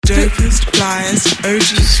dopest, flyest,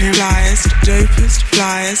 OG flyest, dopest,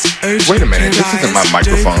 flyest, OG. Wait a minute, this isn't my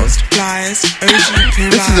microphone. Flyest, OG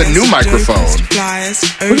This is a new microphone.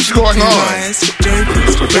 What is going on?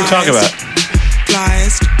 What are you talking about?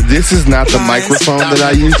 This is not the microphone that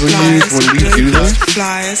I usually use when we do this?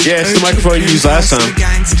 Yeah, it's the microphone you used last time.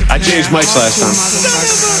 I changed mics last time.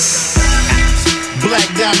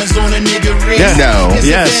 Black diamonds on a nigga ring. Yeah. No.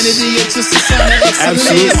 Yes.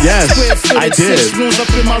 Absolutely. Yes. I did.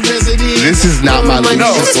 This is not my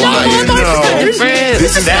Lucius Lyons.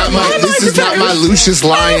 This is not my Lucius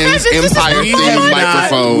Lyons Empire themed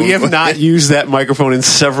microphone. We have not used that microphone in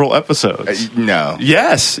several episodes. No.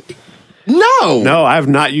 Yes. No, I have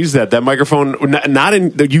not used that. That microphone, not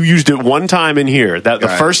in. You used it one time in here. That the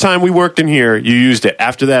first time we worked in here, you used it.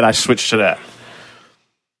 After that, I switched to that.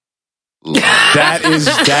 That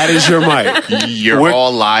is your mic. We're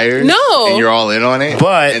all liars. No, and you're all in on it.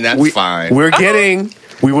 But and that's fine.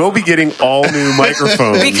 We will be getting all new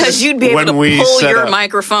microphones because you'd be able to pull your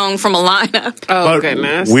microphone from a lineup. Oh,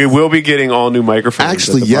 goodness. We will be getting all new microphones.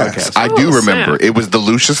 Actually, yes. I do remember. It was the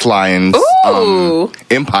Lucius Lyons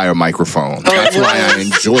Empire microphone. That's why I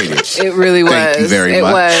enjoyed it. It really was. Thank you very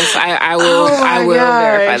much. It was. I will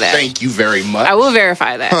verify that. Thank you very much. I will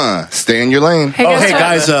verify that. Stay in your lane. Hey,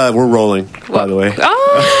 guys, we're rolling, by the way.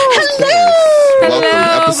 Welcome,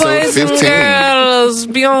 episode 15. Girls,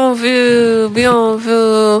 bienvenue.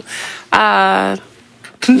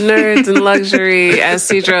 Nerds and luxury, as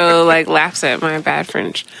Cedro laughs at my bad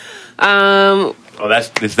French.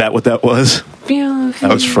 Is that what that was? That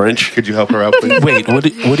was French. Could you help her out, please? Wait, what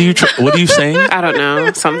are you saying? I don't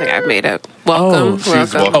know. Something I've made up. Welcome.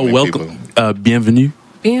 Welcome. Bienvenue.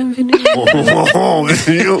 Bienvenue.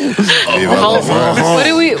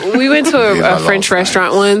 We went to a French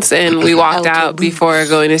restaurant once, and we walked out before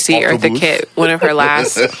going to see Eartha Kitt, one of her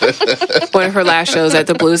last shows at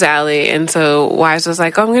the Blues Alley. And so Wise was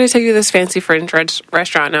like, "Oh, I'm going to take you to this fancy French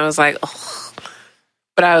restaurant." And I was like, "Oh,"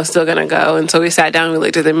 but I was still going to go. And so we sat down, and we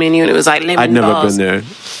looked at the menu, and it was like lemon I'd never balls. been there.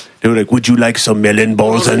 They were like, "Would you like some melon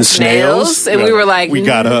balls and snails?" And we were like, "We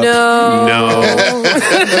got up. No,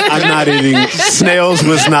 I'm not eating. Snails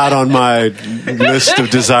was not on my list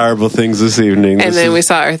of desirable things this evening." And then we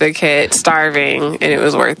saw Eartha Kitt starving, and it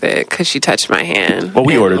was worth it because she touched my hand. Well,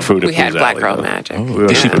 we ordered food. We had Black Girl Magic.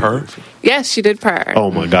 Did she purr? Yes, she did purr.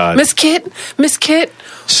 Oh my God, Miss Kitt.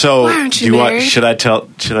 So, why aren't you married? Do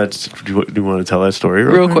you want to tell that story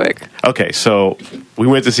real quick? Okay, so we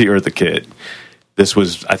went to see Eartha Kitt. This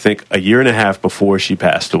was, I think, a year and a half before she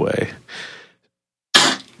passed away.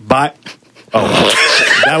 That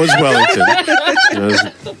was Wellington.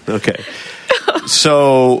 Okay.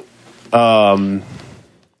 So, damn,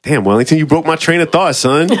 Wellington, you broke my train of thought,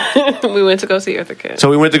 son. We went to go see Eartha Kitt. So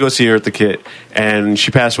we went to go see Eartha Kitt, and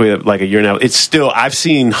she passed away like a year now. It's still, I've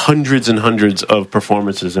seen hundreds and hundreds of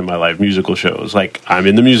performances in my life, musical shows. Like, I'm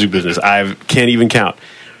in the music business. I can't even count.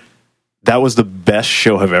 That was the best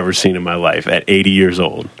show I've ever seen in my life at 80 years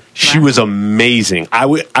old. She was amazing.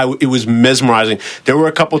 It was mesmerizing. There were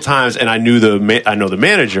a couple times, and I know the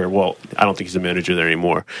manager. Well, I don't think he's the manager there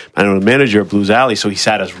anymore. I know the manager at Blues Alley, so he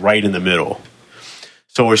sat us right in the middle.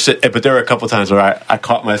 So we're sitting, but there were a couple times where I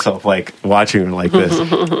caught myself watching her like this,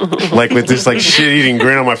 with this shit-eating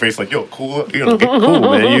grin on my face, you're cool, get cool,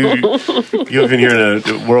 man. You've been here in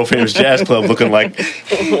a world famous jazz club looking like,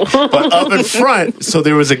 but up in front. So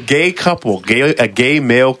there was a gay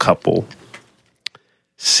male couple,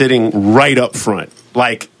 sitting right up front,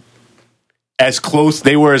 they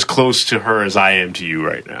were as close to her as I am to you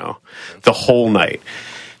right now, the whole night.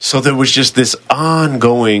 So there was just this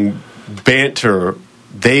ongoing banter.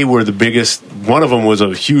 They were the biggest. One of them was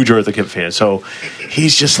a huge Eartha Kitt fan. So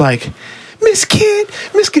he's just like, Miss Kitt.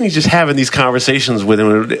 He's just having these conversations with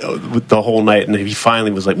him the whole night. And he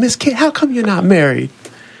finally was like, Miss Kitt, how come you're not married?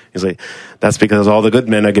 He's like, that's because all the good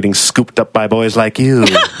men are getting scooped up by boys like you. In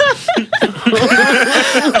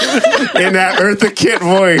that Eartha Kitt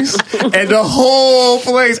voice. And the whole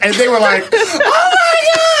place. And they were like, oh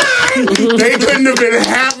my God. They couldn't have been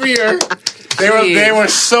happier. They were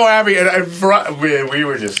so happy, and we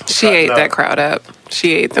were just. She ate that crowd up.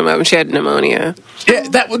 She ate them up, and she had pneumonia.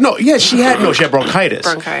 Yeah, she had bronchitis.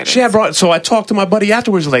 So I talked to my buddy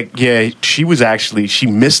afterwards. She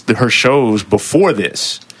missed her shows before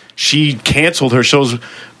this. She canceled her shows,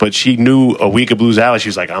 but she knew a week of Blues Alley. She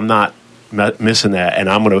was like, I'm not missing that, and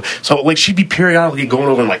I'm gonna. So she'd be periodically going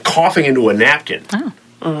over and coughing into a napkin,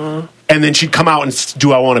 and then she'd come out and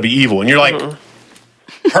do "I Want to Be Evil," and you're like.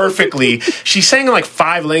 Perfectly, she sang in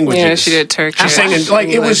 5 languages. Yeah, she did Turkish. She sang in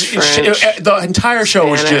the entire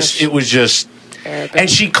show Spanish, was just Arabic. And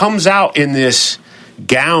she comes out in this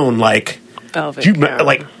gown Velvet You gown.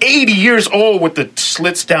 like 80 years old with the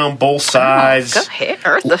slits down both sides. Go ahead,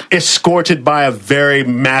 Eartha. Escorted by a very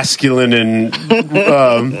masculine and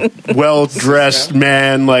well-dressed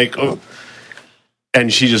man, like,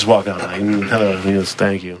 and she just walked out like, "Hello, yes,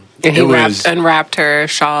 thank you." And he unwrapped her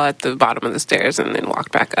shawl at the bottom of the stairs and then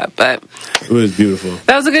walked back up. But it was beautiful.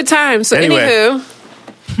 That was a good time. So Anyway.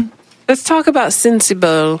 anywho, let's talk about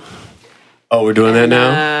Sensible. Oh, we're doing that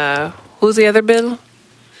now? Who's the other Bill?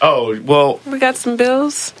 Oh, well, We got some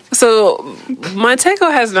bills. So Montego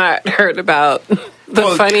has not heard about the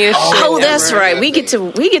funniest shit Oh, that's ever. right. We get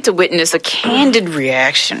to witness a candid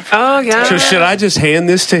reaction. Oh, yeah. so should I just hand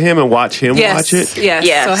this to him and watch him watch it? Yes.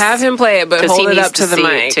 Yes. So have him play it, but 'Cause hold he it needs up to to the see it,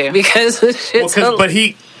 mic. too. Because the shit's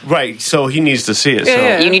So he needs to see it.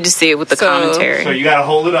 Yeah. So, You need to see it with the So- commentary. so you got to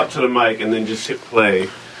hold it up to the mic and then just hit play.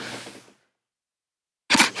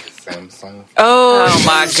 Samsung. Oh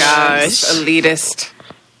my gosh. Elitist.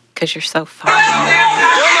 Because you're so fun.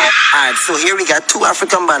 Alright, so here we got two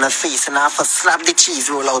African banners facing off a slap the cheese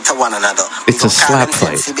roll out to one another. It's a slap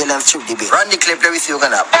fight. Run the clip, let me see you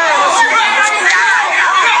gonna.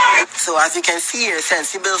 So as you can see here,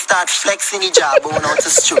 Sensible start flexing his jawbone out to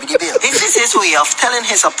Stupid Bill. This is his way of telling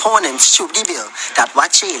his opponent, Stupid Bill, that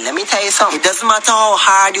watch it, let me tell you something. It doesn't matter how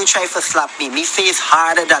hard you try to slap me face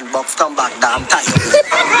harder than Box come back damn tired.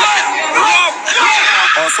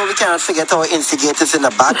 Also, we cannot forget our instigators in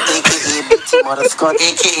the back, aka Big T Mother Scott,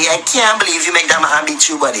 aka I can't believe you make them and beat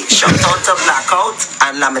you, buddy. Shout out to Blackout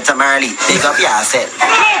and Lametta Marley. Big up yourself.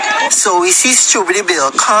 So we see Stupid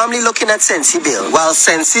Bill calmly looking at Sensi Bill, while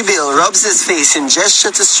Sensi Bill rubs his face in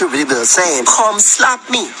gesture to Stupid Bill, saying, "Come slap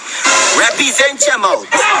me. Represent your mouth."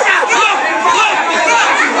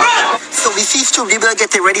 So we see Stupid Bill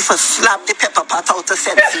getting ready for slap the pepper pot out of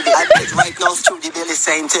Sensi Bill. I bet right now Stupid Bill is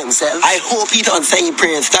saying to himself, I hope he don't say he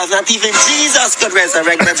prays, because not even Jesus could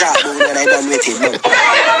resurrect the jawbone when I done with him. No. Boom,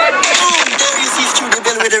 there you see Stupid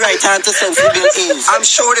Bill with the right hand to Sensi Bill is. I'm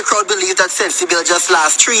sure the crowd believes that Sensi Bill just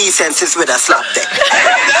lost 3 senses with a slap deck.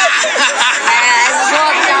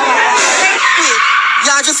 Wait,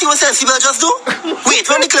 y'all just see what Sensi Bill just do? Wait,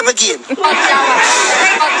 run the clip again.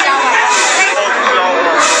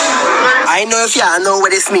 I know if y'all know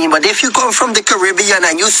what this mean, but if you come from the Caribbean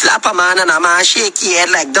and you slap a man and a man shake your head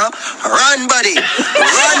like that, run, buddy.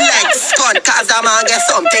 Run like Scott, cause that man get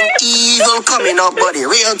something evil coming up, buddy.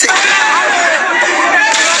 Real thing.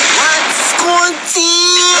 What, Scotty?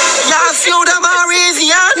 Y'all see how that man raise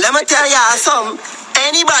your hand? Let me tell y'all something.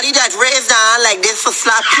 Anybody that raised their hand like this for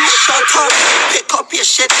slap you, shut up, pick up your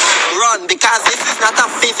shit, run, because this is not a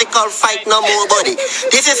physical fight no more, buddy.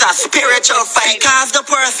 This is a spiritual fight, because the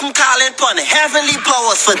person calling upon heavenly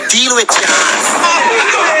powers for deal with your ass.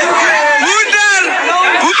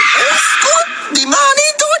 Scott, the man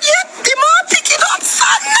ain't done yet. The man picking up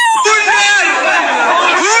son now.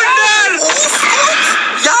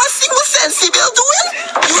 Y'all see what Sensible doing?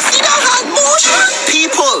 You see that hand motion?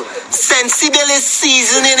 People, Sensible is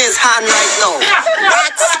seasoning his hand right now.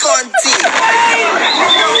 That's Scotty.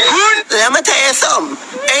 Let me tell you something.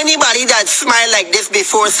 Anybody that smile like this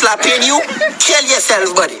before slapping you, kill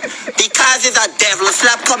yourself, buddy. Because it's a devil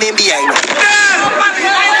slap coming behind you.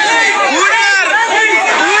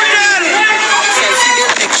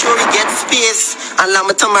 Sensible, make sure he gets space. And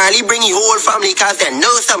Lametta Marley bring your whole family because they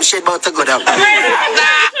know some shit about to go down.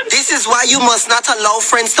 This is why you must not allow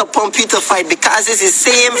friends to pump you to fight, because it's the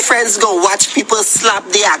same friends go watch people slap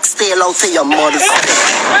the axe tail out of your mother.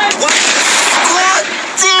 What?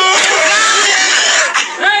 God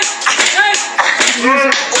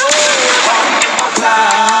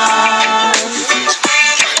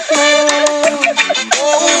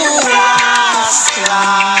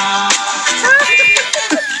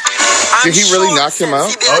Did he really knock him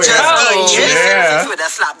out? Yeah. With a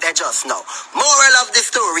slap, they just know. Moral of the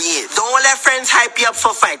story is, don't let friends hype you up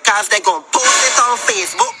for fight, cause they're gonna post it on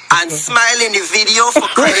Facebook and smile in the video for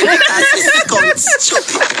credit because it's called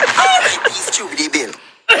stupid. Alright, Stupid Bill.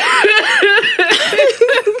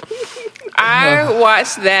 I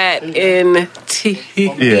watched that in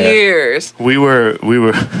tears. We were.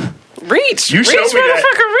 Reach. You showed reach, me that.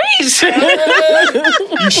 motherfucker,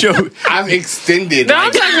 reach. You showed. I'm extended. No,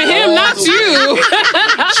 I'm talking to him, not you.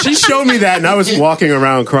 She showed me that, and I was walking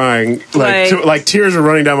around crying, like tears were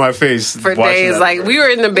running down my face For watching days, that. like we were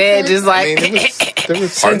in the bed, just like, there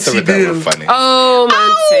was parts of it that were funny. oh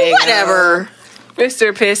my, Whatever.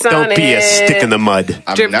 Mr. Piss on Don't be a stick in the mud.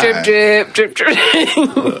 I'm drip, not. drip, drip, drip,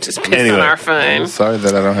 drip. Just piss Anyway. on our I'm fun. sorry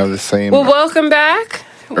that I don't have the same Well, welcome back.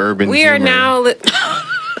 urban We are humor. now.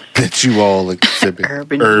 that you all exhibit.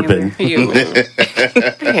 Urban. You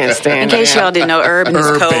can't stand In case that. y'all didn't know, urban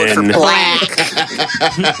is code for black.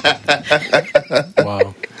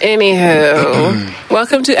 Wow. Anywho,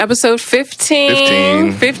 welcome to episode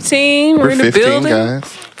 15. 15. We're in the 15, building. guys.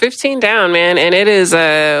 15 down, man. And it is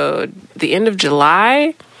the end of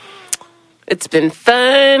July. It's been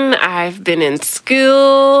fun. I've been in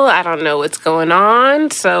school. I don't know what's going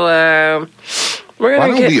on. So we're Why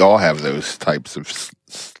going to don't we all have those types of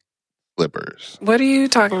slippers? What are you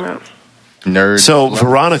talking about? Nerds. So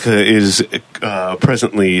Veronica is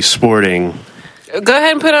presently sporting Go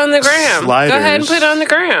ahead and put it on the gram. Sliders. Go ahead and put it on the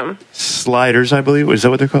gram. sliders, I believe. Is that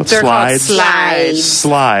what they're called? They're Slides. called slides.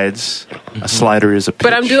 Slides. A slider is a pitch.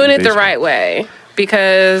 But I'm doing it the basically. right way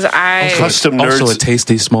because I... Custom nerds. Also a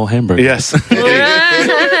tasty small hamburger. Yes.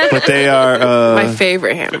 But they are... my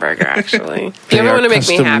favorite hamburger, actually. If they you ever are want to make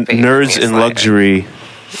me custom happy. nerds give me a in slider. luxury.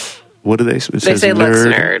 What do they say? It says say Lux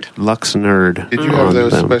Nerd. Lux Nerd. Did you have on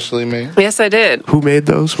those them. specially made? Yes, I did. Who made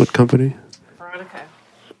those? What company? Veronica.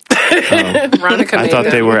 Veronica I made thought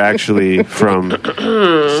them. they were actually from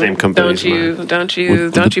the same company. Don't as you? mine.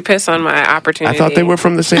 Don't you piss on my opportunity? I thought they were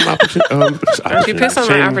from the same opportunity. Don't you piss on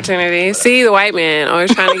my opportunity? See, the white man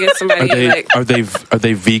always trying to get somebody like. Are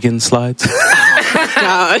they vegan slides?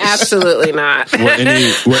 Absolutely not.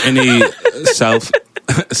 Were any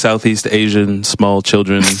Southeast Asian small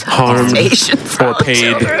children harmed or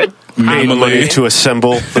paid made money to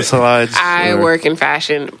assemble the slides? I Or- work in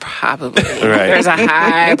fashion, probably. Right. There's a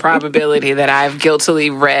high probability that I've guiltily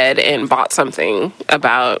read and bought something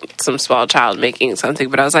about some small child making something,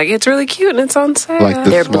 but I was like, it's really cute and it's on sale. Like the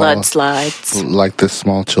They're small, blood slides. like the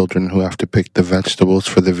small children who have to pick the vegetables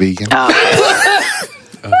for the vegan.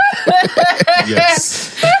 yes.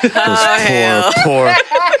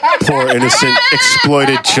 Poor innocent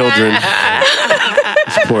exploited children.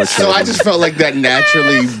 Poor So children. I just felt like that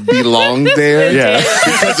naturally belonged there. Yeah.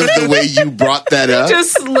 Because of the way you brought that up.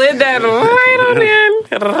 Just slid that right on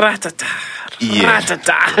in. Ratata. Yeah.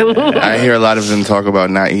 Ratata. I hear a lot of them talk about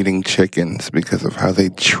not eating chickens because of how they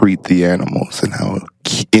treat the animals and how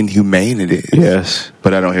inhumane it is. Yes.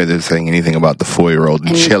 But I don't hear them saying anything about the 4-year-old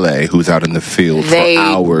in Chile who's out in the field for They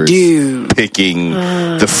hours do. picking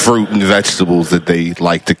the fruit and vegetables that they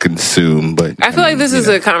like to consume. But I feel like this is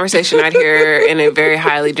a conversation I'd hear in a very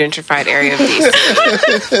highly gentrified area of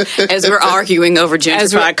DC. As we're arguing over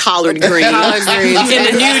gentrified collard greens Collard greens. in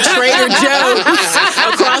the new Trader Joe's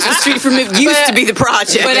across the street from it used to be the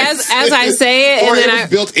project. But as I say it, or and it then was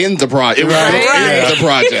built in the project. It was built Right. in the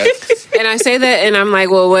project. and I say that, and I'm like,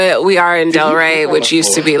 well, we are in Delray, which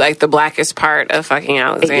used to be like the blackest part of fucking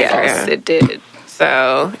Alexandria. Yes, it did.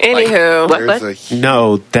 So, anywho, There's a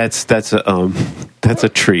No, that's a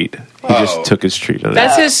treat. He just took his treat.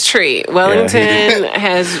 that's his treat. Wellington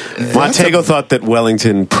has Montego thought that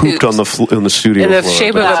Wellington pooped on the studio in the floor,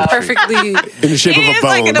 shape of but a perfectly. in the shape of a It's bone.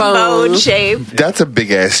 like in a bone shape. That's a big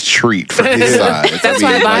ass treat for his size. That's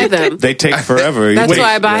why I buy them. They take forever. That's Wait,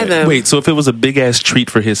 why I buy them. Wait, so if it was a big ass treat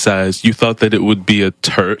for his size, you thought that it would be a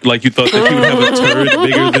turd? Like you thought that he would have a turd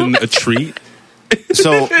bigger than a treat?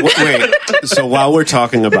 So wait. So while we're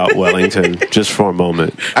talking about Wellington, just for a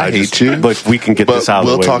moment, I hate you. But we can get But this out of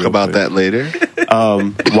the we'll way. talk real about quick. that later.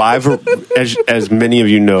 Why, as many of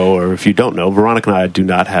you know, or if you don't know, Veronica and I do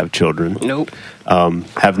not have children. Nope.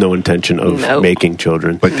 Have no intention of Nope. making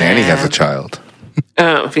children. But Danny has a child.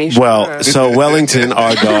 Well, so Wellington,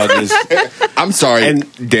 our dog, is. I'm sorry,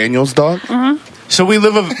 And- Daniel's dog. So we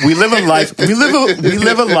live a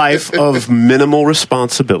life of minimal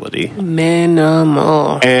responsibility.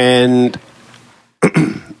 Minimal. And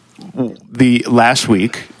the last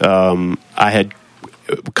week, I had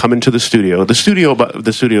come into the studio. The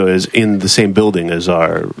studio is in the same building as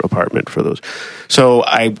our apartment for those. So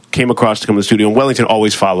I came across to come to the studio, and Wellington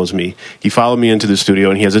always follows me. He followed me into the studio,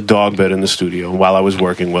 and he has a dog bed in the studio. And while I was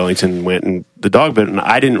working, Wellington went in the dog bed, and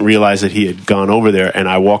I didn't realize that he had gone over there, and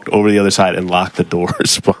I walked over the other side and locked the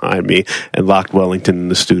doors behind me and locked Wellington in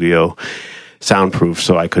the studio, soundproof,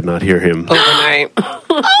 so I could not hear him. Overnight.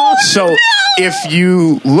 So if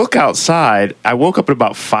you look outside, I woke up at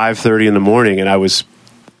about 5:30 in the morning, and I was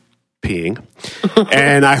peeing,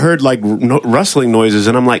 and I heard like rustling noises,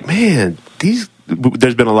 and I'm like, man,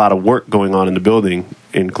 there's been a lot of work going on in the building,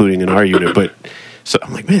 including in our unit, but so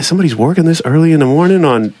I'm like, man, somebody's working this early in the morning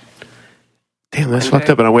on. Damn, that's fucked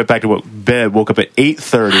up. And I went back to bed, woke up at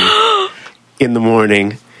 8:30 in the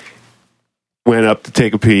morning, went up to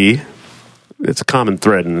take a pee. It's a common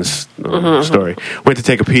thread in this story. Went to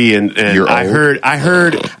take a pee, and You're I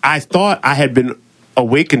old. I thought I had been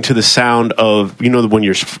awakened to the sound of, when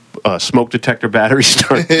your smoke detector batteries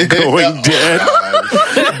start going dead.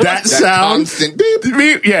 that sound, constant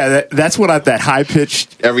beep. Yeah, that's what that high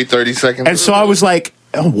pitched every 30 seconds. And so I was like,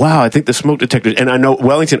 oh wow, I think the smoke detector. And I know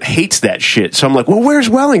Wellington hates that shit. So I'm like, well, where's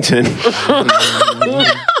Wellington?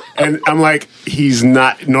 And I'm like, he's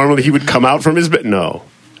not. Normally he would come out from his bed. No.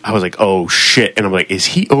 I was like, oh shit. And I'm like, is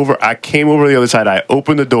he over? I came over the other side. I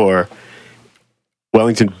opened the door.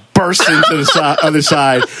 Wellington bursts into the other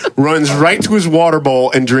side, runs right to his water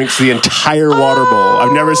bowl and drinks the entire water bowl.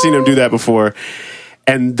 I've never seen him do that before.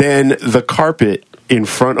 And then the carpet in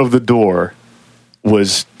front of the door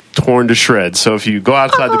was torn to shreds. So if you go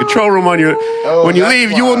outside the control room when you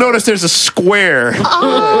leave, you will notice there's a square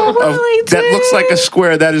that looks like a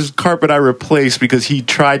square. That is carpet I replaced because he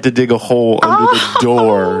tried to dig a hole under the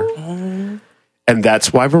door. And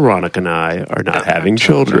that's why Veronica and I are not having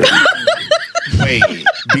children. Wait,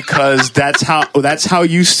 because that's how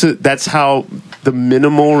the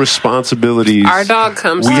minimal responsibilities. Our dog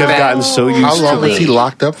comes. We have gotten so used to. How long was he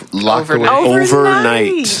locked away?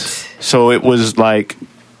 Overnight. So it was like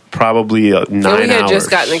probably 9 hours. We had just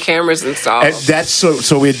gotten the cameras installed. And that's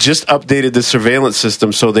so we had just updated the surveillance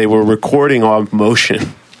system, so they were recording on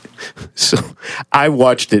motion. So I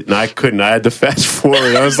watched it and I couldn't. I had to fast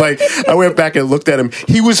forward. I was like, I went back and looked at him.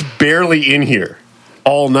 He was barely in here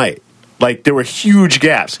all night. Like there were huge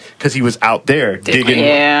gaps because he was out there digging.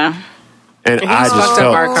 Yeah. And I just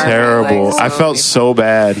felt terrible. Like, so I felt so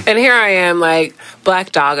bad. And here I am, like,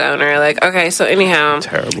 black dog owner. Like, okay, so anyhow,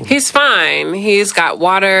 terrible. He's fine. He's got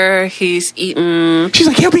water. He's eaten. She's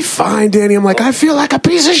like, he'll be fine, Danny. I'm like, I feel like a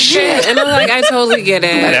piece of shit. And I'm like, I totally get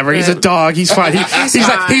it. Whatever. He's a dog. He's fine. He's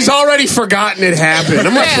like, he's already forgotten it happened.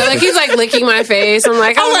 I'm like, yeah, like he's like licking my face. I'm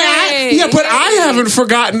like, but I haven't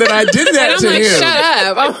forgotten that I did that to like, him.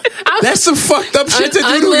 Shut up. That's some fucked up shit to do to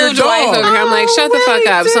your unlived dog. Wife over here. I'm like, shut the fuck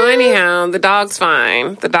up. So anyhow, the dog's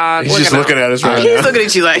fine. The dog. He's just looking at us right now. He's looking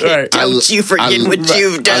at you like, don't you forget what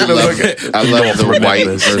you've done. I love the white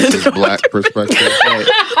versus black perspective.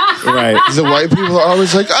 Right. The white people are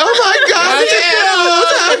always like, oh my God,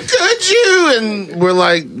 how could you? And we're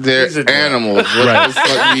like, they're animals. What the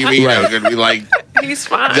fuck do you mean? I'm going to be like, he's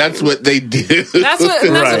fine. That's what they do. That's what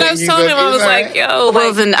I was telling him. I was like, yo.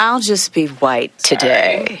 Well, then I'll just be white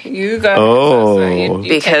today. You got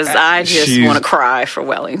because I just want to cry for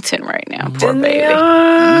Wellington right now. Poor baby.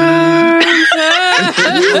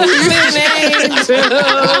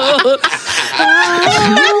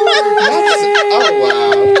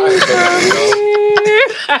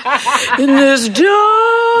 In this dark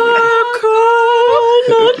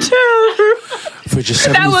cold terror. For just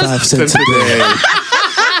 75 cents a day.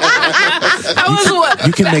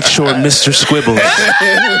 You can make sure Mr. Squibbles.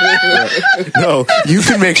 No, you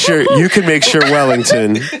can make sure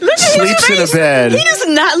Wellington sleeps in a bed. He does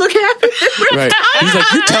not look happy. Right. He's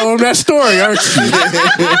like, you tell him that story, aren't you?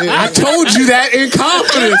 I told you that in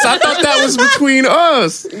confidence. I thought that was between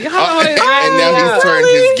us. And now he's turned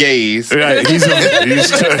his gaze. Right. He's turned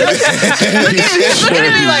his gaze.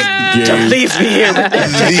 Don't leave me here.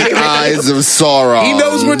 The eyes of Sauron. He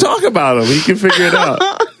knows we're talking about him. He can figure it out.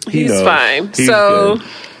 He's fine. He's so, good.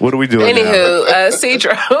 What are we doing now?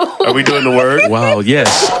 Cedro. Are we doing the word? Wow,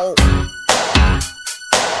 yes.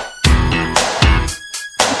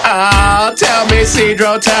 Oh, tell me,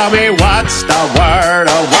 Cedro, tell me what's the word?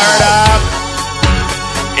 A word up.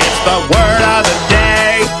 It's the word of the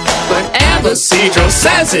day. Whenever Cedro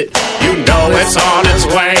says it, you know it's on its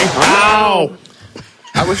way. Ow.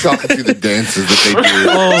 I wish y'all could see the dances that they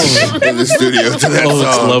do in the studio to that song.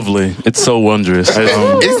 It's lovely. It's so wondrous.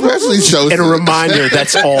 Especially shows. And a reminder,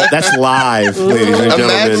 that's live, ladies and gentlemen.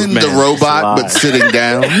 Imagine the robot, but sitting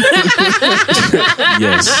down.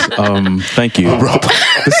 Yes. Thank you.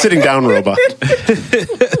 The sitting down robot.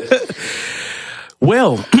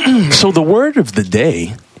 Well, so the word of the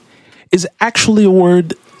day is actually a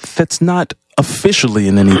word that's not officially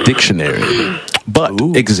in any dictionary, but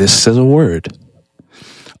exists as a word.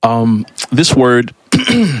 This word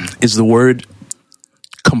is the word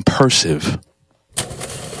compersive.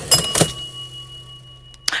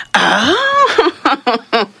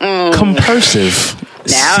 Compersive.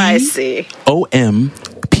 Now I see. COMPERSIVE.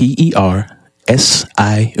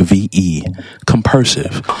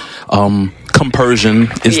 Compersive. Compersion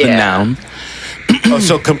is the noun.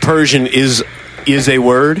 So compersion is a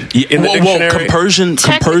word in the dictionary?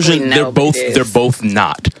 Compersion, they're both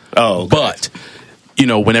not. Oh, okay. But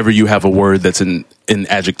whenever you have a word that's in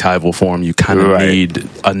adjectival form, you kind of need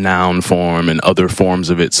a noun form and other forms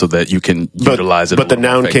of it so that you can utilize it. But the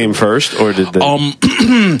noun came first, or did the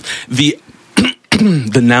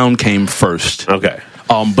noun came first? Okay.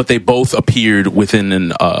 But they both appeared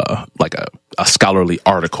within a scholarly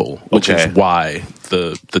article, which is why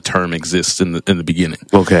the term exists in the beginning.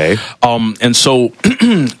 Okay. And so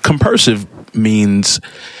compersive means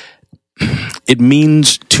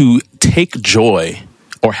to take joy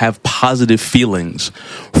or have positive feelings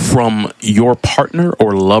from your partner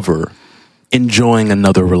or lover enjoying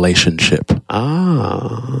another relationship.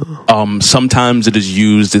 Sometimes it is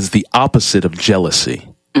used as the opposite of jealousy.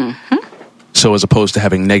 Mm-hmm. So as opposed to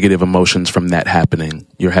having negative emotions from that happening,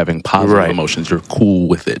 you're having positive emotions. You're cool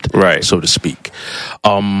with it, so to speak.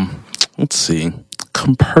 Let's see.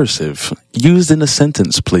 Compersive. Used in a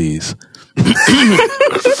sentence, please.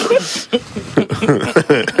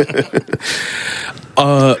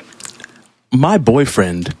 My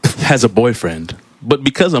boyfriend has a boyfriend, but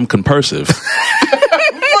because I'm compersive,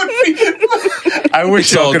 I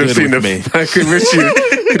wish y'all could have seen I wish you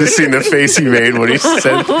could have seen the face he made when he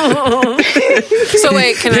said. So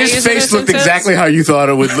wait, can I use his face looked exactly how you thought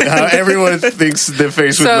it would. How everyone thinks their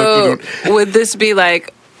face would look. So would this be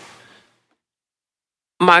like,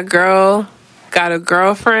 my girl got a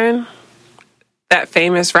girlfriend? That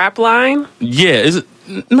famous rap line? Yeah, is it?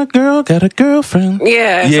 My girl got a girlfriend.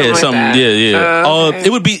 Yeah, something. Like yeah. Okay.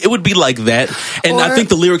 It would be like that, and I think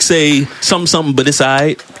the lyrics say something, but it's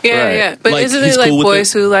alright. Yeah. But like, isn't it like cool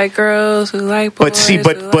boys who like girls who like boys?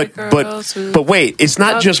 But wait, it's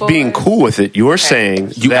not just being cool with it. You're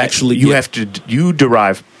saying you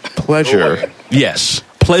derive pleasure. Yes,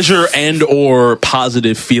 pleasure and or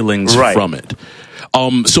positive feelings from it.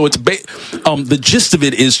 So it's the gist of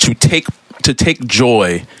it is to take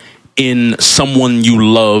joy in someone you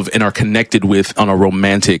love and are connected with on a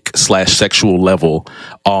romantic / sexual level,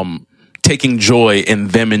 taking joy in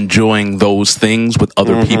them enjoying those things with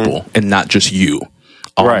other people and not just you.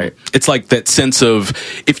 It's like that sense of,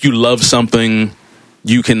 if you love something,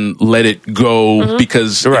 you can let it go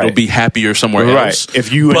because it'll be happier somewhere else.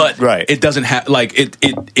 It doesn't have like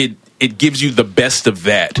it gives you the best of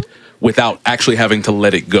that without actually having to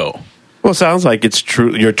let it go. Well, it sounds like it's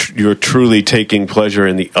true. You're truly taking pleasure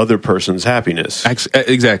in the other person's happiness.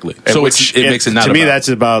 Exactly. So it makes it not. To me, that's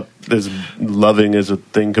about as loving as a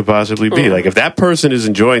thing could possibly be. Like, if that person is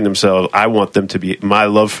enjoying themselves, I want them to be. My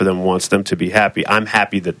love for them wants them to be happy. I'm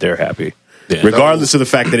happy that they're happy, regardless of the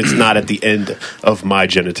fact that it's not at the end of my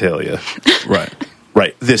genitalia.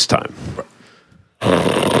 Right. This time.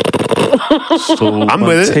 So I'm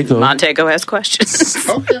with it. Montego has questions.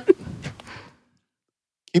 Okay.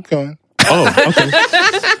 Keep going. Oh,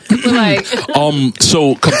 okay.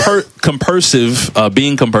 So compersive,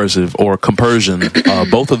 being compersive or compersion,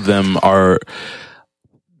 both of them are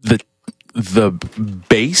the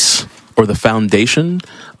base or the foundation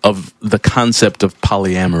of the concept of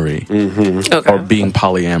polyamory or being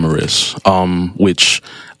polyamorous, which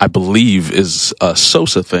I believe is a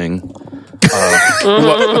Sosa thing.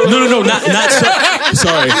 No, not so,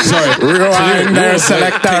 sorry. Rewind there,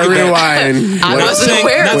 selector, rewind. Not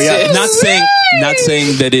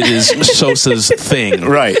saying that it is Sosa's thing.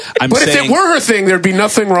 Right. But if it were her thing, there'd be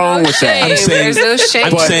nothing wrong with that. I'm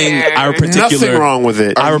saying our particular, nothing wrong with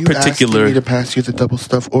it. Are you asking me to pass you the double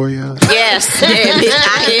stuffed Oreos? Yes, I am.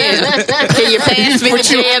 Can you pass me the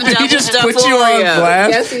damn double stuffed Oreos? He just put you on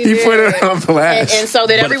blast. Yes, he put it on blast. And so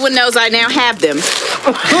that everyone knows I now have them.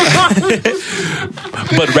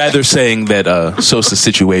 But rather saying that Sosa's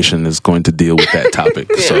situation is going to deal with that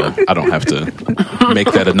topic, so I don't have to make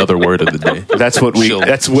that another word of the day. That's what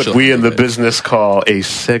we in the business call a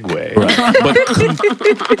segue. Right. But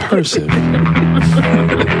compersive.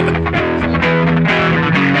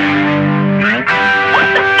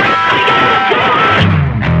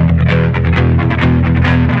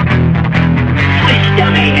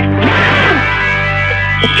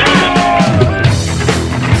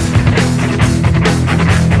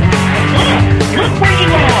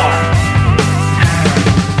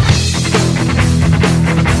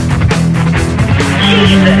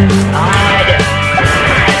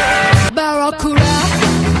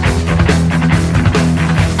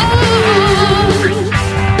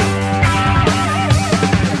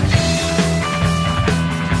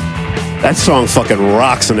 That song fucking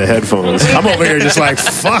rocks in the headphones. I'm over here just like,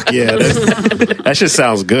 fuck yeah. That shit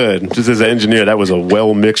sounds good. Just as an engineer, that was a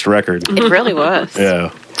well-mixed record. It really was.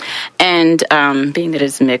 Yeah. And being that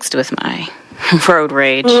it's mixed with my road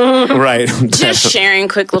rage. Right. Just sharing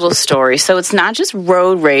quick little stories. So it's not just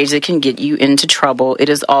road rage that can get you into trouble. It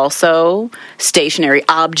is also stationary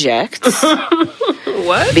objects.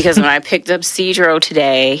 What? Because when I picked up Cedro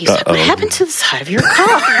today, he said, what happened to the side of your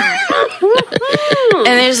car? And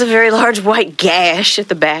there's a very large white gash at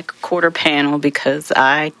the back quarter panel because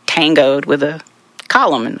I tangoed with a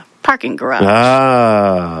column in the parking garage.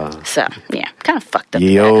 So, yeah, kind of fucked up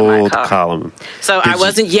The the back of my old car. column. So I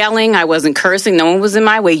wasn't yelling. I wasn't cursing. No one was in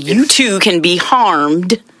my way. You too can be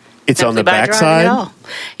harmed. It's on the by driving backside? at all.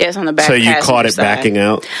 Yeah, it's on the back. So you passenger caught it side. backing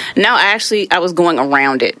out? No, I was going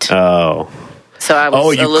around it. Oh. So I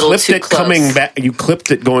was you a little clipped too it close. coming back. You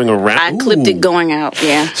clipped it going around. I clipped it going out.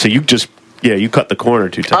 Yeah. So you just, you cut the corner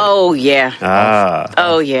too tight. Oh yeah.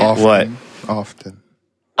 Oh yeah. Often, What?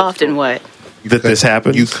 Often what? This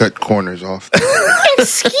happens? You cut corners off.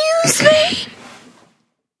 Excuse me.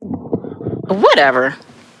 Whatever.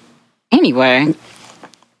 Anyway,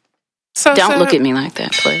 don't look at me like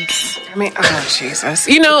that, please. I mean, oh Jesus!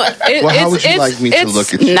 You know, How would you like me to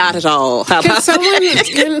look at you? Not at all. How Can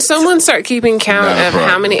about someone start keeping count Not a of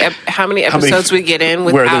problem. how many episodes we get in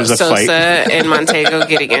where without there's a Sosa fight. and Montego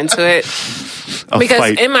getting into it? A Because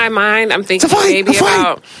fight. in my mind, I'm thinking maybe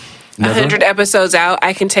about 100 episodes out,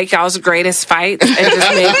 I can take y'all's greatest fights and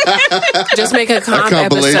just make a comp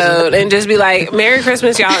compilation. episode and just be like, "Merry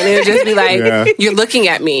Christmas, y'all," and it'll just be like, Yeah. "You're looking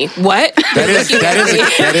at me. What?" That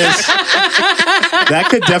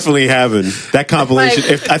could definitely happen. That compilation.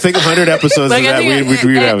 I think 100 episodes of that, we'd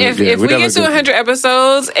have if it. we get to 100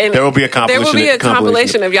 episodes, and There will be a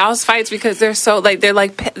compilation of y'all's fights because they're so they're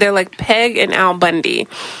like Peg and Al Bundy,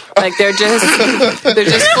 like they're just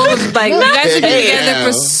full of like you guys have been together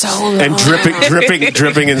for so long and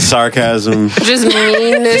dripping in sarcasm. just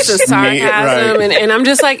meanness and sarcasm, right. and I'm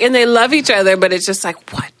just like, and they love each other, but it's just like,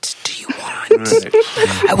 what do you want? Right.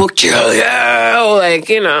 I will kill you, like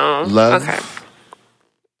Love. Okay.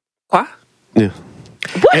 What? Yeah.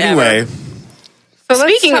 Anyway, So let's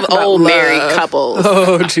Speaking talk of about old love. married couples,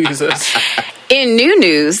 Oh Jesus! in new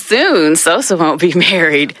news, soon Sosa won't be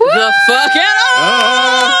married. The fuck at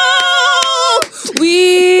all.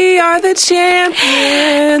 We are the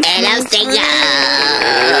champions. And I'm saying,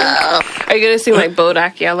 Are you gonna sing like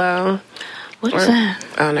Bodak Yellow? what is that?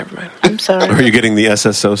 Oh, never mind. I'm sorry. are you getting the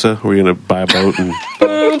SS Sosa? We're going to buy a boat and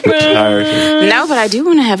retire. No, but I do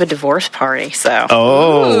want to have a divorce party, so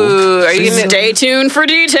Oh. Ooh, are you gonna stay tuned for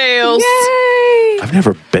details. Yay! I've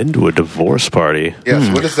never been to a divorce party.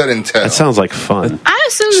 Yes, what does that entail? That sounds like fun. I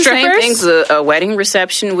assume the same Strippers? things a wedding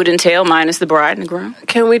reception would entail, minus the bride and the groom.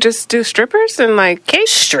 Can we just do strippers and like cake?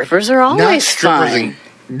 Strippers are Not always strippers fun.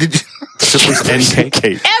 Did you, Strippers and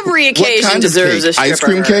cake. Every occasion kind of deserves cake? a stripper. Ice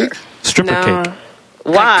cream cake? Stripper No. cake.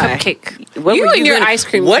 Why? Cupcake. What You were and your gonna- ice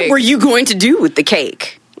cream What cake. were you going to do with the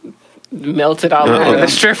cake? Melted all over the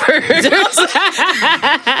strippers. Please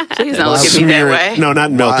don't look at me that way. No,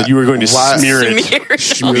 not melted. Why- You were going to why- smear it.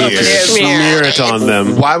 Smear it on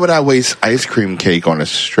them. Why would I waste ice cream cake on a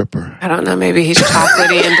stripper? I don't know. Maybe he's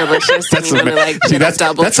chocolatey and delicious. And you want to like See, get a that's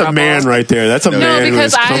double a trouble. man right there. That's a man who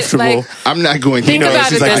because is I, comfortable. like, I'm not going to Think know. about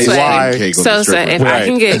She's it like, this ice way. cream cake on the Sosa, stripper. if I Right.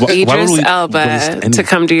 can get Why would Idris we waste Elba any to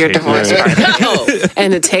come to your divorce Right. party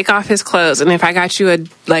and to take off his clothes, and if I got you a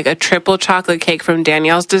triple chocolate cake from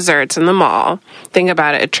Danielle's Desserts in the mall, think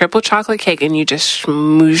about it, a triple chocolate cake, and you just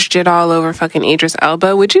smooshed it all over fucking Idris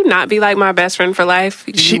Elba, would you not be like my best friend for life?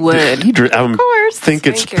 You would. I course. think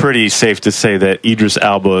it's Thank you. pretty safe to say that Idris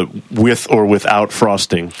Elba, with or without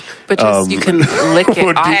frosting, But just, you can lick it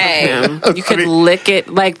would off be- of him. You can I mean- lick it,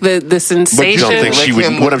 like the But you sensation. don't think she Lick would?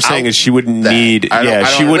 him What I'm saying is, she wouldn't that. need. I don't-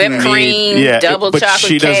 She wouldn't Whipped cream, need. Yeah, double but chocolate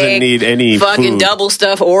she doesn't cake, need any fucking food. double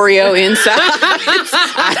stuffed Oreo inside.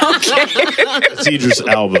 I don't care. It's Idris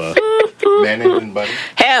Elba. Mayonnaise and butter.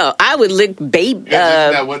 Hell, I would lick Isn't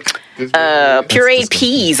that what this pureed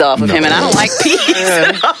peas off of him, and I don't like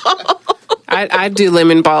peas. I do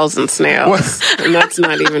lemon balls and snails, and that's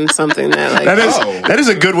not even something that like. That is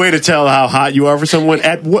a good way to tell how hot you are for someone.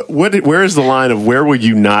 At where is the line of where will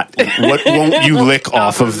you not? What won't you lick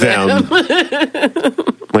off of them?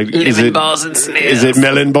 Like is Lemon it balls and snails. Is it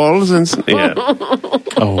melon balls and yeah?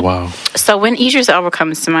 Oh, wow. So when Idris Elba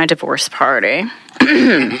comes to my divorce party,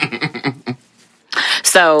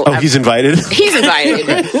 He's invited. He's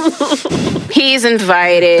invited. He's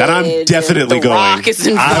invited. Then I'm definitely the going. Rock is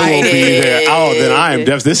invited. I will be there. Oh, then I am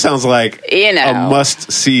definitely. This sounds like a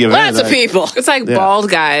must-see event. Lots of people. It's like bald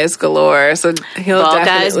guys galore. So he'll Bald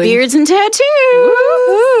guys, definitely beards, and tattoos.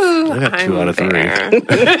 I got 2 out of 3.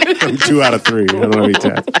 I'm 2 out of 3. I don't have any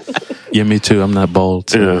tats. Yeah, me too. I'm not bold.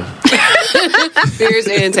 So. Yeah. Beards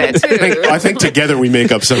and tattoos. I think together we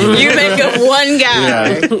make up something. You make up one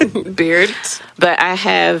guy. Yeah. Beards. But I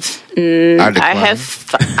have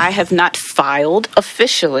not filed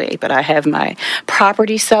officially, but I have my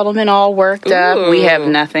property settlement all worked up. We have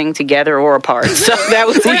nothing together or apart. So that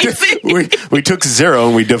was easy. We took 0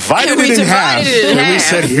 and we divided it in half. And we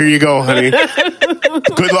said, here you go, honey.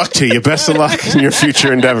 Good luck to you. Best of luck in your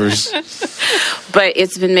future endeavors. But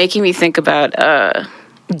it's been making me think about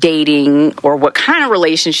dating or what kind of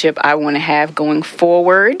relationship I want to have going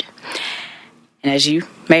forward. And as you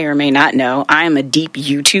may or may not know, I am a deep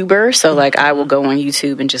YouTuber. So like I will go on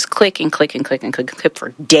YouTube and just click and click and click and click and click for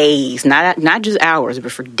days. Not just hours,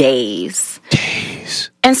 but for days.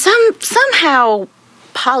 And somehow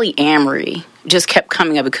polyamory just kept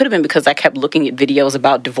coming up. It could have been because I kept looking at videos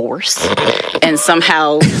about divorce, and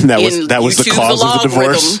somehow that was the cause of the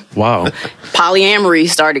divorce. Wow. Polyamory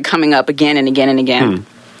started coming up again and again and again.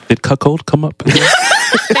 Did cuckold come up?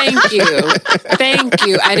 Thank you.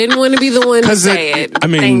 I didn't want to be the one to say it. I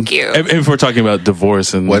mean, thank you. If we're talking about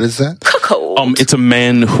divorce and what is that? Cuckold. It's a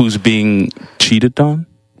man who's being cheated on.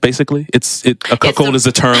 Basically, a cuckold is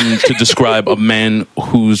a term to describe a man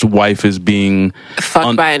whose wife is being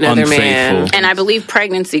fucked by another man. And I believe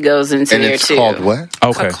pregnancy goes into there it's too. Called what?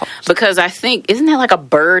 Okay. Cuckold. Because I think, isn't that like a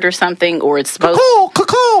bird or something? Or it's supposed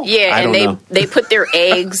cuckold. Yeah, and they put their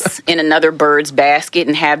eggs in another bird's basket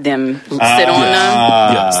and have them sit on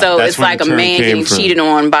them. So it's like a man getting cheated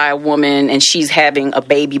on by a woman, and she's having a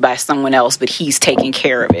baby by someone else, but he's taking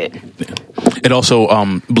care of it. It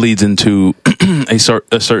also bleeds into a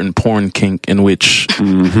certain porn kink in which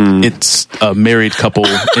it's a married couple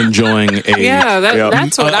enjoying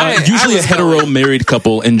that's what usually a hetero married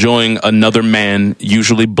couple enjoying another man,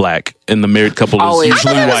 usually black, and the married couple is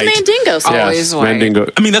usually white. Mandingo. Always white.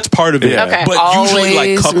 Mandingo. I mean, that's part of it. Yeah. Okay. But usually,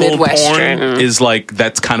 like, cuckold porn is like,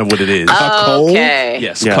 that's kind of what it is. Okay.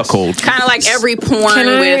 Yes, cuckold. Kind of like every porn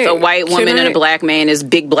with a white woman and a black man is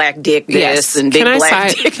big black dick this and big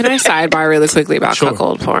black dick. Can I sidebar really quickly about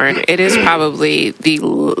cuckold porn? It is probably the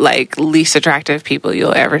least attractive people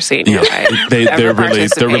you'll ever see in your life. They're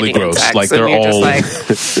really gross. Like they're all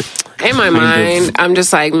in my mind. I'm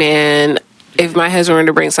just like, man, if my husband were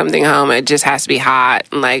to bring something home, it just has to be hot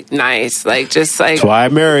and like nice, like just like. That's why I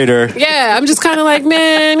married her. Yeah, I'm just kind of like,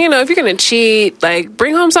 man, if you're gonna cheat, like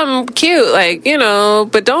bring home something cute, like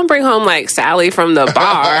but don't bring home like Sally from the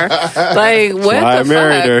bar. Like what the I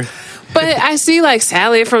married fuck? her. But I see like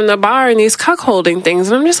Sally from the bar and these cuckolding things,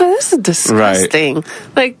 and I'm just like, this is disgusting.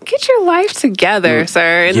 Right. Like, get your life together,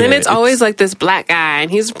 sir. And then it's always like this black guy,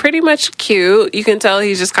 and he's pretty much cute. You can tell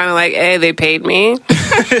he's just kind of like, hey, they paid me.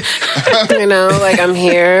 Like I'm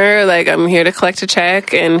here to collect a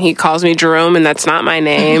check, and he calls me Jerome, and that's not my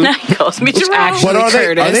name. He calls me Jerome. But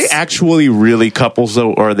are they actually really couples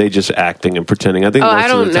though, or are they just acting and pretending? I think I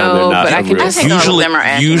don't know, but I can just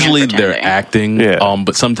usually they're acting.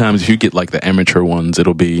 But sometimes if you get like the amateur ones,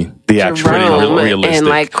 it'll be the actual realistic. And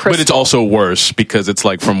like but it's also worse because it's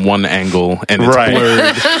like from one angle and it's blurred.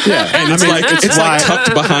 And it's like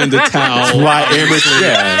tucked behind the towel. Why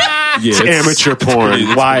amateur? It's amateur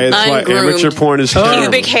porn. Why amateur porn is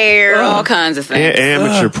pubic hair, all kinds of things.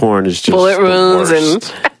 Amateur porn is just bullet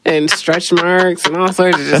wounds and stretch marks and all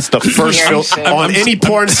sorts of. That's the first filter on any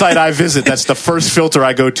porn site I visit. That's the first filter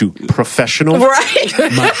I go to. Professional, right?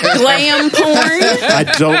 Glam porn.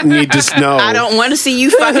 I don't need to know. I don't want to see you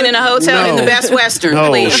fucking in a hotel in the Best Western. No,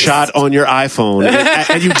 please. shot on your iPhone,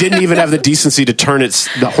 and you didn't even have the decency to turn it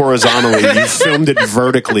horizontally. You filmed it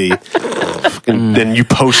vertically, and then you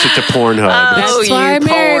post it to Pornhub. That's why I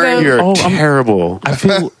married him. You're terrible.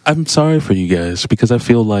 I'm sorry for you guys because I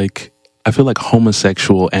feel like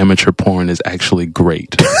homosexual amateur porn is actually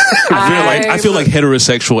great. I feel like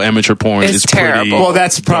heterosexual amateur porn is terrible. Pretty well,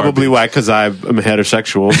 that's probably why, because I'm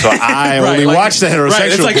heterosexual, so I only watch the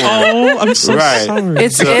heterosexual it's like, porn. oh, I'm so sorry.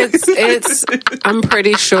 It's I'm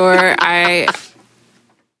pretty sure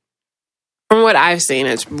from what I've seen,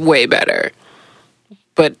 it's way better.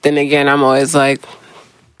 But then again, I'm always like,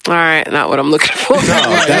 all right, not what I'm looking for. No,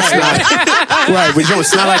 that's not right. But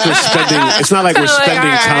it's not like we're spending. It's not like we're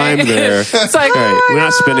spending time there. It's like we're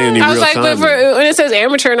not spending any real time. I was like, but when it says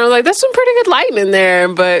amateur, and I was like, that's some pretty good lighting in there.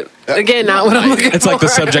 But again, not what I'm looking for. It's like the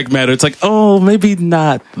subject matter. It's like, oh, maybe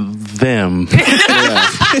not them.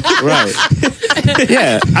 Right.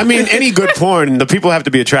 Yeah. I mean, any good porn, the people have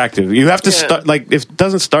to be attractive. You have to start. Like, if it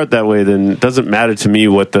doesn't start that way, then it doesn't matter to me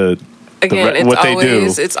what the. Again,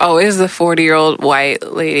 it's always the 40-year-old white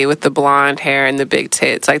lady with the blonde hair and the big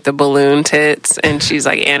tits, like the balloon tits, and she's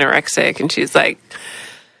like anorexic, and she's like,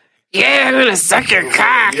 yeah, I'm gonna suck your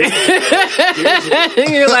cock.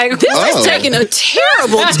 You're like, this is taking a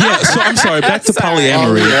terrible time. Yeah, so I'm sorry. Back to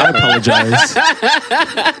polyamory. I apologize.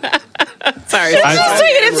 Sorry, this is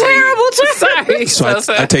taking a terrible time.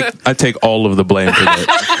 Sorry. I take all of the blame for that.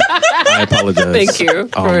 I apologize. Thank you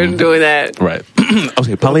for doing that. Right.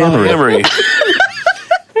 Okay, polyamory.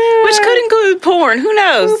 Which could include porn. Who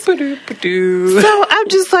knows? So I'm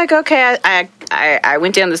just like, okay, I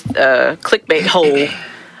went down this clickbait hole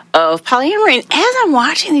of polyamory, and as I'm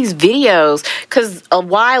watching these videos, because a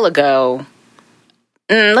while ago,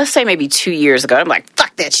 let's say maybe 2 years ago. I'm like,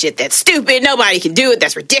 fuck that shit. That's stupid. Nobody can do it.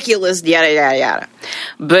 That's ridiculous. Yada, yada, yada.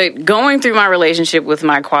 But going through my relationship with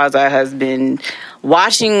my quasi-husband,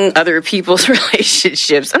 watching other people's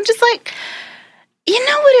relationships, I'm just like, you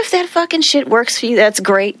know what? If that fucking shit works for you, that's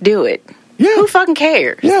great. Do it. Yeah. Who fucking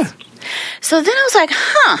cares? Yeah. So then I was like,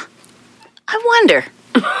 I wonder.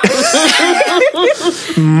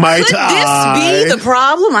 Might Could this be the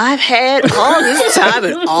problem I've had all this time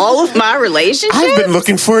in all of my relationships? I've been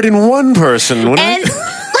looking for it in one person. And like,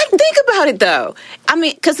 think about it though. I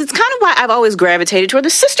mean, because it's kind of why I've always gravitated toward the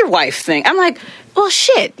sister wife thing. I'm like, well,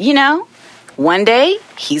 shit, you know, one day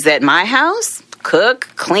he's at my house, cook,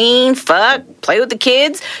 clean, fuck, play with the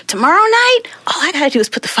kids. Tomorrow night, all I gotta do is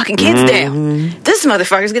put the fucking kids down. This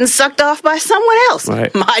motherfucker's getting sucked off by someone else.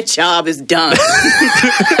 Right. My job is done.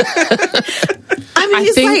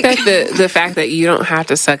 I think that the fact that you don't have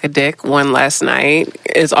to suck a dick one last night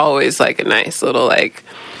is always like a nice little like.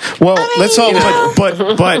 Well, let's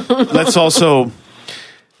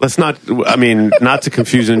not. I mean, not to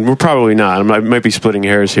confuse, and we're probably not. I might be splitting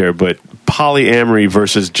hairs here, but polyamory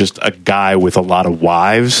versus just a guy with a lot of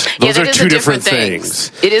wives. Those are two different things.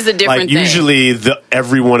 It is a different thing. Usually,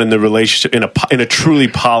 everyone in the relationship in a truly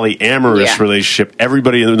polyamorous relationship,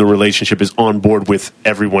 everybody in the relationship is on board with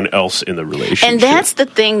everyone else in the relationship. And that's the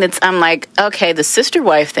thing I'm like, okay, the sister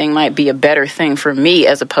wife thing might be a better thing for me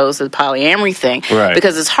as opposed to the polyamory thing, right?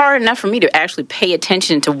 Because it's hard enough for me to actually pay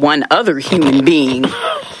attention to one other human being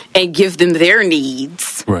and give them their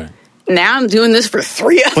needs. Right. Now I'm doing this for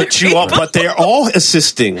 3 other people. But they're all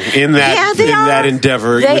assisting in that that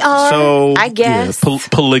endeavor. They are. So I guess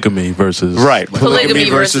polygamy versus polygamy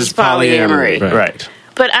versus polyamory. Right.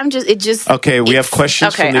 But okay. We have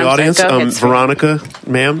questions from the audience. Veronica,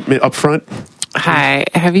 ma'am, up front. Hi.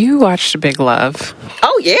 Have you watched Big Love?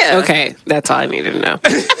 Oh yeah. Okay, that's all I needed to know.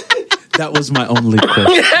 That was my only question.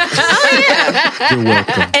 Oh, yeah. You're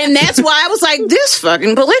welcome. And that's why I was like, this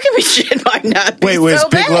fucking polygamy shit might not be Wait, was so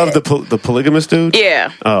Big bad. Love the polygamous dude?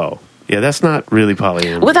 Yeah. Oh. Yeah, that's not really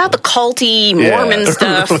polyamory. Without the culty Mormon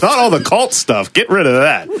stuff. Without all the cult stuff. Get rid of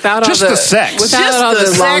that. Without just all the sex. Without just all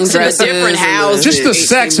the the long sex in the different houses. Just the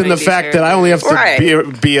sex and the fact that I only have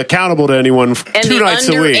to be accountable to anyone 2 nights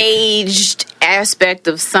a week. And the underaged aspect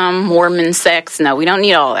of some Mormon sex. No, we don't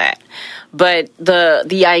need all that. But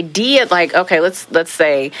the idea, like, okay, let's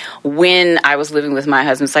say when I was living with my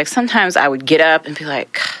husband, it's like sometimes I would get up and be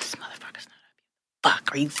like, God, this motherfucker's not fuck.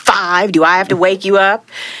 Are you 5? Do I have to wake you up?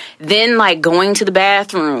 Then, like, going to the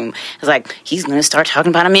bathroom, it's like, he's going to start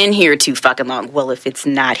talking about I'm in here too fucking long. Well, if it's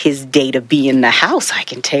not his day to be in the house, I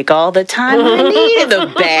can take all the time I need in the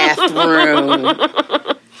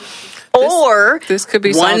bathroom. Or this could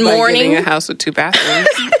be one morning, getting a house with 2 bathrooms.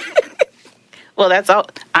 Well, that's all.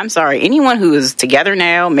 I'm sorry. Anyone who is together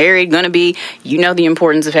now, married, gonna be, you know the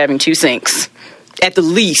importance of having 2 sinks. At the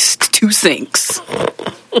least 2 sinks.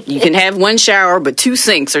 You can have 1 shower, but 2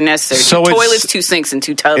 sinks are necessary. So 2 toilets, 2 sinks, and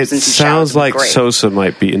 2 tubs and 2 showers. It sounds like great. Sosa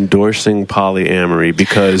might be endorsing polyamory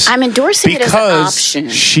because I'm endorsing it as an option.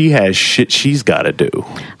 She has shit she's got to do.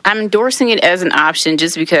 I'm endorsing it as an option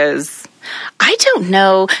just because I don't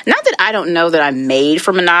know. Not that I don't know that I'm made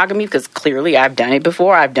for monogamy, because clearly I've done it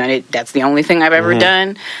before. I've done it. That's the only thing I've ever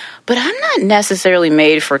done. But I'm not necessarily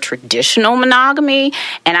made for traditional monogamy,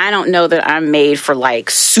 and I don't know that I'm made for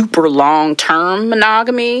like super long-term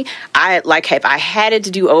monogamy. If I had it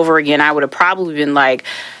to do over again, I would have probably been like,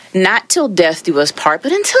 not till death do us part,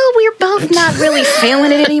 but until we're both not really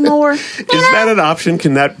feeling it anymore. Is that an option?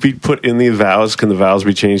 Can that be put in the vows? Can the vows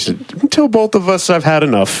be changed until both of us have had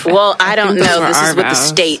enough? Well, I don't know. This is what the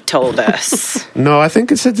state told us. No, I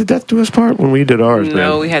think it said to death do us part when we did ours.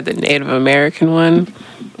 No, we had the Native American one.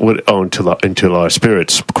 Until our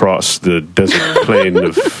spirits cross the desert plain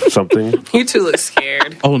of something. You two look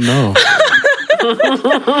scared. Oh no.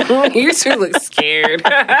 You two look scared.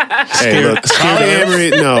 Hey, look,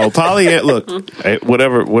 polyamory. No, look, hey,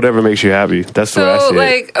 whatever makes you happy. That's the way I see it. So,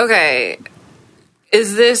 like, okay,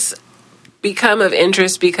 is this become of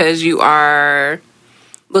interest because you are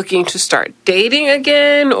looking to start dating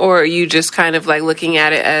again, or are you just kind of like looking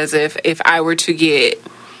at it as if I were to get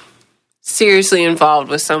seriously involved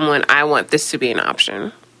with someone, I want this to be an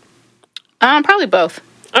option? Probably both.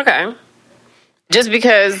 Okay. Just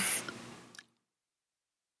because,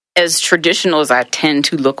 as traditional as I tend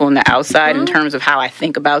to look on the outside in terms of how I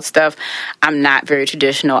think about stuff, I'm not very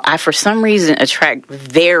traditional. I, for some reason, attract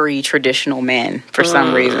very traditional men for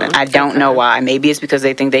some reason. I don't know why. Maybe it's because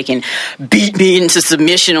they think they can beat me into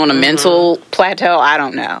submission on a mental plateau. I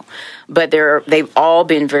don't know. But they've all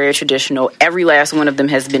been very traditional. Every last one of them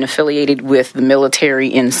has been affiliated with the military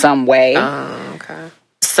in some way. Oh, okay.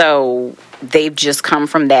 So they've just come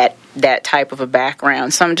from that type of a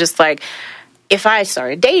background. So I'm just like, if I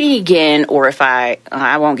started dating again, or if I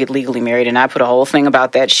won't get legally married, and I put a whole thing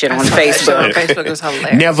about that shit on Facebook. Facebook is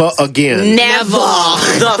hilarious. Never again. Never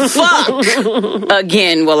the fuck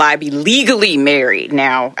again will I be legally married.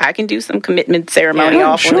 Now, I can do some commitment ceremony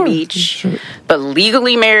off on the beach, but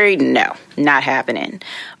legally married, no, not happening.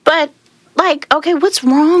 But, like, okay, what's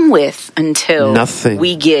wrong with until Nothing.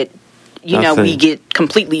 we get, we get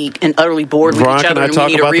completely and utterly bored with each other and we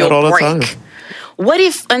need a real break? What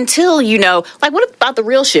if until, what about the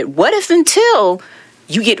real shit? What if until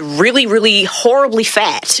you get really, really horribly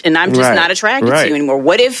fat and I'm just not attracted to you anymore?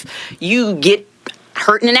 What if you get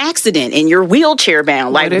hurt in an accident and you're wheelchair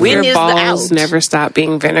bound? Like, when is your balls the out? never stop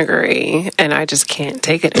being vinegary and I just can't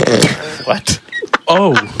take it anymore? What?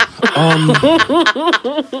 Oh,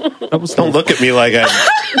 don't look at me like I,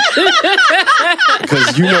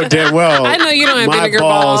 because you know damn well. I know you don't have my vinegar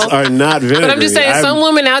balls are not vinegar. But I'm just saying, some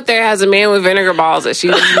woman out there has a man with vinegar balls that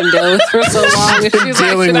she's been dealing with for so long. And she's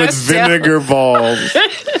dealing with vinegar balls.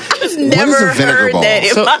 I've never heard that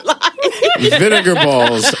in my life. Vinegar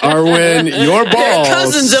balls are when your balls, they're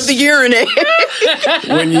cousins of the urinary.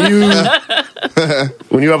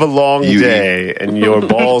 when you have a long day and your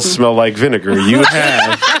balls smell like vinegar, you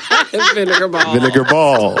have vinegar balls. Vinegar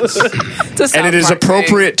balls. And it is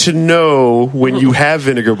appropriate to know when you have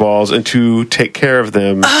vinegar balls and to take care of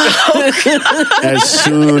them as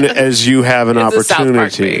soon as you have an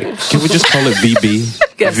opportunity. Can we just call it VB?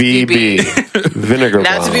 Yes, VB. Vinegar balls.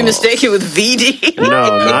 Not to be mistaken with VD. No,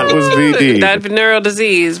 not with VD. Not venereal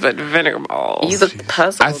disease, but vinegar balls. You look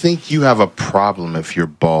puzzled. I think you have a problem if your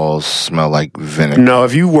balls smell like vinegar. No,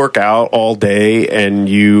 if you work out all day and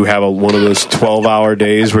you have one of those 12-hour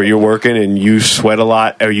days where you're working and you sweat a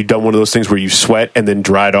lot, or you've done one of those things where you sweat and then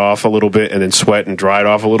dried off a little bit and then sweat and dried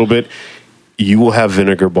off a little bit, you will have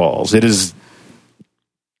vinegar balls. It is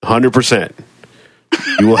 100%.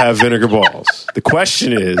 You will have vinegar balls. The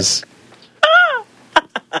question is,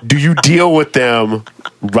 do you deal with them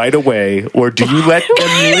right away, or do you let them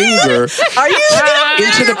linger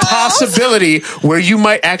into the possibility where you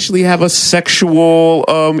might actually have a sexual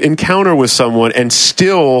encounter with someone and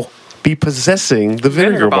still be possessing the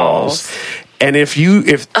vinegar balls? And if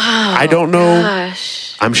I don't know,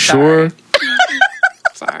 gosh. I'm sure.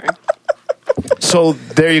 Sorry. So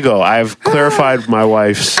there you go. I've clarified my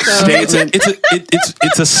wife's statement.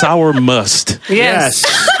 It's a sour must. Yes.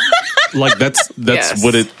 Like that's Yes.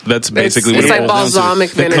 what it. That's basically It's what like it boils down to. balsamic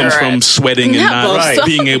It vinegar. comes from sweating and not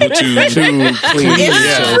being able to clean.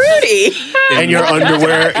 It's fruity. And your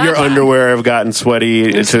underwear have gotten sweaty.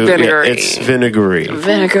 It's vinegary. It's vinegary.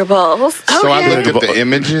 Vinegar balls. So I looked Vinegar at the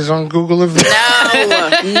images on Google of it.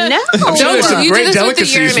 No. I'm sure there's some You great did this with the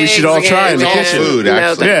delicacies we urine should all eggs try in the again. All kitchen. food, No,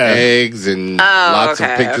 actually. yeah. Eggs and lots of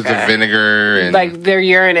pictures of vinegar and Like their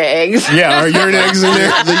urine eggs. Yeah, are urine eggs in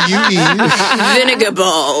there? the unis. Vinegar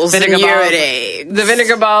balls. Vinegar and balls. urine eggs. The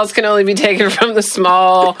vinegar balls can only be taken from the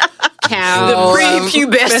small cow. The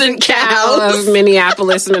prepubescent cows. of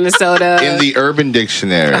Minneapolis, Minnesota. In the Urban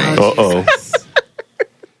Dictionary, Uh-oh.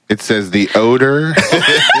 it says the odor,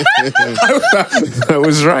 I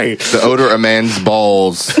was right. the odor a man's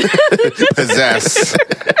balls possess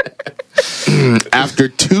after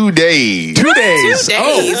 2 days 2 days. 2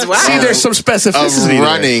 days. Wow. See, there's some of specificity there.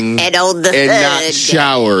 running And on the and not third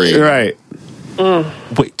showering. Right.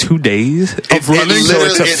 Wait, 2 days of Running, so it's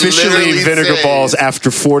literally- it officially literally vinegar says- balls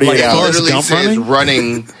after 48 It hours. literally Gump says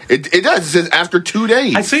running. It does. It says after 2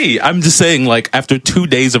 days. I see. I'm just saying, like after 2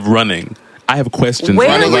 days of running, I have questions. Where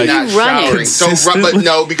like, running were and you not running? showering. So, Consistently? but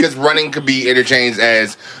no, because running could be interchanged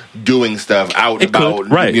as doing stuff out It about.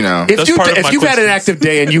 could, right. You know. If That's you part of my had an questions. active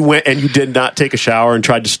day and you went and you did not take a shower and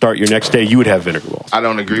tried to start your next day, you would have vinegar balls. I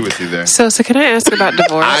don't agree with you there. So can I ask about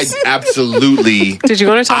divorce? I absolutely. Did you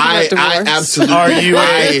want to talk I about divorce?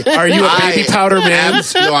 absolutely. Are you a baby powder man?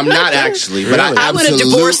 No, I'm not actually. But I I'm going to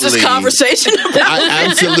absolutely. divorce this conversation. I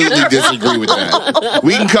absolutely disagree with that.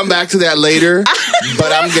 We can come back to that later,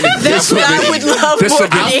 but I'm going to. That's what I would love this more will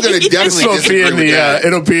be- than I'm going to anything. definitely It'll be disagree in with that.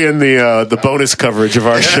 it'll be in the bonus coverage of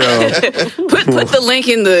our show. Put the link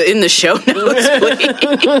in the show notes,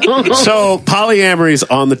 please. So polyamory is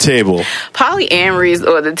on the table. Polyamory is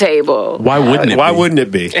on the table. why wouldn't it? Why be? wouldn't it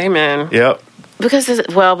be? Amen. Yep.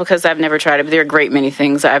 Because I've never tried it, but there are great many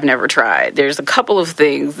things I've never tried. There's a couple of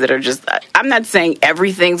things that are just, I'm not saying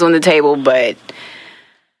everything's on the table, but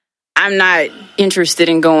I'm not interested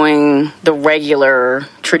in going the regular,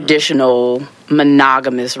 traditional,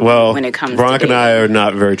 monogamous route Well, when it comes Veronica to and I dating. are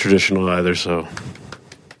not very traditional either, so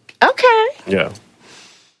Okay. yeah.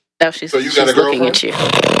 Oh, she's So you got a looking girlfriend? at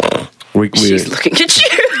you. We She's looking at you.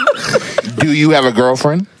 Do you have a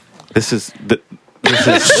girlfriend? This is so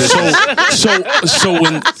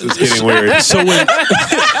when it's getting weird.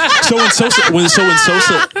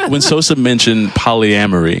 When Sosa mentioned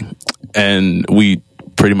polyamory, and we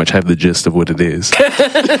pretty much have the gist of what it is,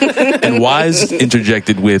 and Wise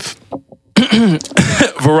interjected with,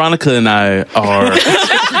 Veronica and I are,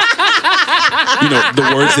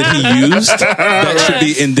 the words that he used, that should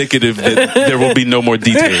be indicative that there will be no more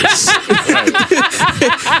details.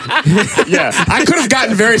 Yeah, I could have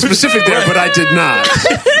gotten very specific there, but I did not.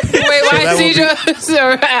 Wait, why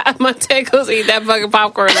Montecos eat that fucking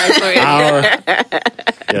popcorn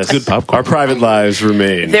Good popcorn. Our private lives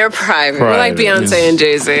remain. They're private. We're like Beyonce and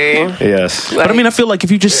Jay-Z. Yes. But I mean, I feel like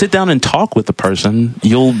if you just sit down and talk with the person,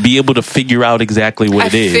 you'll be able to figure out exactly what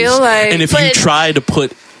it is. Feel like, and if you try to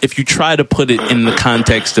put it in the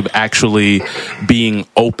context of actually being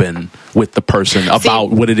open with the person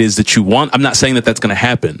about what it is that you want, I'm not saying that that's going to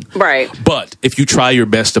happen. Right. But if you try your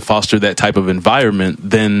best to foster that type of environment,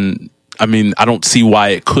 then, I mean, I don't see why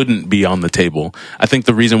it couldn't be on the table. I think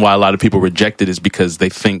the reason why a lot of people reject it is because they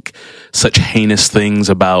think such heinous things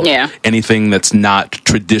about anything that's not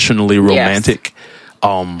traditionally romantic.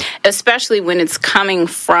 Yes. Especially when it's coming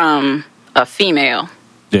from a female.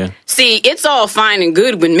 Yeah. See, it's all fine and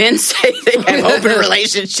good when men say they have open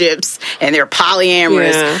relationships and they're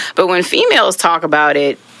polyamorous. Yeah. But when females talk about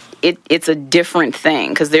it, it's a different thing.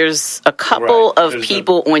 Because there's a couple of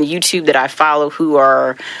people on YouTube that I follow who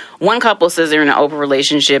are... One couple says they're in an open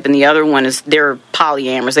relationship, and the other one is they're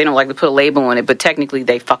polyamorous. They don't like to put a label on it, but technically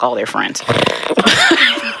they fuck all their friends.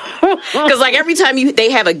 Because like every time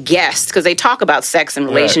they have a guest, because they talk about sex and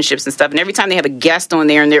relationships and stuff, and every time they have a guest on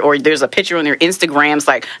there, or there's a picture on their Instagram, it's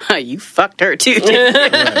like, you fucked her too.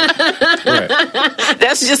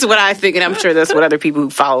 That's just what I think, and I'm sure that's what other people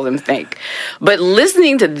who follow them think. But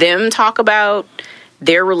listening to them talk about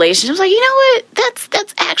their relationship, I was like, you know what?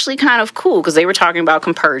 That's actually kind of cool, because they were talking about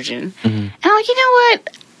compersion. Mm-hmm. And I'm like, you know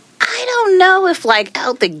what? I don't know if, like,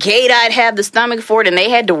 out the gate I'd have the stomach for it, and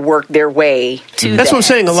they had to work their way to That's what I'm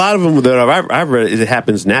saying. A lot of them that I've read, it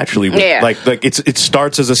happens naturally. Like it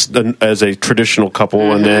starts as a traditional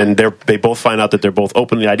couple, and then they both find out that they're both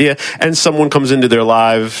open to the idea, and someone comes into their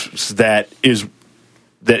lives that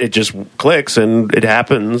it just clicks, and it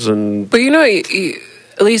happens. And but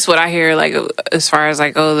at least what I hear, like, as far as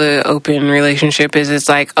like, the open relationship is, it's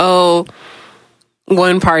like,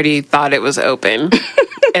 one party thought it was open.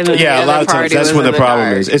 And then a lot of times that's when the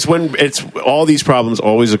problem is. It's when all these problems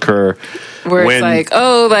always occur where when it's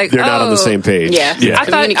like, they're not on the same page. Yeah. I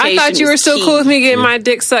thought you were so cool with me getting my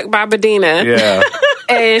dick sucked by Badina. Yeah.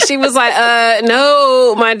 And she was like,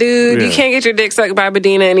 no, my dude, you can't get your dick sucked by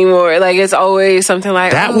Badina anymore. Like, it's always something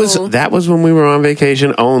like that. Was when we were on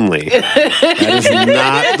vacation only. That is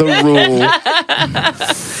not the rule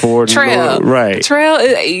for Trail. Right.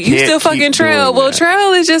 Trail, you still fucking Trail. Well,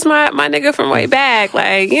 Trail is just my nigga from way back.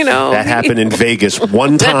 Like, that happened in Vegas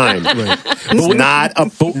one time.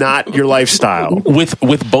 It's not your lifestyle.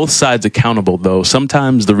 With both sides accountable, though,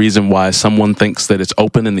 sometimes the reason why someone thinks that it's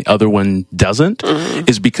open and the other one doesn't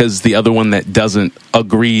is because the other one that doesn't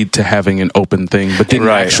agreed to having an open thing but didn't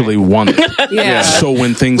actually want it. Yeah. So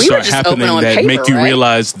when things start happening that make you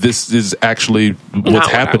realize this is actually what's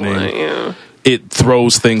happening, it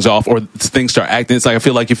throws things off, or things start acting. It's like, I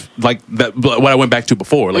feel like what I went back to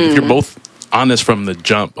before, like if you're both honest from the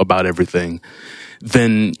jump about everything,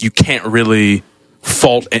 then you can't really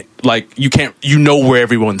fault it. Like, you know where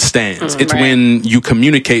everyone stands. It's when you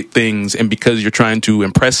communicate things, and because you're trying to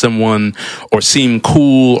impress someone or seem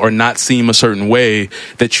cool or not seem a certain way,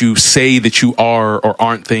 that you say that you are or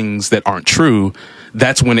aren't things that aren't true.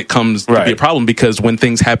 That's when it comes to be a problem, because when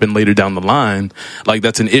things happen later down the line, like,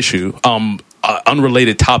 that's an issue.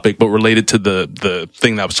 Unrelated topic, but related to the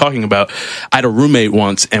thing that I was talking about. I had a roommate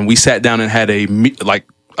once, and we sat down and had a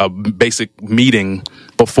basic meeting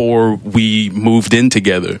before we moved in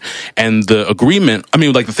together. And the agreement,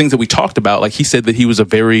 the things that we talked about, like, he said that he was a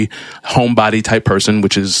very homebody type person,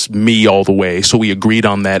 which is me all the way. So we agreed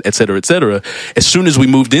on that, et cetera, et cetera. As soon as we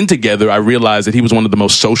moved in together, I realized that he was one of the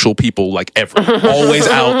most social people, like, ever. Always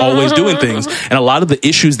out, always doing things. And a lot of the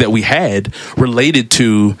issues that we had related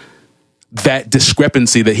to that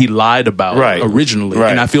discrepancy that he lied about originally.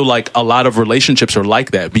 And I feel like a lot of relationships are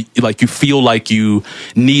like that. Like, you feel like you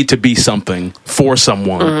need to be something for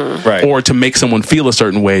someone or to make someone feel a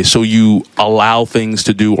certain way. So you allow things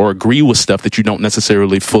to do or agree with stuff that you don't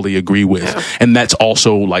necessarily fully agree with. Yeah. And that's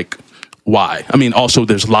also, like, why. I mean, also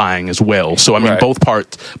there's lying as well. So I mean, both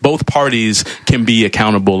parties can be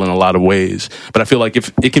accountable in a lot of ways. But I feel like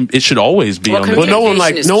if it should always be on the no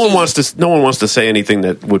one wants to say anything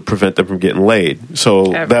that would prevent them from getting laid.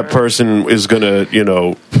 So that person is gonna,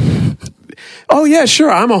 oh yeah,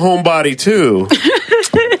 sure, I'm a homebody too.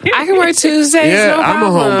 I can work Tuesdays. Yeah, no I'm a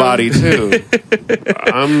homebody too.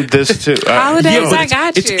 I'm this too. Holidays, I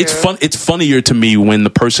got you. It's fun. It's funnier to me when the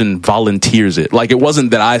person volunteers it. Like, it wasn't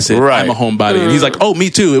that I said I'm a homebody, and he's like, "Oh, me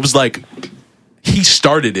too." It was like he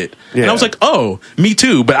started it, and I was like, "Oh, me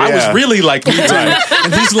too." But I was really like, "Me too,"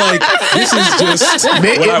 and he's like, "This is just."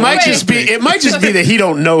 It might just be that he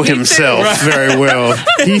don't know himself very well.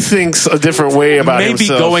 He thinks a different way about himself.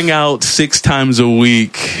 Maybe going out 6 times a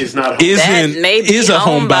week is a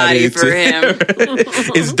homebody for him.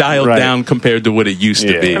 It's dialed down compared to what it used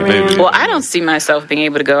to be. Well, I don't see myself being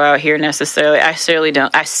able to go out here necessarily. I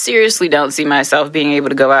seriously don't see myself being able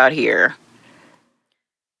to go out here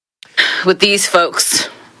with these folks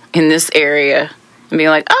in this area and being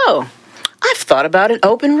like, oh, I've thought about an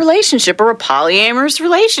open relationship or a polyamorous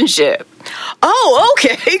relationship. Oh,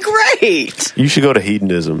 okay, great. You should go to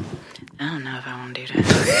hedonism. I don't know if I want to do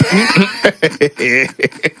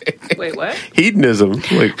that. Wait, what? Hedonism.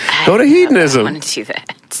 Like, go to hedonism. I want to do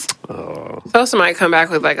that. Sosa might come back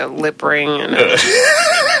with like a lip ring and a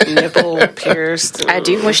nipple pierced. I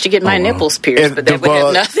do wish to get my nipples pierced, but that would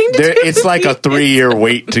have nothing to do. It's like a 3-year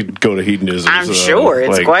wait to go to hedonism. I'm sure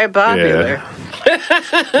it's quite popular. Yeah.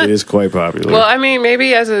 It is quite popular. Well, I mean,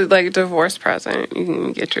 maybe as a divorce present, you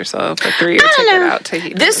can get yourself a 3-year ticket out to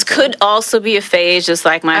hedonism. This could also be a phase, just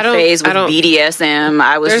like my phase with BDSM.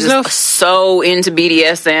 I was so into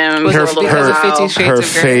BDSM. Her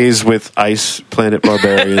phase with Ice Planet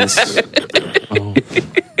Barbarians.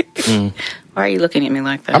 Why are you looking at me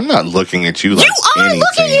like that? I'm not looking at you like you are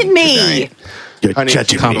looking at me. You're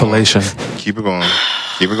judging compilation. Keep it going.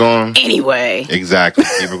 Keep it going. Anyway. Exactly.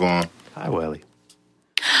 Keep it going. Hi, Welly.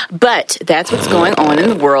 But that's what's going on in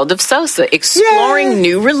the world of Sosa, exploring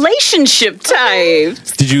new relationship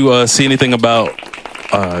types. Did you see anything about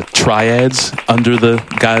triads under the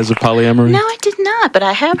guise of polyamory? No, I did not, but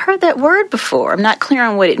I have heard that word before. I'm not clear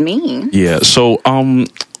on what it means. Yeah, so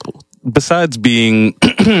besides being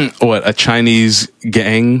a Chinese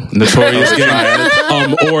gang, notorious gang,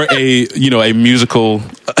 or a musical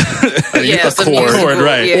chord,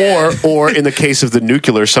 right? Yeah. Or in the case of the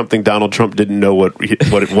nuclear, something Donald Trump didn't know what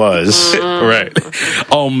it was, right?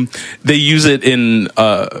 They use it in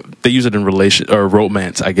relation or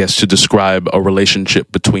romance, I guess, to describe a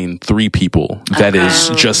relationship between 3 people that is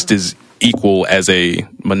just as equal as a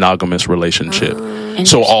monogamous relationship.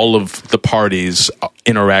 So all of the parties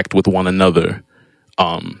interact with one another,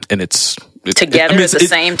 and it's together at the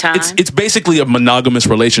same time. It's basically a monogamous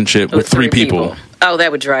relationship with 3 people. Oh,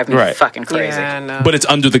 that would drive me fucking crazy. Yeah, no. But it's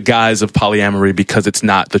under the guise of polyamory because it's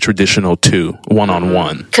not the traditional 2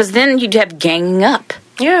 one-on-one. Because then you'd have ganging up.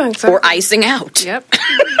 Yeah, exactly. Or icing out. Yep.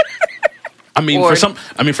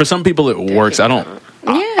 For some people it works. I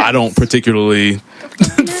don't particularly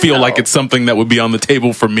feel like it's something that would be on the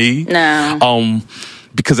table for me. No.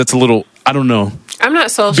 Because it's a little, I don't know. I'm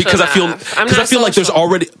not social because enough. I feel like there's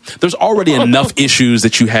already enough issues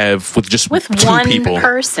that you have with just 2 people.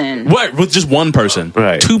 Person. Right, with just one person.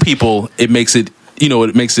 Right. 2 people, it makes it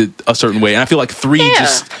a certain way. And I feel like 3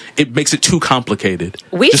 it makes it too complicated.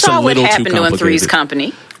 We just saw what happened in Three's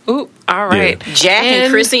Company. Ooh, all right. Yeah. Jack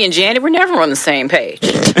and Chrissy and Janet were never on the same page.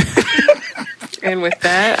 And with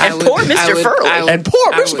that, poor Mr. Furley. And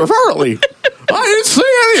poor Mr. Furley. I didn't see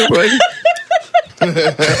anything.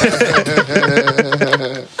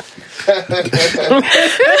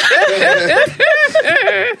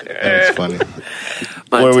 That's funny.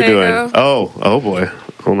 What are we doing? Oh boy.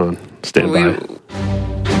 Hold on. Stand by.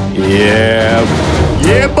 Yeah,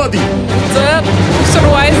 buddy. What's up?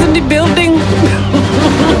 Surwise in the building.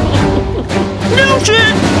 No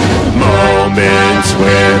shit. Moments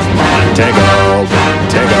with Montego.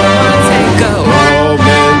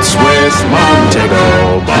 Moments with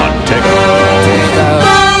Montego.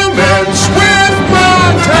 Moments with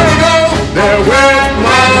Montego. They're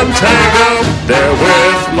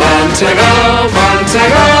with Montego.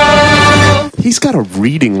 He's got a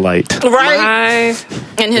reading light. Right.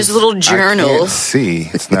 In his little journal. I can't see.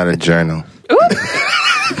 It's not a journal.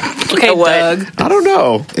 Okay, Doug. I don't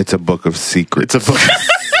know. It's a book of secrets. It's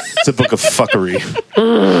a book of fuckery.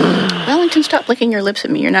 Wellington, stop licking your lips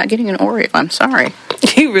at me. You're not getting an Oreo. I'm sorry.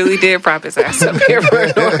 He really did prop his ass up here for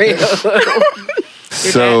an Oreo.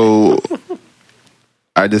 So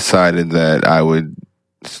I decided that I would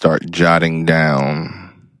start jotting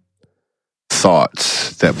down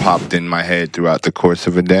thoughts that popped in my head throughout the course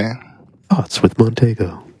of a day. Thoughts with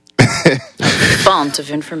Montego. Font of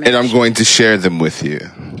information. And I'm going to share them with you.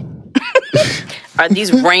 Are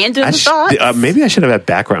these random thoughts? Maybe I should have had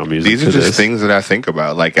background music. These are just things that I think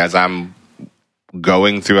about, like as I'm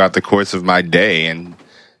going throughout the course of my day and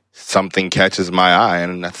something catches my eye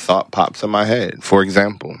and a thought pops in my head. For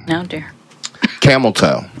example, oh dear, camel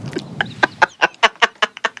toe.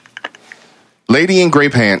 Lady in gray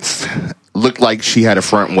pants looked like she had a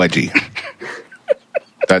front wedgie.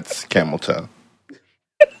 That's camel toe.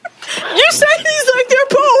 You say these like they're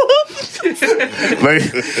poems.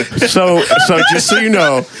 So just so you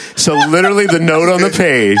know, so literally the note on the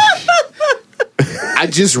page. I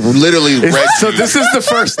just literally read. So this is the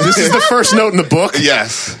first note in the book.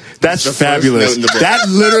 Yes, that's fabulous. That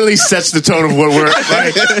literally sets the tone of what we're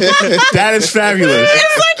like. That is fabulous.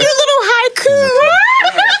 It's like your little haiku.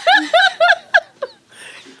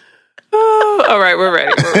 All right, we're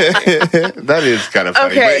ready. That is kind of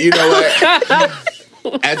funny, but you know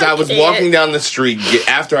what? As I was walking down the street,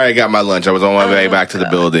 after I got my lunch, I was on my way back to the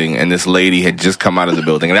building, and this lady had just come out of the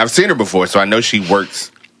building. And I've seen her before, so I know she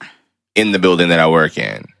works in the building that I work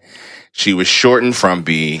in. She was short and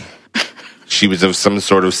frumpy. She was of some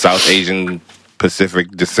sort of South Asian Pacific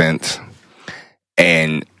descent.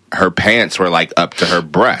 And her pants were like up to her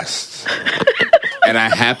breasts. And I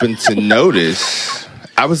happened to notice,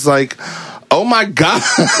 I was like, oh my God.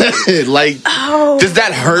 Like, does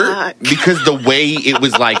that hurt? Because the way it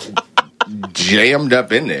was like jammed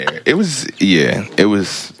up in there. It was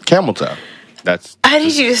camel toe. I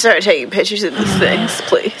need you to start taking pictures of these things,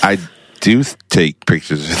 please. I do take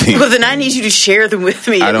pictures of these. Well, then I need you to share them with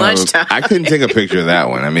me at lunchtime. I couldn't take a picture of that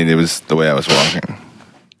one. I mean, it was the way I was walking.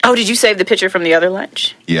 Oh, did you save the picture from the other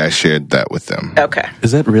lunch? Yeah, I shared that with them. Okay.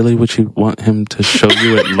 Is that really what you want him to show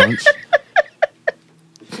you at lunch?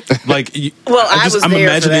 Like,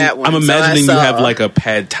 I'm imagining you have like a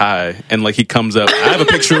pad thai, and like he comes up. I have a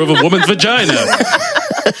picture of a woman's vagina.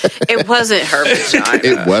 It wasn't her vagina.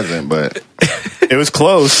 It wasn't, but it was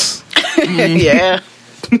close. Yeah,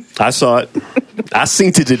 I saw it. I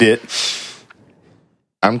seen it.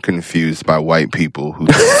 I'm confused by white people who.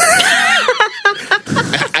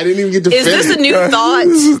 I didn't even get to finish. Is this a new thought?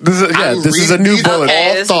 This is a new bullet.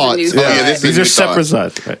 Okay, all thoughts. These are separate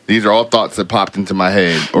thoughts. Right. These are all thoughts that popped into my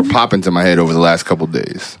head or pop into my head over the last couple of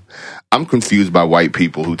days. I'm confused by white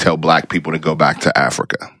people who tell black people to go back to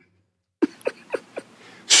Africa.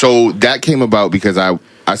 So that came about because I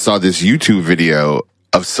saw this YouTube video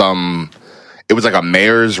of it was like a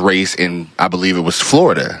mayor's race in, I believe it was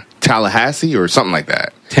Florida, Tallahassee or something like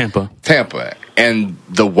that. Tampa. And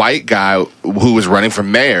the white guy who was running for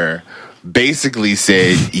mayor basically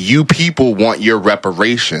said, you people want your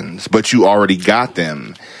reparations, but you already got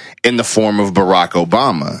them in the form of Barack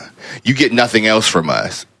Obama. You get nothing else from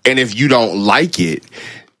us. And if you don't like it,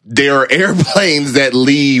 there are airplanes that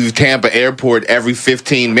leave Tampa Airport every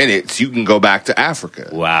 15 minutes. You can go back to Africa.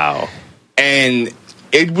 Wow. And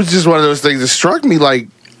it was just one of those things that struck me like,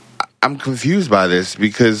 I'm confused by this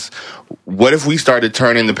because what if we started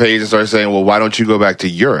turning the page and started saying, well, why don't you go back to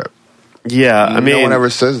Europe? Yeah, I mean, no one ever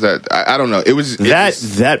says that. I don't know.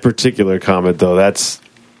 That particular comment though. That's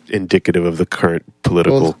indicative of the current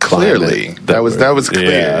political climate. That was clear.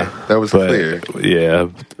 Yeah, that was clear. Yeah.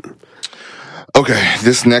 Okay,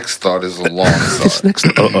 this next thought is a long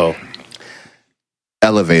thought.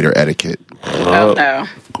 Elevator etiquette. Oh no,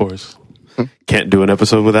 of course. Can't do an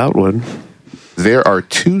episode without one. There are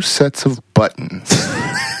 2 sets of buttons.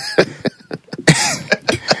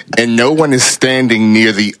 And no one is standing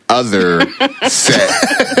near the other set.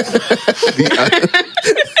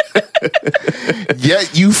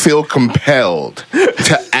 Yet you feel compelled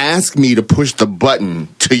to ask me to push the button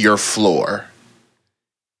to your floor.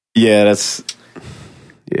 Yeah, that's...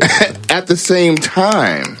 Yeah. At the same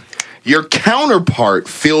time, your counterpart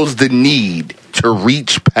feels the need to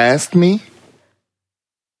reach past me.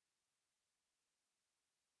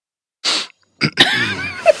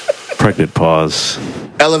 Pregnant pause.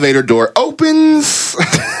 Elevator door opens.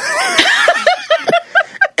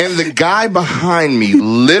 And the guy behind me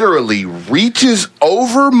literally reaches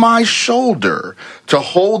over my shoulder to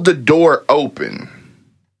hold the door open.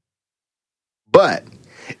 But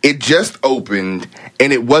it just opened,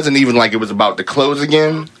 and it wasn't even like it was about to close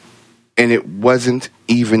again. And it wasn't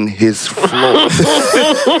even his floor.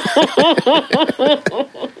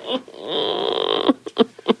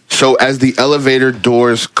 So as the elevator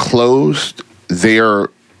doors closed,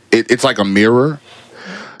 it's like a mirror.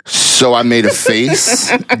 So I made a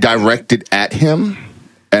face directed at him,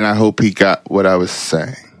 and I hope he got what I was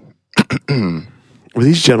saying. Were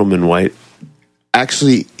these gentlemen white?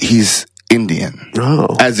 Actually, he's Indian.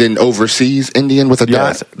 Oh. As in overseas Indian with a dot.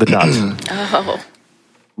 Yes, the dots.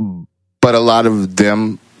 But a lot of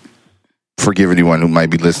them, forgive anyone who might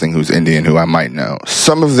be listening who's Indian who I might know,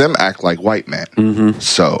 some of them act like white men. Mm-hmm.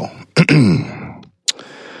 So,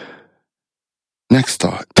 next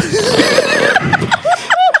thought.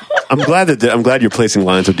 I'm glad you're placing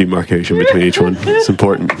lines of demarcation between each one. It's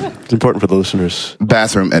important. It's important for the listeners.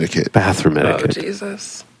 Bathroom etiquette. Bathroom Oh, etiquette.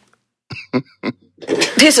 Jesus.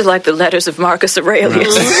 These are like the letters of Marcus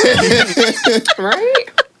Aurelius. Right?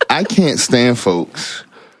 I can't stand folks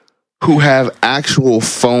who have actual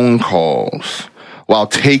phone calls while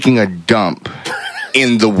taking a dump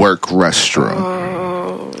in the work restroom.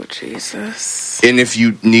 Oh, Jesus. And if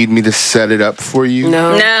you need me to set it up for you,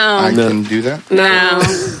 No. I No. can do that. No.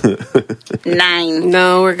 9.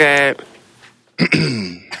 No, we're good.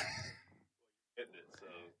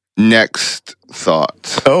 Next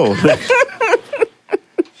thought. Oh.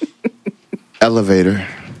 Elevator.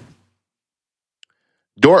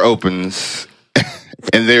 Door opens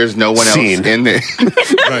and there's no one Scene. else in there.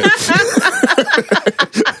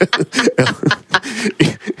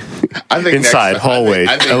 I think Inside, hallway,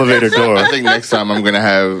 elevator door. I think next time I'm going to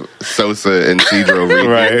have Sosa and Cedro read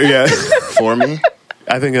Right, it yeah. for me.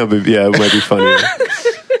 I think it might be funnier.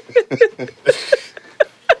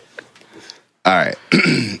 All right.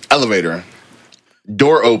 Elevator.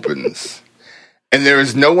 Door opens. And there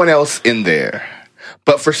is no one else in there.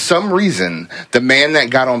 But for some reason, the man that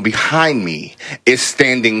got on behind me is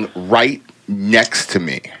standing right next to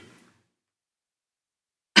me.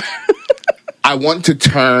 I want to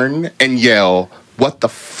turn and yell, "What the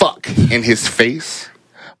fuck?" in his face,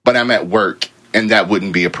 but I'm at work and that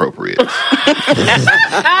wouldn't be appropriate.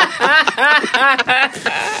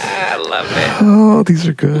 I love it. Oh, these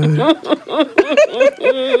are good.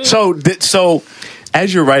 So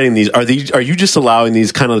as you're writing these, are you just allowing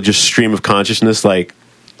these kind of just stream of consciousness, like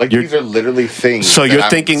these are literally things. So that you're I'm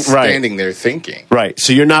thinking, right? standing there thinking, right?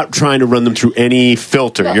 So you're not trying to run them through any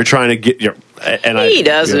filter. You're trying to get your. He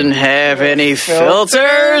doesn't have any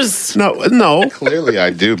filters. No. Clearly,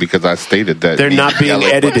 I do because I stated that They're not being yelling,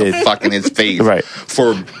 "What the edited." fuck in his face, Right.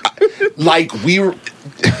 For like we were.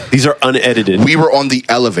 These are unedited. We were on the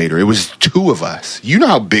elevator. It was two of us. You know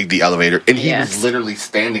how big the elevator, and he Yes. was literally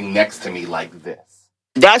standing next to me like this.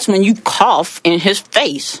 That's when you cough in his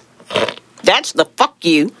face. That's the fuck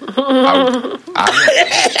you.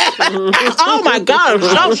 Oh my God,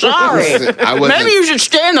 I'm so sorry. Maybe you should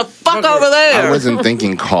stand the fuck over there. I wasn't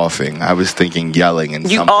thinking coughing. I was thinking yelling and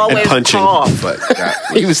You something. always And punching. cough. But that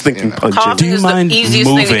He was thinking punching. Coughing Do you is mind the easiest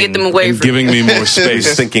thing to get moving them away and from giving you. me more He was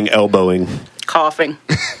space? thinking elbowing. Coughing.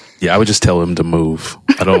 Yeah, I would just tell him to move.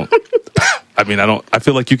 I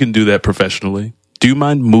feel like you can do that professionally. Do you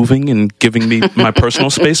mind moving and giving me my personal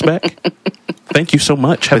space back? Thank you so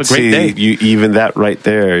much. Have a great day. Even that right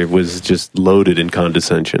there was just loaded in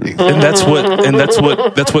condescension. And that's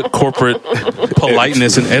what corporate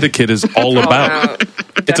politeness and etiquette is all about.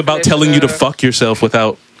 It's about telling you to fuck yourself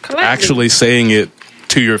without actually saying it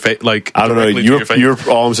to your face. Like, I don't know. directly to your face. You're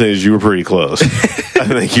all I'm saying is you were pretty close. I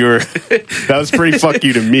think that was pretty fuck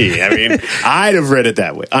you to me. I mean, I'd have read it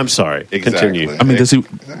that way. I'm sorry. Exactly. Continue. I mean, does he?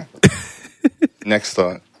 Next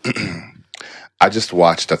thought. I just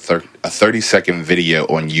watched a 30-second video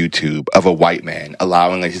on YouTube of a white man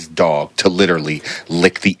allowing his dog to literally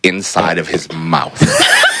lick the inside of his mouth.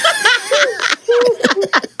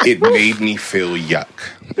 It made me feel yuck.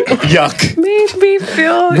 Yuck. Made me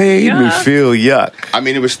feel Made me feel yuck. I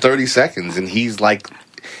mean, it was 30 seconds, and he's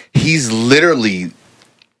literally.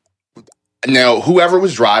 Now, whoever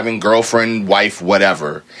was driving, girlfriend, wife,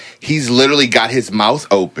 whatever, he's literally got his mouth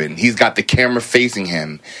open. He's got the camera facing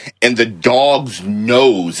him, and the dog's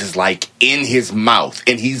nose is like in his mouth,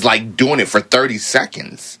 and he's like doing it for 30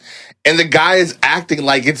 seconds. And the guy is acting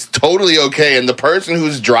like it's totally okay, and the person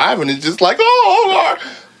who's driving is just like, oh,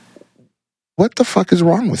 what the fuck is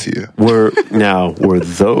wrong with you? Were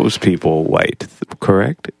those people white?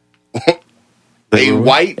 Correct. A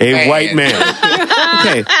white man.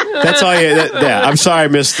 Okay, that's all. Yeah, I'm sorry, I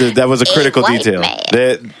missed it. That was a critical detail.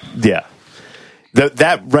 That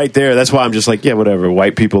right there. That's why I'm just like, yeah, whatever.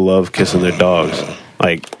 White people love kissing their dogs.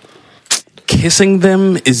 Like, Kissing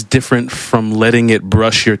them is different from letting it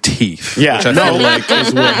brush your teeth. yeah, which I no, feel like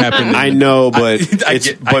is what happened. I know, but I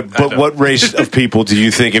but what race of people do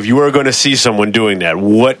you think, if you were going to see someone doing that,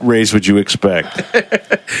 what race would you expect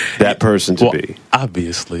that person to be?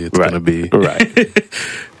 Obviously, it's going to be right.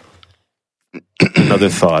 Another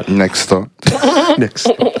thought. Next thought. Next.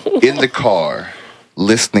 In the car,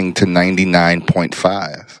 listening to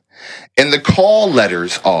 99.5. And the call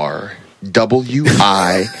letters are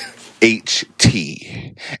WIHT.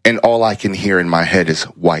 T, and all I can hear in my head is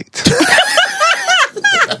white.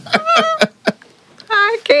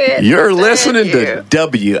 I can't. You're listening to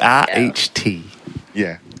WIHT.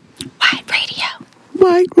 Yeah. White radio.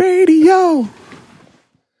 White radio.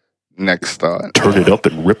 Next thought. Turn it up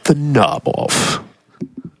and rip the knob off.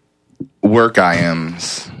 Work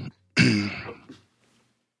IMs.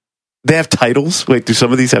 They have titles? Wait, do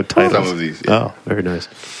some of these have titles? Some of these, yeah. Oh, very nice.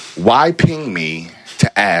 Why ping me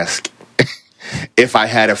to ask if I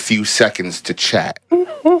had a few seconds to chat?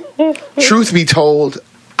 Truth be told,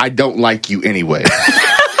 I don't like you anyway.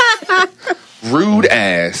 Rude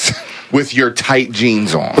ass with your tight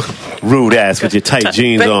jeans on. Rude ass with your tight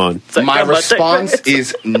jeans on. My response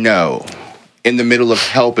is no, in the middle of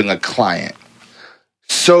helping a client.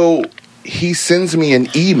 So he sends me an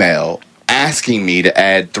email asking me to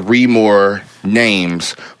add 3 more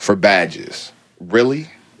names for badges. Really?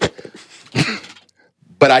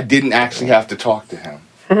 But I didn't actually have to talk to him.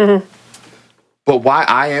 But why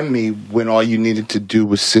IM me when all you needed to do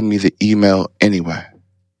was send me the email anyway?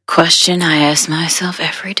 Question I ask myself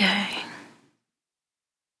every day.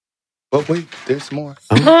 But wait, there's more.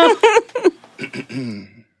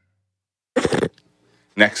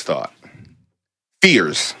 Next thought.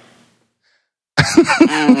 Fears.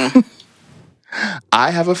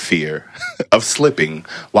 I have a fear of slipping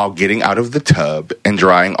while getting out of the tub and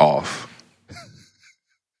drying off.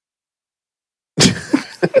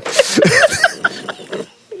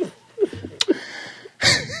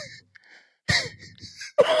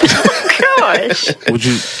 Gosh. Would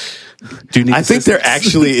you? Do you need? I think there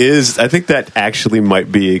actually is. I think that actually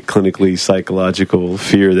might be a clinically psychological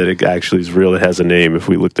fear that it actually is real. It has a name if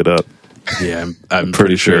we looked it up. Yeah, I'm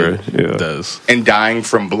pretty sure it does. And dying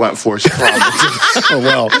from blunt force trauma. Oh,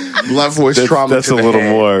 well. Blunt force trauma. That's to a the little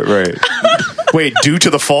head. more, right. Wait, due to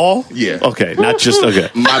the fall? Yeah. Okay, not just, okay.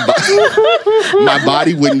 My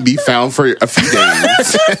body wouldn't be found for a few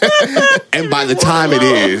days. And by the time it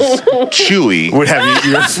is, Chewy Would have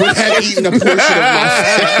eaten eaten a portion of my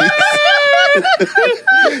face.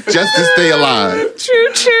 Just to stay alive. Choo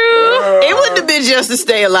choo. It wouldn't have been just to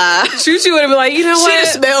stay alive. Choo choo would have been like, you know She'd have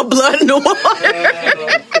what? smelled blood in the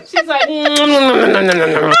water. She's like,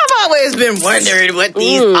 I've always been wondering what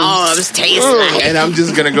these arms taste like. And I'm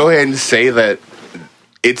just going to go ahead and say that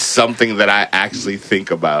it's something that I actually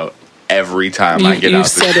think about every time I get out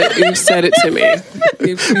the You said it to me.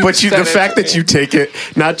 But the fact that you take it,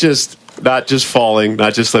 not just falling,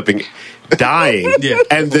 not just slipping, dying,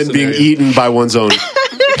 and then being eaten by one's own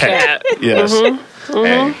pet. Yes.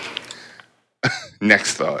 Hey.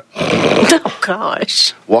 Next thought. Oh,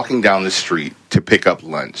 gosh. Walking down the street to pick up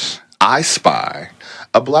lunch, I spy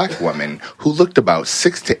a black woman who looked about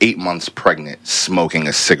 6 to 8 months pregnant smoking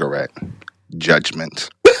a cigarette. Judgment.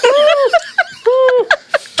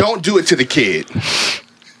 Don't do it to the kid.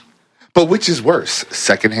 But which is worse,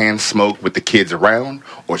 secondhand smoke with the kids around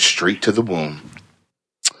or straight to the womb?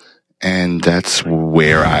 And that's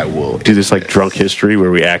where I will Do this like drunk history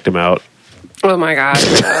where we act them out. Oh my God.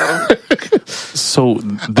 So,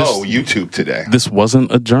 YouTube today. This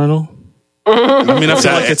wasn't a journal. I mean, I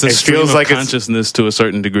feel like it's a It stream feels of like it's- consciousness to a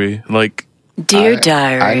certain degree. Like, Dear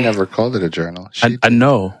diary. I never called it a journal. I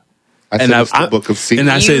know. I said it's the book of secrets.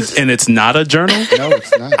 And I said, and it's not a journal. No,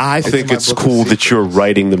 it's not. I think my it's book of cool that secrets. you're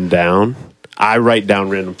writing them down. I write down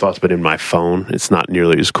random thoughts, but in my phone, it's not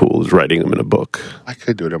nearly as cool as writing them in a book. I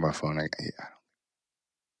could do it on my phone.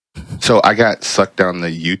 So I got sucked down the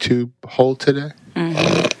YouTube hole today.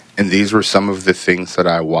 And these were some of the things that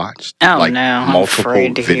I watched. Oh, no. I'm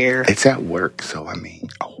afraid to hear. It's at work, so I mean,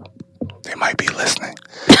 they might be listening.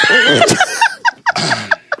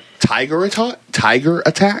 Tiger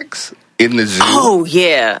attacks in the zoo. Oh,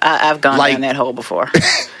 yeah. I've gone Like- down that hole before.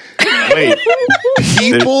 Wait,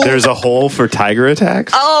 People, there's a hole for tiger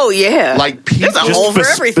attacks? Oh, yeah. like people, There's a hole for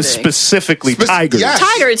everything. Specifically tigers. yes.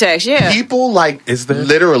 Tiger attacks, yeah. People Is there?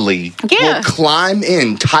 literally Yeah. will climb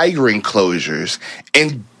in tiger enclosures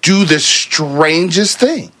and do the strangest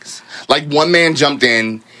things. Like one man jumped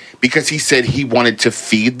in because he said he wanted to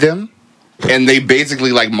feed them, and they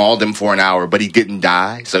basically like mauled him for an hour, but he didn't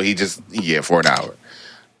die, so he just for an hour.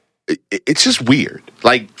 It's just weird.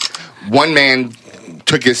 Like one man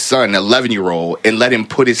took his son, 11-year-old, and let him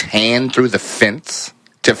put his hand through the fence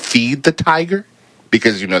to feed the tiger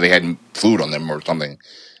because they had food on them or something.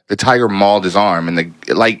 The tiger mauled his arm, and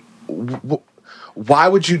why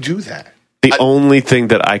would you do that? The only thing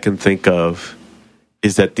that I can think of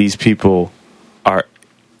is that these people are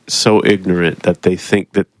so ignorant that they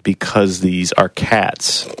think that because these are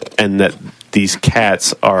cats and that these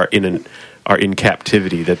cats are in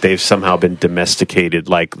captivity, that they've somehow been domesticated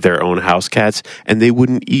like their own house cats, and they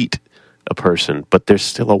wouldn't eat a person, but they're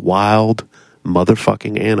still a wild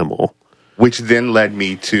motherfucking animal. Which then led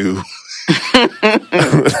me to...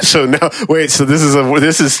 So now, wait. So this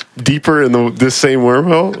is deeper in this same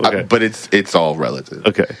wormhole. Okay. But it's all relative.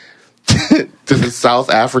 Okay. To the South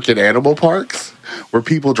African animal parks where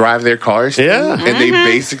people drive their cars through, and they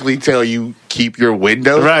basically tell you keep your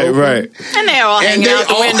windows open. Right. And they're all hanging out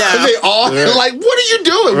the window. They all like, what are you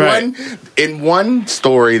doing? Right. In one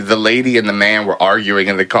story, the lady and the man were arguing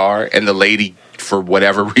in the car, and the lady, for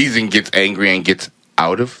whatever reason, gets angry and gets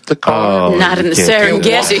out of the car. Not in the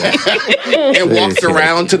Serengeti. And walks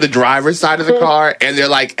around to the driver's side of the car, and they're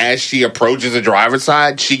like, as she approaches the driver's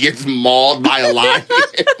side, she gets mauled by a lion.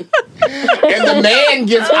 And the man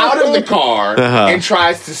gets out of the car and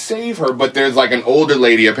tries to save her, but there's like an older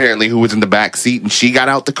lady apparently who was in the back seat, and she got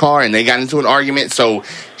out the car, and they got into an argument, so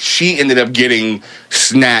she ended up getting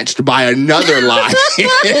snatched by another lion.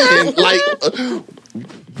 Like,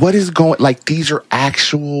 what is going... Like, these are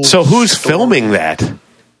actual... So who's filming that?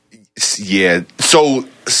 Yeah. So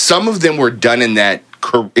some of them were done in that...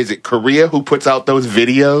 Is it Korea who puts out those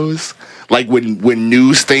videos? Like, when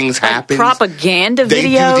news things happen? Propaganda they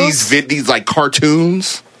videos? They do these like,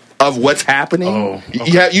 cartoons of what's happening. Oh,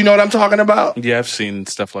 okay. Yeah, you know what I'm talking about? Yeah, I've seen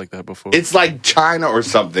stuff like that before. It's like China or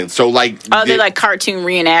something. So, like... Oh, they're like cartoon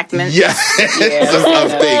reenactments? Yeah,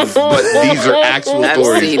 of things. But these are actual I've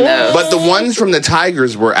stories. seen those. But the ones from the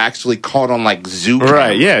tigers were actually caught on, like, zoo cameras.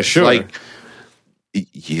 Right, yeah, sure. Like,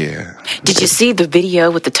 yeah. Did you see the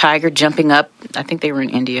video with the tiger jumping up? I think they were in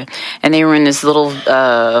India. And they were in this little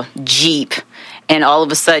Jeep. And all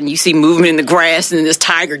of a sudden, you see movement in the grass, and then this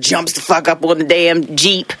tiger jumps the fuck up on the damn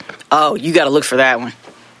Jeep. Oh, you got to look for that one.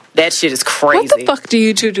 That shit is crazy. What the fuck do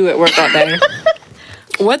you two do at work all day?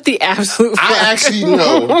 What the absolute fuck? I actually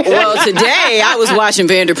know. Well, today I was watching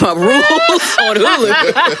Vanderpump Rules on Hulu.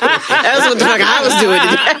 That's what the fuck I was doing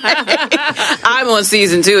today. I'm on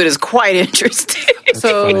season 2. It is quite interesting.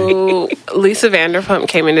 So Lisa Vanderpump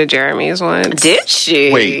came into Jeremy's once. Did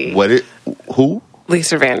she? Wait, who?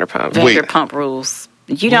 Lisa Vanderpump. Vanderpump Rules.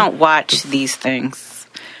 You don't watch these things.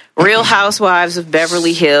 Real Housewives of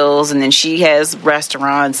Beverly Hills, and then she has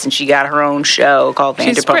restaurants, and she got her own show called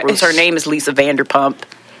Vanderpump Rules. Her name is Lisa Vanderpump.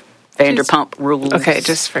 Vanderpump Rules. Okay,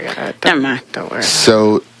 just forget it. Never mind. Don't worry.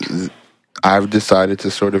 So I've decided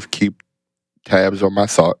to sort of keep tabs on my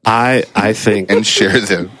thoughts. I think... And share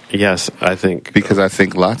them. Yes, I think... Because I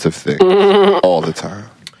think lots of things all the time.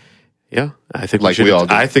 Yeah, I think like we all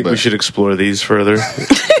do, I think we should explore these further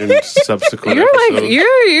in subsequent episodes. Like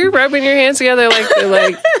you're rubbing your hands together like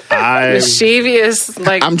mischievous.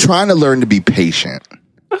 Like, I'm trying to learn to be patient.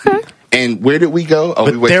 Okay. And where did we go?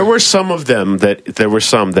 Oh, but there were some of them that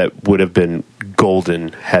would have been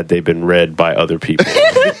golden had they been read by other people.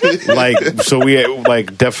 So we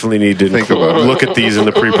definitely need to look at these in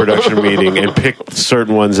the pre-production meeting and pick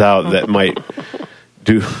certain ones out that might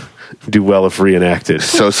do well if reenacted.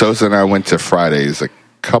 So Sosa and I went to Fridays a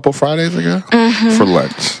couple Fridays ago for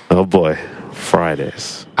lunch. Oh boy,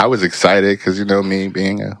 Fridays. I was excited because, you know, me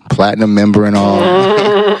being a platinum member and all,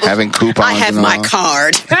 having coupons. I have my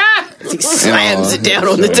card. He slams it down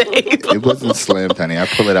on the table. It wasn't slammed, honey. I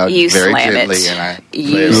pull it out You very slam gently it. and I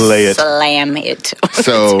lay it. Slam it.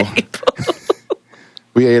 So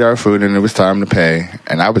we ate our food and it was time to pay.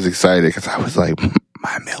 And I was excited because I was like,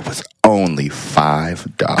 my meal was only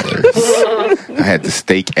 $5. I had the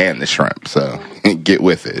steak and the shrimp, so get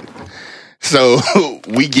with it. So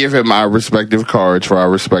we give him our respective cards for our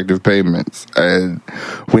respective payments. And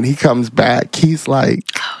when he comes back, he's like,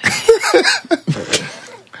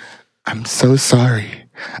 I'm so sorry.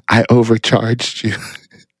 I overcharged you.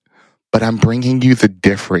 But I'm bringing you the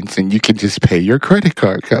difference and you can just pay your credit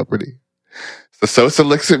card company. So Sosa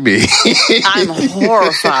looks at me. I'm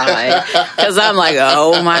horrified because I'm like,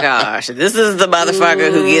 oh my gosh, this is the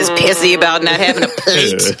motherfucker who gets pissy about not having a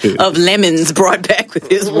plate of lemons brought back with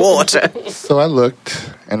his water. So I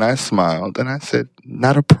looked and I smiled and I said,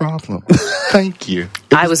 not a problem. Thank you.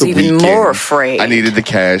 I was even more afraid. I needed the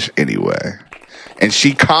cash anyway. And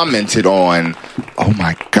she commented on, "Oh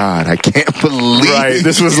my God, I can't believe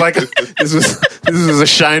this was like this was a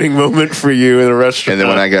shining moment for you in a restaurant." And then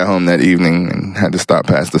when I got home that evening and had to stop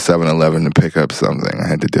past the 7-Eleven to pick up something, I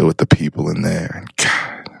had to deal with the people in there. And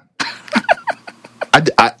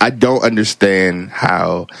God, I don't understand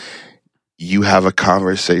how you have a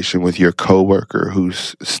conversation with your coworker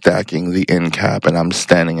who's stacking the end cap, and I'm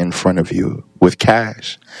standing in front of you with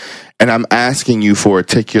cash. And I'm asking you for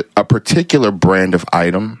a particular brand of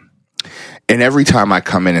item, And every time I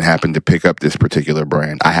come in and happen to pick up this particular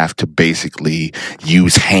brand, I have to basically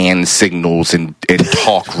use hand signals and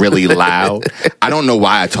talk really loud. I don't know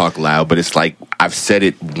why I talk loud, but it's like I've said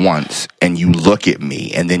it once and you look at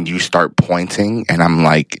me and then you start pointing and I'm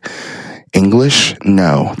like, English?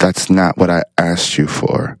 No, that's not what I asked you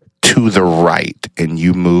for. To the right, and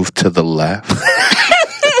you move to the left.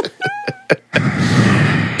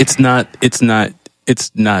 It's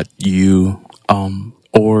not you,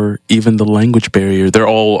 or even the language barrier. They're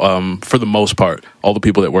all, for the most part, all the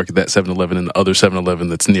people that work at that 7-Eleven and the other 7-Eleven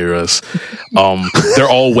that's near us, they're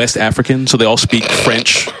all West African, so they all speak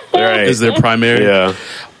French as their primary. Yeah.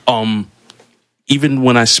 Even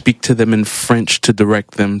when I speak to them in French to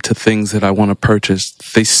direct them to things that I want to purchase,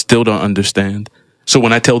 they still don't understand. So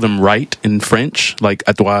when I tell them right in French, like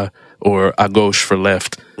à droite or à gauche for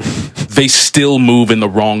left, they still move in the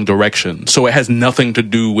wrong direction. So it has nothing to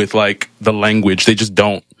do with like the language. They just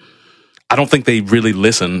don't. I don't think they really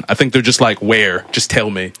listen. I think they're just like, where? Just tell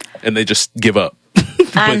me. And they just give up.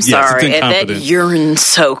 I'm sorry, at that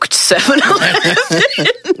urine-soaked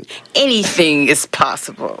 7-Eleven, anything is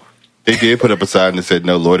possible. They did put up a sign that said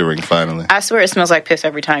no loitering, finally. I swear it smells like piss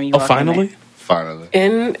every time you walk finally? in there. Finally.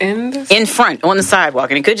 In front, on the sidewalk.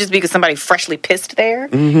 And it could just be because somebody freshly pissed there.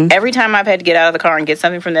 Mm-hmm. Every time I've had to get out of the car and get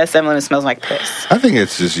something from that 7-Eleven, it smells like piss. I think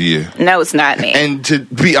it's just you. No, it's not me. And to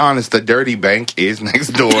be honest, the dirty bank is next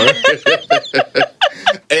door.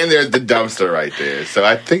 And there's the dumpster right there. So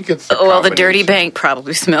I think it's well, the dirty bank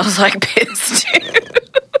probably smells like piss, too.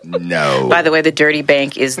 No. By the way, the dirty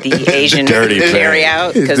bank is the Asian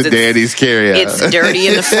carry-out. It's the daddy's carry-out. It's dirty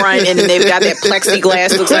in the front, and then they've got that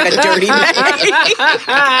plexiglass. Looks like a dirty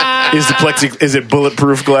bag. Is it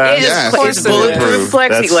bulletproof glass? It's bulletproof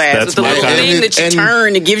plexiglass that's with the little thing that you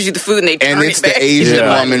turn. It gives you the food, and they turn it back. And it's the Asian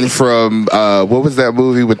woman from, what was that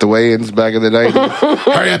movie with the Wayans back in the day?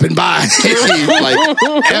 Hurry up and buy. Like,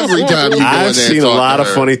 every time you go in there, I've seen a lot of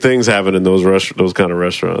funny things happen in those kind of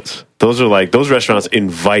restaurants. Those restaurants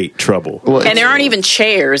invite trouble. Well, and there aren't even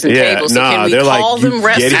chairs and tables, so can we call them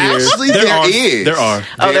restaurants? Actually, there is. There are.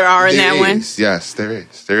 Oh, there are in that one? Yes, there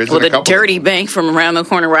is. There is. Well, the dirty bank from around the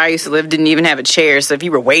corner where I used to live didn't even have a chair, so if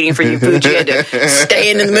you were waiting for your food, you had to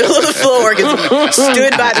stand in the middle of the floor because if you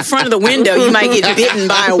stood by the front of the window, you might get bitten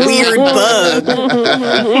by a weird bug.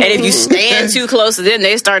 And if you stand too close to them,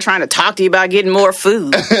 they start trying to talk to you about getting more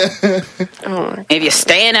food. If you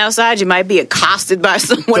stand outside, you might be accosted by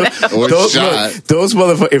someone else. Those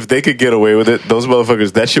motherfuckers, if they could get away with it, those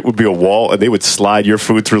motherfuckers, that shit would be a wall, and they would slide your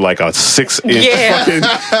food through like a 6-inch fucking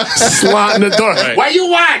slot in the door. Right. What you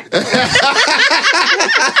want?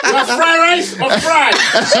 You want fried rice or fried?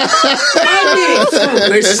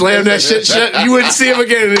 They slam that shit shut. You wouldn't see him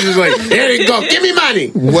again. And he's just like, here you go, give me money.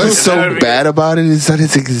 What's so bad about it is that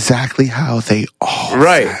it's exactly how they all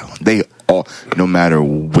sound. They all, no matter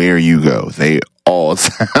where you go, they all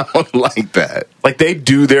sound like that. Like they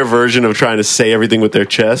do their version of trying to say everything with their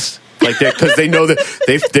chest, like because they know that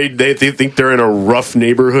they think they're in a rough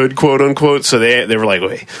neighborhood, quote unquote. So they were like,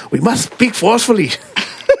 wait, we must speak forcefully.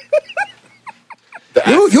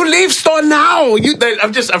 you leave store now.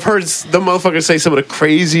 I've heard the motherfuckers say some of the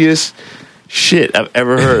craziest shit I've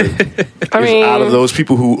ever heard. I mean, out of those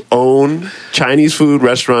people who own Chinese food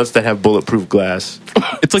restaurants that have bulletproof glass.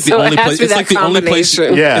 It's like the only place. It's like the only place.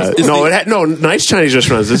 Yeah, nice Chinese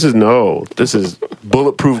restaurants. This is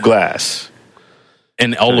bulletproof glass,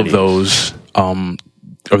 and all Chinese. Of those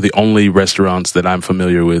are the only restaurants that I'm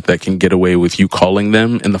familiar with that can get away with you calling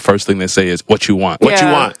them, and the first thing they say is, "What you want? What you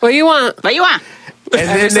want? What you want? What you want?" And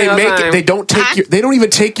then they make it. They don't take they don't even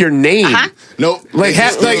take your name. Nope. Like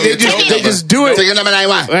they just do it. Take your number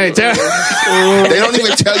 91. Right. They don't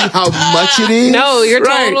even tell you how much it is. No, you're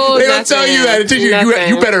total. They don't tell you that.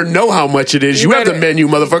 You better know how much it is. You have the menu,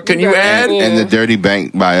 motherfucker. Can you add? And the dirty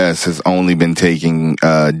bank by us has only been taking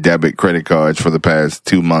debit credit cards for the past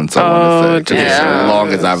 2 months. I want to say, as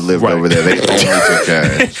long as I've lived over there, they only took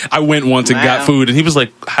cash. I went once and got food, and he was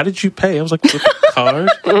like, "How did you pay?" I was like, "With a card."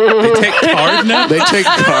 They take cards now. They take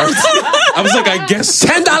cards. I was like, I guess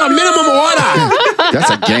 $10 minimum order.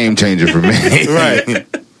 That's a game changer for me. Right.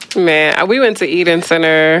 Man, we went to Eden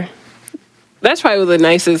Center. That's probably the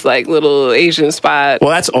nicest little Asian spot.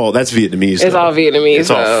 Well, that's Vietnamese. It's all Vietnamese.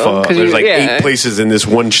 It's all pho. There's 8 places in this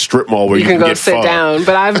one strip mall where you can go sit down.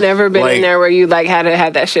 But I've never been in there where you had to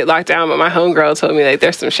have that shit locked down. But my homegirl told me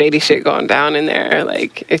there's some shady shit going down in there.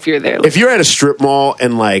 If you're there, if you're at a strip mall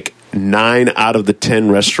and 9 out of the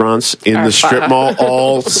 10 restaurants in the strip mall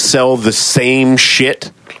all sell the same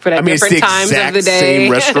shit. But at it's the exact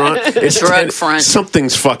same restaurant. It's drug front.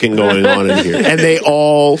 Something's fucking going on in here, and they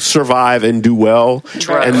all survive and do well.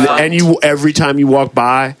 Drug and you every time you walk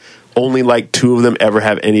by, only like 2 of them ever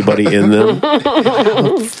have anybody in them.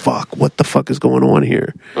 Fuck, what the fuck is going on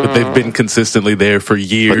here? But they've been consistently there for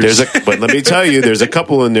years. But let me tell you, there's a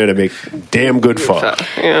couple in there that make damn good pho.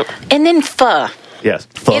 Yeah. And then pho. Yes,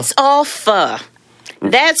 pho. It's all pho.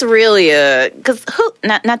 That's really because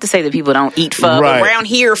not to say that people don't eat pho, Right. but around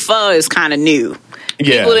here pho is kind of new.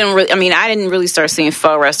 Yeah. People didn't really, I didn't really start seeing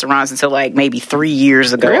pho restaurants until like maybe 3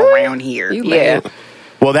 years ago around here. Yeah.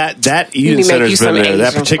 Well, that Eden Center's been there.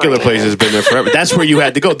 That particular place has been there forever. That's where you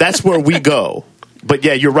had to go. That's where we go. But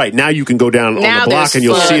yeah, you're right. Now you can go down on the block and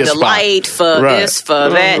you'll see a spot. Delight, pho this,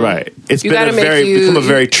 pho that. Right. It's You been gotta become a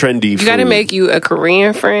very trendy food. You got to make you a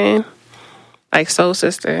Korean friend, like Soul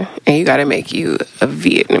Sister, and you got to make you a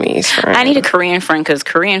Vietnamese friend. I need a Korean friend because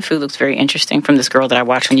Korean food looks very interesting from this girl that I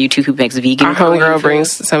watch on YouTube who makes vegan. Our homegirl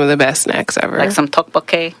brings some of the best snacks ever. like some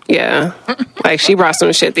tteokbokki. Yeah. Like she brought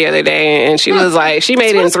some shit the other day and she was like, she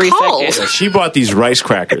made it in 3 seconds. Yeah, she brought these rice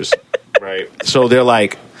crackers. Right. So they're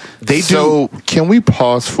like, So can we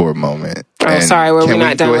pause for a moment? Oh, sorry, were we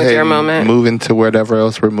not done with your moment? Move into whatever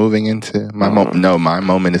else we're moving into. My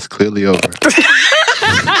moment is clearly over.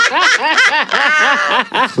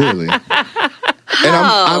 Clearly. And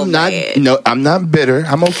I'm not bitter.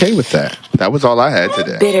 I'm okay with that. That was all I had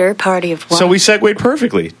today. Bitter party of one. So we segued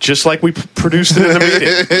perfectly, just like we produced it in the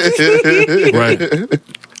meeting. Right.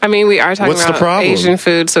 I mean, we are talking What's the about problem? Asian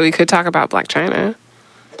food, so we could talk about Black China.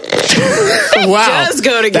 Wow. Does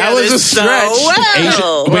go together. That was a stretch.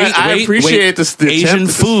 So well. I appreciate the Asian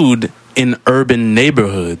food in urban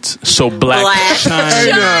neighborhoods. So Black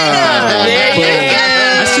China. There you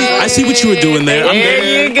go. I see what you were doing there.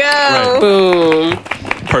 There you go. Boom.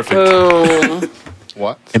 Perfect. Boom.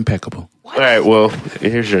 What? Impeccable. All right, well,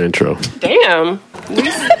 here's your intro. Damn.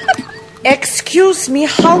 Excuse me,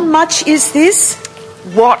 how much is this?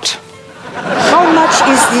 What? How much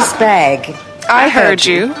is this bag? I heard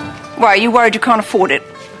you. Why, are you worried you can't afford it?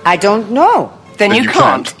 I don't know. Then you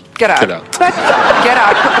can't. Get out. Get out. But get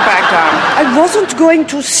out. Put the bag down. I wasn't going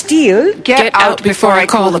to steal. Get out before I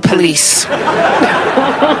call the police.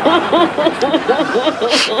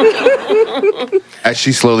 As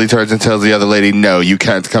she slowly turns and tells the other lady, "No, you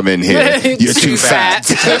can't come in here. You're too fat."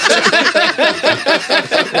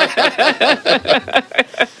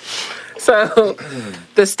 So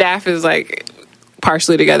the staff is like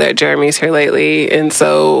partially together at Jeremy's here lately, and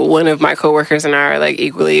so one of my coworkers and I are like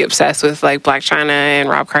equally obsessed with like Black China and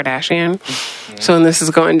Rob Kardashian. So when this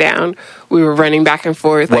is going down, we were running back and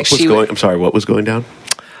forth. I'm sorry, what was going down?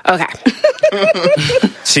 Okay.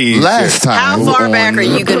 See, Last time. How far back are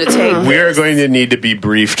you going to take? we are going to need to be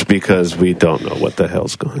briefed because we don't know what the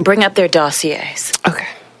hell's going on. Bring up their dossiers. Okay.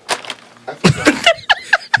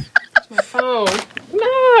 My phone. No,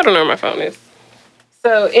 I don't know where my phone is.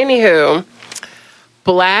 So, anywho,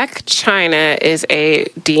 Black China is a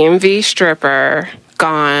DMV stripper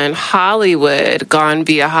gone Hollywood, gone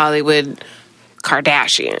via Hollywood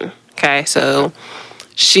Kardashian. Okay, so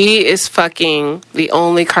she is fucking the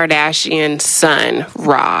only Kardashian son,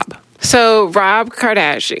 Rob. So Rob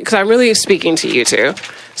Kardashian, because I'm really speaking to you two.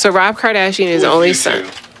 So Rob Kardashian is the only son.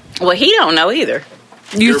 Well, he don't know either.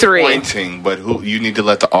 You're three. Pointing, but you need to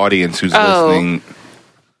let the audience who's listening.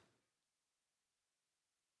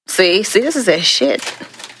 See, this is that shit.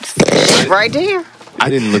 Right there. I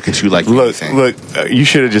didn't look at you like Look, you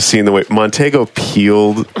should have just seen the way Montego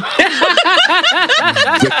peeled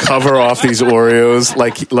the cover off these Oreos.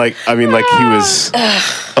 Like he was,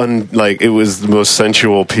 it was the most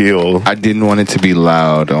sensual peel. I didn't want it to be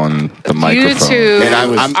loud on the microphone. You two and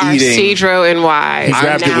I'm are eating Cedro and Y. He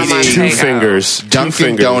grabbed it with two fingers.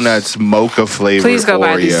 Dunkin' Donuts mocha flavored Please go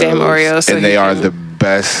buy these damn Oreos. And they are the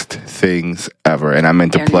best things ever. And I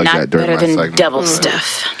meant to plug that during my segment. Double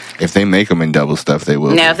stuff. If they make them in double stuff, they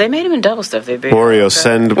will. Now, if they made them in double stuff, they'd be Oreo.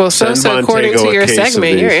 Send according Montego to your a case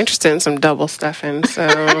segment, of you're these. interested in some double stuffing. So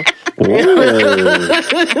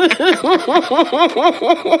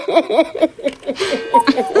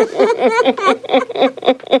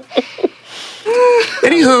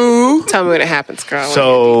Anywho, tell me when it happens, girl.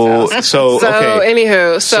 So okay.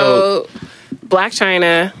 Anywho, so Black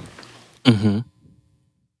China. Mm-hmm.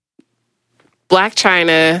 Black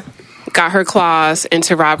China got her claws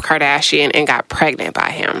into Rob Kardashian and got pregnant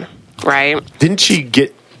by him, right? Didn't she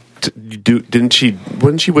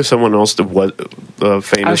wasn't she with someone else that was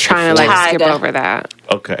famous? I was trying to skip over that.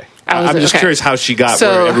 Okay. I'm just curious how she got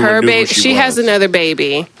so where her baby. She has another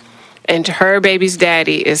baby, and her baby's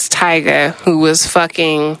daddy is Tyga, who was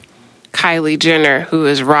fucking Kylie Jenner, who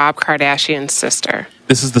is Rob Kardashian's sister.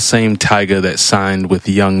 This is the same Tyga that signed with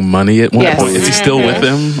Young Money at one Yes. point. Is he still with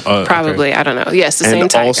them? Probably. Okay. I don't know. Yes, the same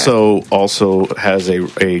And Tyga. also has a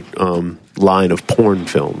line of porn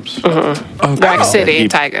films. Rack City,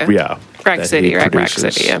 Tyga. Yeah. Rack that City, he Rack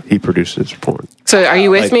produces. City, yeah. He produces porn. So are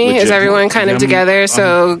you with Like, me? Is legit. everyone kind of together?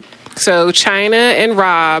 So China and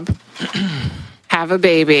Rob have a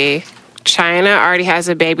baby. China already has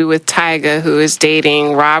a baby with Tyga, who is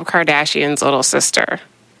dating Rob Kardashian's little sister.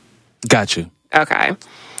 Got you. Okay.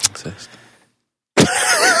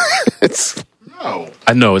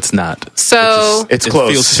 I know it's not. So It's It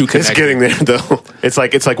close. feels too it's connected. getting there though. It's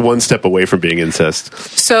like one step away from being incest.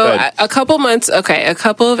 So a couple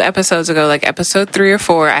of episodes ago, like episode 3 or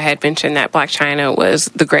 4, I had mentioned that Blac Chyna was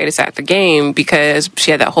the greatest at the game because she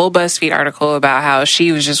had that whole BuzzFeed article about how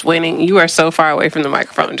she was just winning. You are so far away from the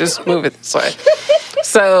microphone. Just move it this way.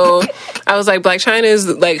 So I was like, Blac Chyna is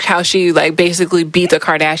like how she like basically beat the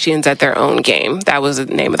Kardashians at their own game. That was the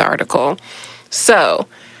name of the article. So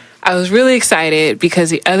I was really excited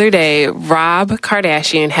because the other day, Rob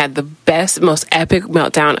Kardashian had the best, most epic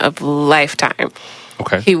meltdown of lifetime.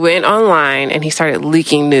 Okay. He went online and he started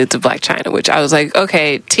leaking nudes of Blac Chyna, which I was like,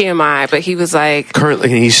 okay, TMI. But he was like, Currently,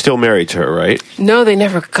 he's still married to her, right? no, they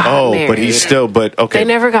never got married. But he's still. But okay, They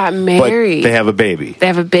never got But married. they have a baby. They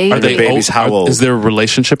have a baby. Are they baby's how old? Is their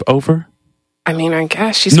relationship over? I mean, I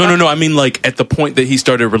guess she's No. I mean, like at the point that he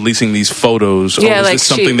started releasing these photos, or Yeah, was like this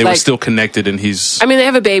something she- they were like- still connected and he's. I mean, they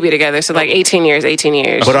have a baby together, so like 18 years.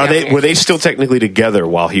 But were they still technically together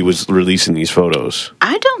while he was releasing these photos?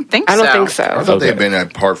 I don't think so. I don't think so. I thought they'd been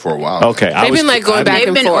apart for a while. Okay, They've been like going back They've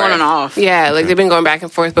and been forth. on and off. Yeah, like they've been going back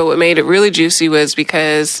and forth. But what made it really juicy was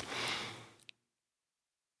because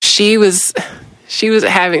she was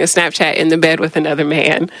having a Snapchat in the bed with another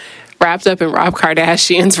man, wrapped up in Rob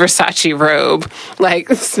Kardashian's Versace robe, like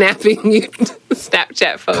snapping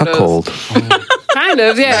Snapchat photos. Cold. Kind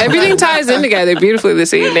of, yeah. Everything ties in together beautifully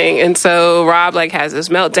this evening. And so Rob like has this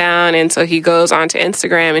meltdown, and so he goes onto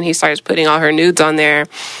Instagram and he starts putting all her nudes on there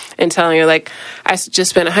and telling her like, I just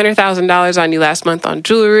spent $100,000 on you last month on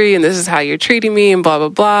jewelry, and this is how you're treating me, and blah blah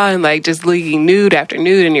blah, and like just leaking nude after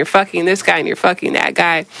nude, and you're fucking this guy and you're fucking that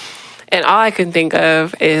guy. And all I can think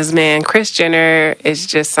of is, man, Kris Jenner is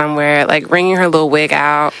just somewhere like wringing her little wig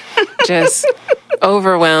out, just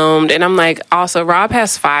overwhelmed. And I'm like, also, Rob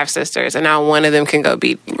has 5 sisters, and now one of them can go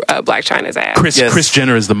beat Blac Chyna's ass. Kris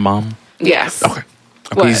Jenner is the mom. Yes. Okay.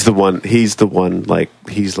 What? He's the one. Like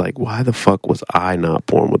he's like, why the fuck was I not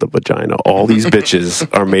born with a vagina? All these bitches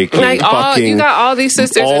are making Like, fucking you got all these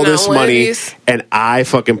sisters all and this not one of money, these. and I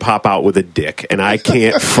fucking pop out with a dick, and I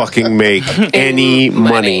can't fucking make any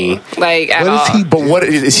money. Like at What all. is he? But what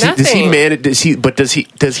is he? Does he Nothing. manage? Does he? But does he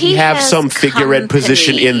He have has some figurehead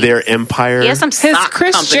position in their empire? He has some His sock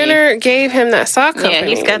Kris company. Jenner gave him that sock Yeah, company.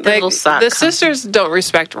 he's got that like, little sock The company. sisters don't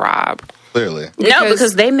respect Rob. Clearly. No,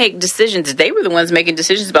 because they make decisions. They were the ones making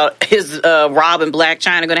decisions about is Rob and Blac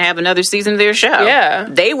Chyna going to have another season of their show. Yeah.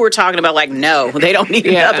 They were talking about like, no, they don't need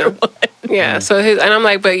Yeah. another one. Yeah. So and I'm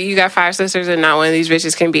like, but you got 5 sisters, and not one of these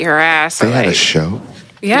bitches can beat her ass. So They had a like, show.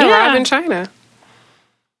 yeah, Yeah. Rob and China.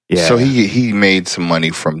 Yeah. So he made some money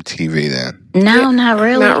from TV then. No, not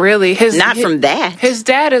really. Not really. Not from that. His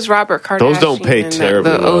dad is Robert Kardashian. Those don't pay and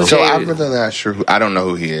terribly the well. OJ. So I'm really not sure. I don't know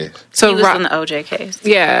who he is. So he was Rob, on the OJ case.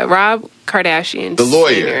 yeah, Rob Kardashian, The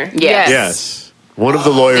lawyer. Sr. Yes. Yes. One of the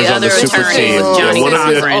lawyers The on the other super attorney team. was Johnny one of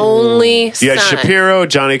the, Cochran. Only son. you had Shapiro,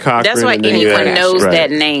 Johnny Cochran. That's why and then you anyone had- knows right.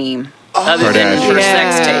 that name other than Kardashian. her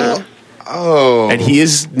Yeah. sex tape. Oh. And he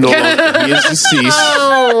is no longer, he is deceased.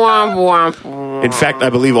 Oh, womp, womp. In fact, I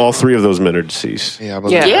believe all 3 of those men are deceased. Yeah, I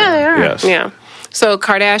believe Yeah. Yeah, they are. Yes. Yeah. So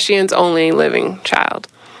Kardashian's only living child.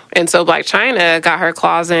 And so Blac Chyna got her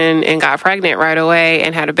claws in and got pregnant right away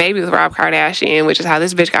and had a baby with Rob Kardashian, which is how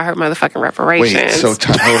this bitch got her motherfucking reparations. Wait, so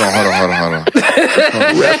hold on.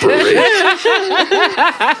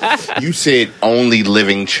 You said only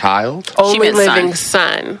living child? only meant living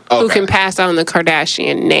son who Okay. can pass on the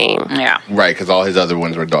Kardashian name. Yeah. Right, because all his other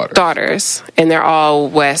ones were daughters. And they're all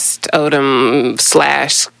West Odom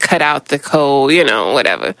 / cut out the coal,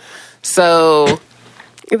 whatever. So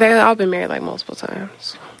they've all been married like multiple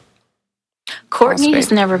times. Courtney has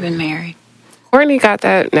Awesome. never been married. Courtney got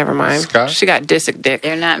that. Never mind. Scott? She got Disick dick.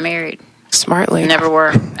 They're not married. Smartly. Never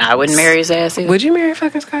were. I wouldn't marry his ass either. Would you marry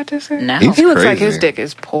fucking Scott Disick? No. He's He looks like crazy. his dick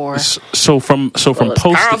is poor. So from Well, it's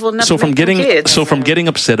powerful enough to make getting kids. getting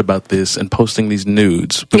upset about this and posting these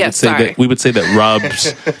nudes, we Yeah, would say sorry. that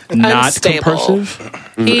Rob's not Unstable. compulsive.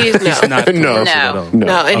 He's no. Not No. compulsive at all.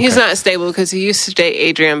 No, and he's not stable because he used to date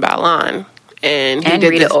Adrienne Bailon. and he And did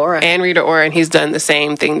Rita this, Ora. and Rita Ora, and he's done the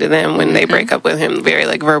same thing to them when they break up with him, very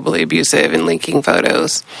like verbally abusive and leaking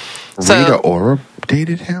photos. So, Rita Ora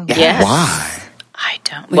dated him? Yes. Why? I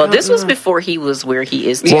don't. Well, this was before he was where he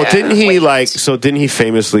is now. Well, didn't he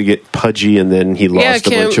famously get pudgy and then he lost a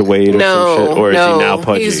Kim, bunch of weight or some shit? Or is he now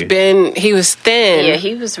pudgy? He was thin. Yeah,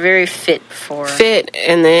 he was very fit before.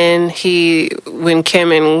 And then when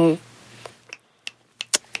Kim and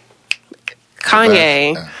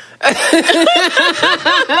Kanye. I'm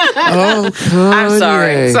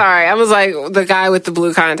sorry. I was like the guy with the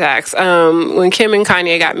blue contacts. When Kim and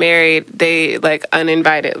Kanye got married, they like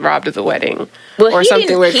uninvited robbed at the wedding. Well, or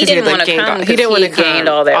something where he didn't want to come. He didn't want to gain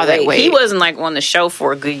all that weight. He wasn't like on the show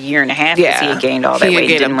for a good year and a half because he had gained all that weight.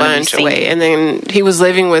 He had gained a bunch of weight, and then he was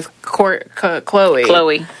living with Chloe,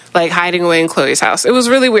 like hiding away in Chloe's house. It was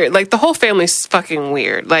really weird. Like the whole family's fucking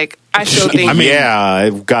weird. Like I still think. I mean, yeah,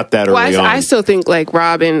 I've got that early on. I still think like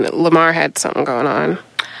Rob and Lamar had something going on.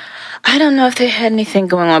 I don't know if they had anything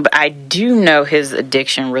going on, but I do know his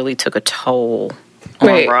addiction really took a toll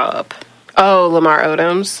on Rob. Oh, Lamar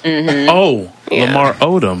Odom's. Mm-hmm. Oh, yeah. Lamar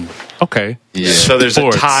Odom. Okay. Yeah. So there's a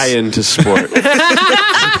tie into sport. Maybe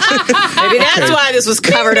that's why this was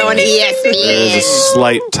covered on ESPN. There's a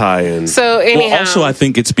slight tie-in. So anyhow, well, also I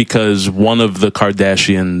think it's because one of the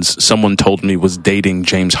Kardashians, someone told me, was dating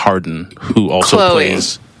James Harden, who also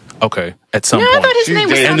plays. Okay, at some point. I thought his name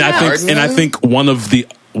was and I think one of the.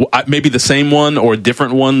 Maybe the same one or a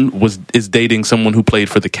different one is dating someone who played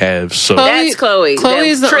for the Cavs. So that's Chloe.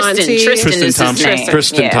 Chloe's the auntie. Tristan Thompson.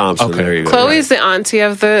 Tristan Thompson. Okay. There you go. Chloe's the auntie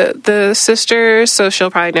of the sister, so she'll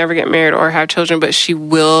probably never get married or have children, but she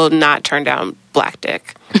will not turn down black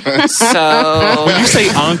dick. So when you say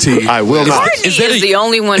auntie, I will not. Courtney is the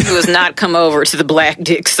only one who has not come over to the black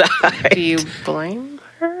dick side. Do you blame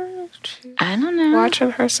her? I don't know. Watching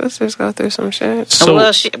her sisters go through some shit.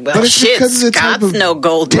 So, Scott's no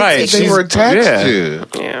gold. Right, they were attached to.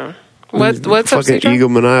 Yeah. What's up, fucking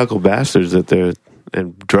egomaniacal bastards that they're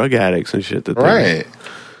and drug addicts and shit that right.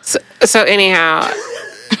 So anyhow.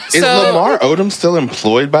 Is Lamar Odom still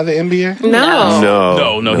employed by the NBA?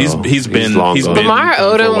 No. He's been Lamar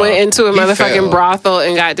Odom went into a motherfucking brothel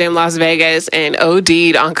in goddamn Las Vegas and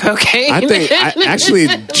OD'd on cocaine. I think actually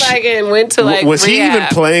and went to was rehab. he even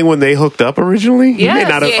playing when they hooked up originally? Yes, he may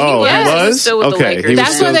not have. he was. Okay,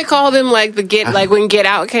 that's why they called him like when Get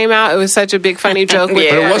Out came out. It was such a big funny joke. With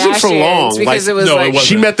but it wasn't for long because it was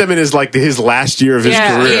she met them in his last year of his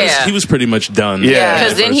career. Yeah. He was pretty much done. Yeah,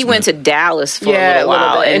 because then he went to Dallas for a little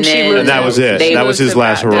while, and that was it. That was his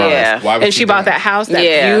last hurrah. Yeah. And she bought that house,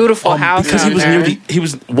 that beautiful house, because he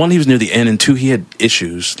was near the end, and two, he had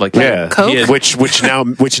issues like coke,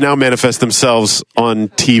 which now manifest themselves on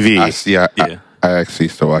TV. I actually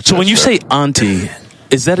used to watch. So when you say auntie,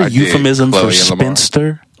 is that a euphemism for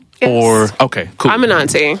spinster? Yes. Or okay, cool. I'm an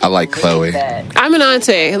auntie. I like Chloe. I'm an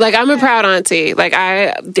auntie. Like I'm a proud auntie. Like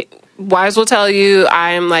wives will tell you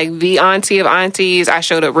I am like the auntie of aunties. I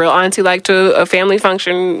showed up real auntie like to a family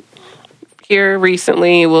function here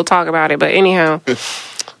recently. We'll talk about it. But anyhow,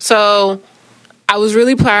 so I was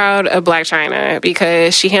really proud of Blac Chyna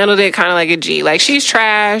because she handled it kind of like a G. Like she's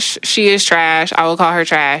trash. She is trash. I will call her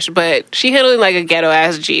trash. But she handled it like a ghetto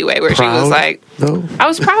ass G way where she was like, I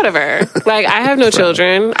was proud of her. Like I have no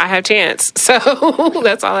children. I have Chance. So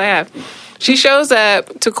that's all I have. She shows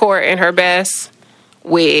up to court in her best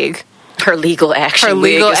wig. Her legal action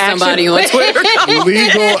wig, as somebody on Twitter.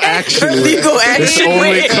 Legal action wig. Legal action this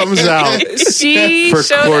only comes out she for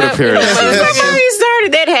court appearances. Somebody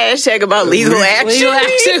started that hashtag about legal action. Legal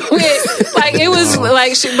action wig. Like it was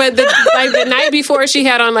like, the night before she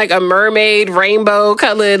had on like a mermaid rainbow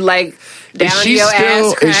colored like down your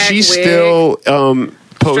ass crack Is she wig. still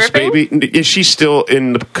post baby? Is she still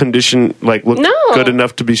in the condition like look good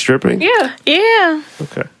enough to be stripping? Yeah.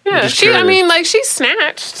 Okay. Yeah, she's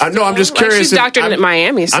snatched. I know. I'm just curious. She's doctored at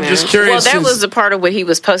Miami. I'm just curious. Well, that was the part of what he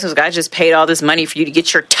was posting. Was, I just paid all this money for you to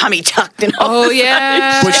get your tummy tucked and all. Oh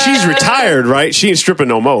yeah. But she's retired, right? She ain't stripping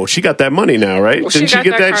no more. She got that money now, right? Didn't she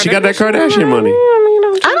get that? She got that Kardashian money.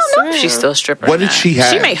 I don't know if she's still stripping. What did she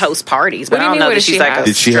have? She may host parties, but I don't know that she's like a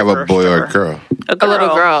Did she have a boy or a girl? A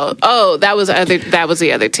little girl. Oh, that was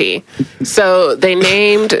the other T. So they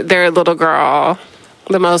named their little girl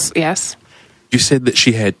the most. Yes. You said that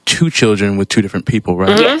she had two children with two different people,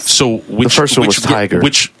 right? Mm-hmm. So the first one was Tiger.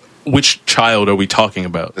 Which child are we talking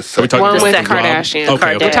about? One with Kardashian.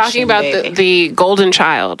 Okay. We're talking about the golden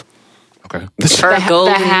child. Okay.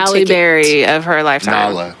 The Halle Berry of her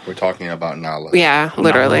lifetime. Nala. We're talking about Nala. Yeah,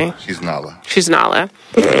 literally. Nala. She's Nala. She's Nala.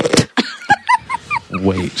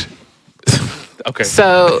 Wait. Okay.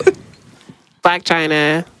 So, Blac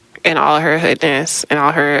Chyna in all her hoodness and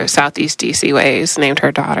all her Southeast DC ways, named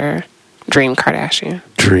her daughter Dream Kardashian.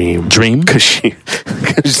 Dream?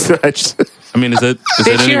 Because I mean, is that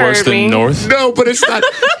any worse than North? No, but it's not.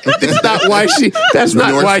 It's not why she. That's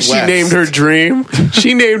not why she named her Dream.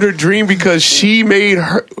 She named her Dream because she made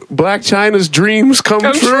her Black China's dreams come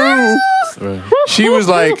true. Right. She was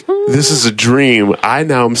like, "This is a dream. I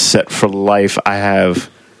now am set for life. I have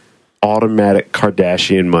automatic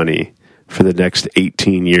Kardashian money for the next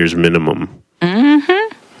 18 years minimum."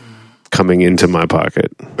 Mm-hmm. Coming into my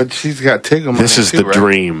pocket. But she's got Tigger money. This is the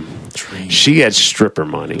dream. She had stripper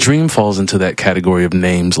money. Dream falls into that category of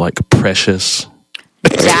names like Precious,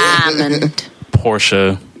 Diamond,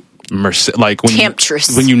 Portia, Mercedes. Like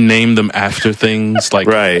Temptress. When you name them after things, like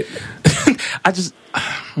right. I just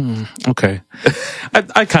okay.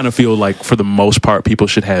 I kind of feel like for the most part, people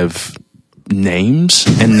should have names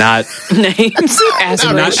and not names,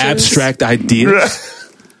 not abstract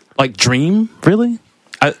ideas. Like Dream, really?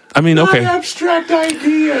 I mean, okay. Abstract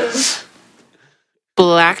ideas.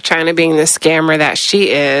 Black China, being the scammer that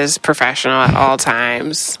she is, professional at all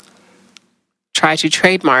times, tried to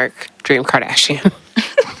trademark Dream Kardashian.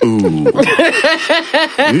 Ooh.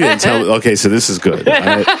 You didn't tell me. Okay, so this is good.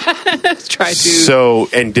 Tried to. So,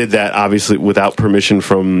 and did that obviously without permission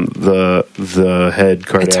from the head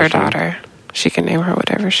Kardashian. It's her daughter. She can name her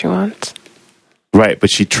whatever she wants. Right, but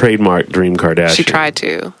she trademarked Dream Kardashian. She tried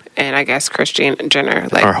to, and I guess Kris Jenner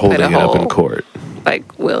are holding it up in court,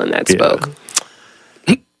 like will in that spoke.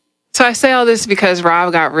 So I say all this because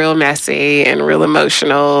Rob got real messy and real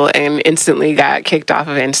emotional and instantly got kicked off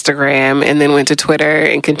of Instagram and then went to Twitter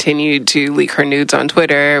and continued to leak her nudes on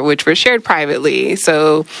Twitter, which were shared privately.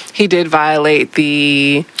 So he did violate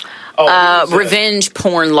the revenge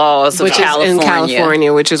porn laws of California. In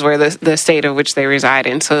California, which is where the state of which they reside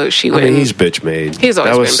in. So she would. He's bitch made. He's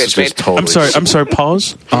always been bitch made. Totally I'm sorry.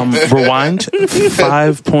 Pause. Rewind.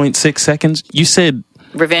 5.6 seconds. You said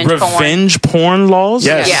revenge porn laws?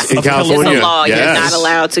 Yes. In California. It's a law. Yes. You're not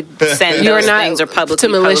allowed to send those things or publicly to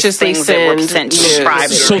maliciously send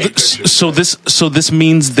private. So this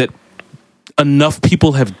means that enough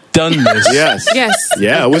people have done this. Yes. Yes.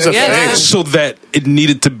 Yeah, it was a thing. So that it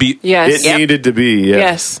needed to be. Yes. It needed to be. Yeah.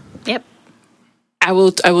 Yes. Yep. I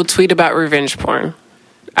will tweet about revenge porn.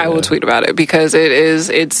 I will tweet about it because it's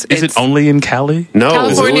Is it only in Cali? No.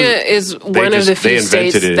 California is one of the few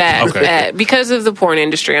states that because of the porn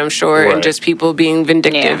industry, I'm sure, and just people being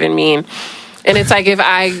vindictive and mean. And it's like if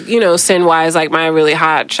I, send Wise like my really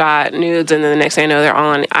hot shot nudes, and then the next thing I know they're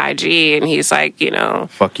all on IG, and he's like,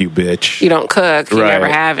 fuck you, bitch. You don't cook, you never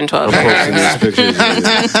have in 12 years.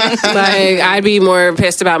 Like I'd be more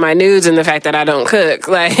pissed about my nudes and the fact that I don't cook,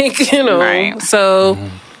 Right. So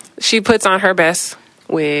she puts on her best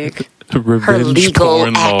wig. Her legal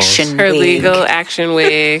action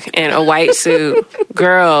wig and a white suit.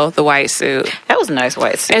 Girl, the white suit. That was a nice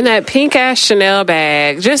white suit. And that pink ass Chanel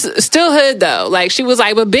bag. Just still hood though. Like she was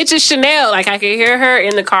like, but bitch is Chanel. Like I can hear her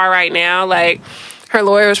in the car right now. Like her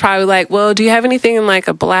lawyer was probably like, well, do you have anything in like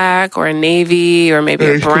a black or a navy or maybe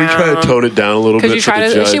a brown? You try to tone it down a little bit.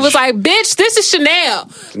 She was like, bitch, this is Chanel.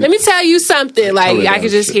 Let me tell you something. Like I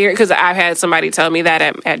could just hear it because I've had somebody tell me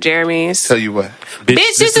that at Jeremy's. Tell you what.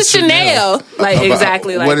 Bitch, this is Chanel. Like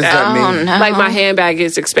exactly like what does that mean? No. Like my handbag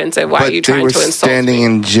is expensive. Why are you trying to insult me? Standing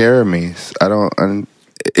in Jeremy's.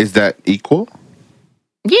 Is that equal?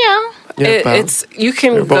 Yeah. It's you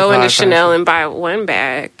can go into Chanel and buy one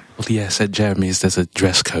bag. Well, yes, at Jeremy's there's a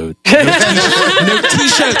dress code. No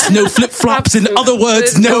t-shirts, no flip-flops. In other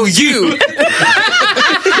words, no you.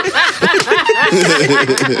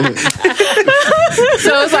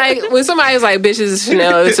 So it's like when somebody's like, "Bitch, this is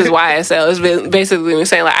Chanel. This is YSL." It's basically me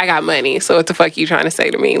saying like, "I got money." So what the fuck are you trying to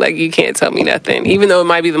say to me? Like you can't tell me nothing, even though it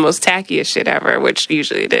might be the most tackiest shit ever, which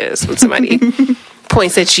usually it is when somebody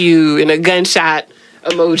points at you in a gunshot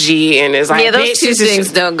emoji and is like, those two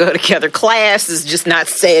things don't go together. Class is just not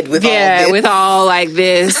said with all this. With all like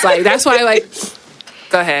this. Like that's why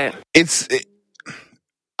go ahead.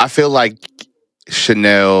 I feel like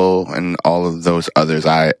Chanel and all of those others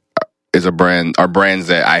are brands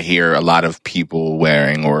that I hear a lot of people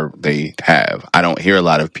wearing or they have. I don't hear a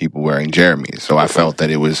lot of people wearing Jeremy's, so I felt that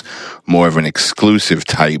it was more of an exclusive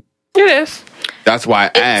type. It is. That's why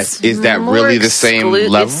I asked, is that really the same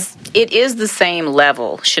level? It is the same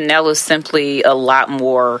level. Chanel is simply a lot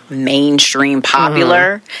more mainstream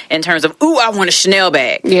popular in terms of, ooh, I want a Chanel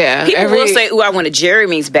bag. Yeah. People will say, ooh, I want a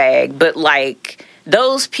Jeremy's bag, but like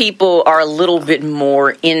those people are a little bit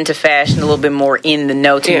more into fashion, a little bit more in the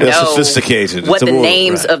know to know sophisticated. What the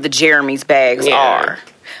names of the Jeremy's bags are.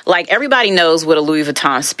 like everybody knows what a Louis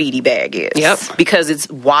Vuitton Speedy bag is. Yep. Because it's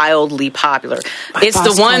wildly popular. It's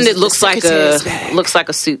the one that looks like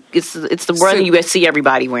a suit. It's the one you see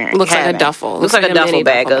everybody wearing. Looks like a duffel. Looks like a duffel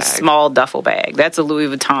bag, a small duffel bag. That's a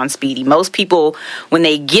Louis Vuitton Speedy. Most people, when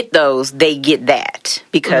they get those, they get that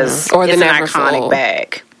because or it's the an iconic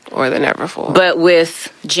bag. Or the Neverfull. But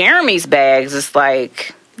with Jeremy's bags, it's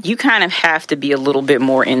like you kind of have to be a little bit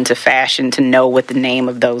more into fashion to know what the name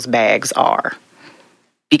of those bags are.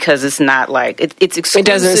 Because it's not like it's exclusive. It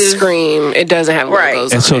doesn't scream. It doesn't have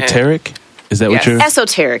logos. Esoteric? Is that what you're?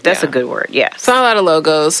 Esoteric. That's a good word. Yes. It's not a lot of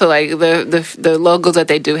logos. So like the logos that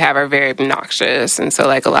they do have are very obnoxious, and so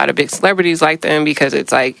like a lot of big celebrities like them because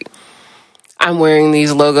it's like I'm wearing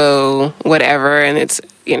these logo whatever, and it's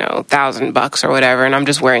 $1,000 or whatever, and I'm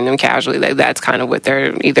just wearing them casually. Like that's kind of what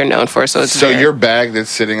they're either known for. So it's your bag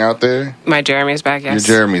that's sitting out there. My Jeremy's bag. Yes.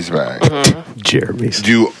 Your Jeremy's bag. Mm-hmm. Jeremy's.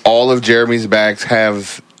 Do all of Jeremy's bags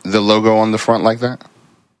have the logo on the front like that?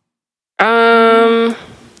 No.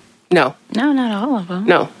 No, not all of them.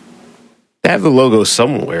 No. They have the logo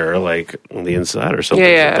somewhere, like on the inside or something.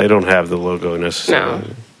 Yeah. They don't have the logo necessarily.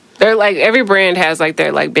 No. They're like every brand has like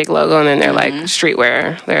their like big logo, and then they're like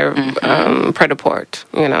streetwear. They're Pret-a-Port,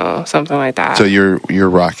 something like that. So you're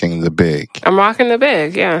rocking the big. I'm rocking the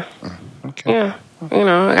big, yeah. Okay. Yeah,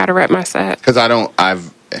 I got to rep my set. Because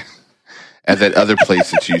I've at that other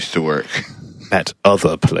place that you used to work. That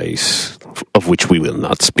other place of which we will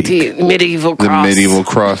not speak. The medieval cross. The medieval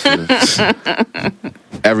crosses.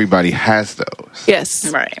 Everybody has those.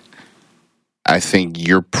 Yes. Right. I think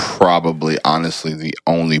you're probably, honestly, the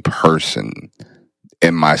only person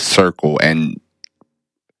in my circle and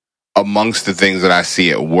amongst the things that I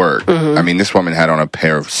see at work. Mm-hmm. I mean, this woman had on a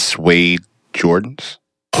pair of suede Jordans.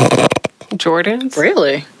 Jordans?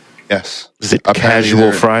 Really? Yes. Is it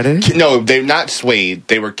Casual Friday? No, they're not suede.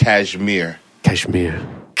 They were cashmere. Cashmere.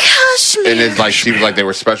 And it's like, she was like they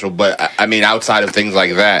were special. But, I mean, outside of things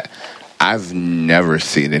like that, I've never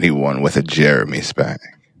seen anyone with a Jeremy's bag.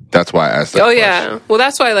 That's why I asked that question. Yeah. Well,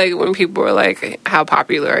 that's why, like, when people are like, how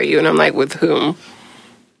popular are you? And I'm like, with whom?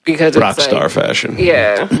 Because it's Rockstar like, fashion.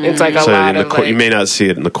 Yeah. It's like a lot of you may not see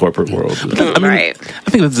it in the corporate world. Right. I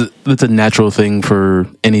think that's a natural thing for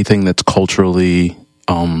anything that's culturally,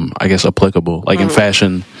 I guess, applicable. Like in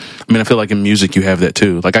fashion, I mean, I feel like in music you have that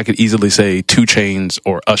too. Like I could easily say 2 Chainz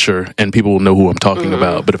or Usher, and people will know who I'm talking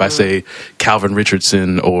about. But if I say Calvin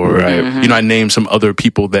Richardson or I name some other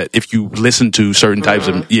people that if you listen to certain types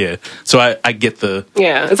of so I get the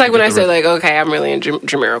it's like when I say like, okay, I'm really into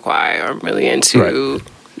Jamiroquai, or I'm really into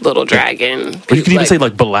Little Dragon. But you can even say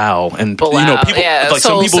like Bilal, and people like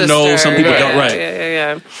some people know, some people don't. Right?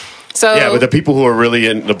 Yeah. So but the people who are really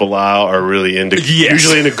into Bilal are really into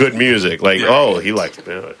usually into good music. Like, he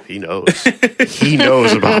knows. He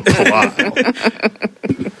knows about Bilal.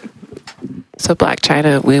 So Blac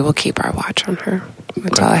Chyna, we will keep our watch on her.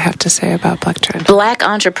 That's all I have to say about Blac Chyna. Black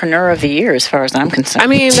entrepreneur of the year, as far as I'm concerned. I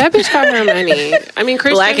mean, that bitch got her money. I mean,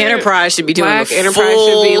 Black Enterprise should be doing Black the Enterprise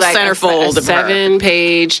full should be like centerfold a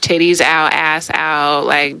 7-page, titties out, ass out,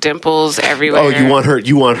 like dimples everywhere. Oh, you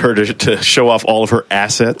want her to show off all of her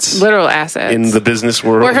assets, literal assets in the business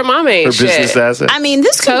world. Where her mom ain't her shit. business assets. I mean,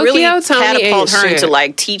 this could really Tokyo Tony catapult her ain't into shit.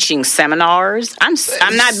 like teaching seminars. I'm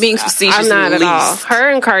not being facetious. I'm not in the at all. least.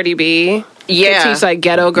 Her and Cardi B. Yeah. Could teach like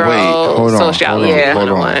ghetto girl sociology.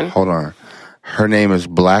 Hold on. Her name is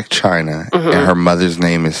Blac Chyna, and her mother's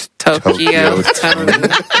name is Tokyo Tony.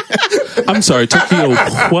 I'm sorry, Tokyo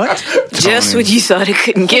what? Just when you thought it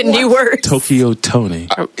couldn't get new words. Tokyo Tony.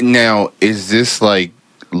 Now, is this like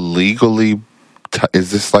legally?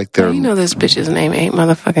 Is this like their? You know this bitch's name ain't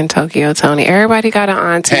motherfucking Tokyo Tony. Everybody got an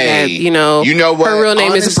auntie that you know what? Her real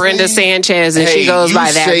name is Honestly, Brenda Sanchez, and she goes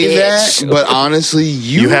by that bitch. But honestly,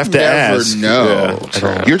 you have to never ask. know.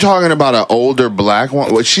 Yeah. You're talking about an older black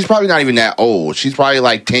one. Well, she's probably not even that old. She's probably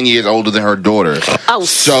like 10 years older than her daughter. Oh,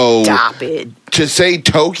 so stop it. To say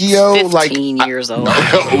Tokyo, 15 years old.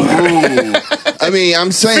 I mean,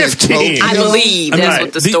 I'm saying 15. I believe that's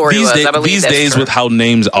what the story was. I believe these that's days, true. with how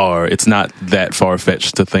names are, it's not that far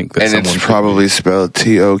fetched to think that and someone it's probably spelled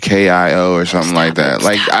Tokio or something like that.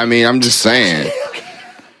 Like, I mean, I'm just saying.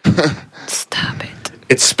 Stop it.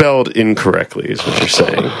 It's spelled incorrectly, is what you're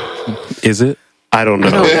saying. Is it? I don't know.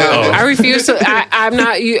 I refuse to. I'm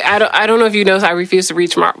not. I don't know if you know. I refuse to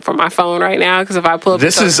reach for my phone right now because if I pull up,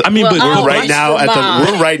 This is. I mean, but we're right now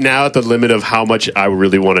at the limit of how much I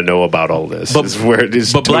really want to know about all this. But is where it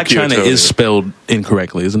is. But Blac Tokyo Chyna Tony. is spelled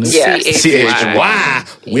incorrectly, isn't it? Yeah. CHY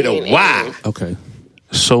with a Y. Okay.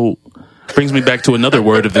 So brings me back to another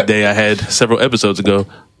word of the day I had several episodes ago.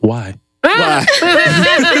 Why? Why?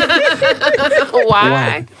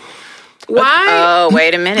 Why? Oh,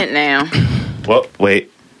 wait a minute now. Well,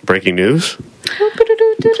 wait. Breaking news.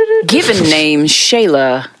 Given name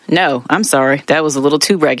Shayla. No, I'm sorry. That was a little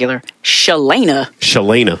too regular. Shalana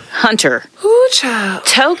Hunter. Ooh, child.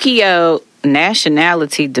 Tokyo,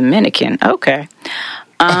 nationality Dominican. Okay.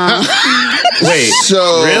 Wait.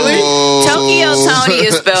 So really? Tokyo Tony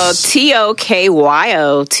is spelled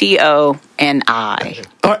TOKYOTONI.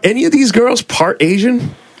 Are any of these girls part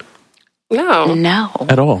Asian? No.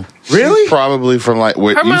 At all. Really? Probably from like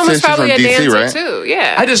what Her you mom said was she's from probably a DC, dancer right? too.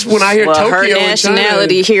 Yeah. I just when I hear Well, Tokyo her and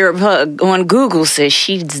nationality China, here on Google says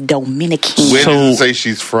she's Dominican. Where So- does it say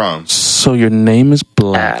she's from? So your name is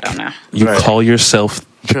Black. I don't know. You Right. call yourself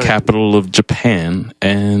the capital of Japan,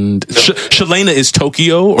 and Shalana is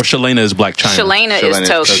Tokyo, or Shalana is Black China. Shalana Shalana is is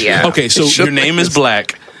Tokyo. Tokyo. Okay, so your name is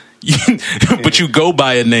Black, but you go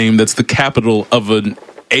by a name that's the capital of an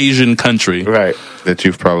Asian country. right? That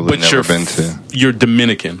you've probably But never been to. You're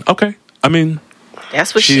Dominican. Okay, I mean,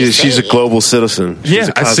 That's what she She's a said. global citizen. She's yeah,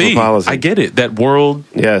 a I see. cosmopolitan. I get it. That world.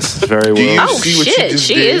 Yes, very Do you well. Oh, see what you shit. just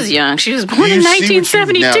She did? is young. She was Do born you in see what you've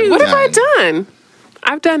 1972. now What have I done? done?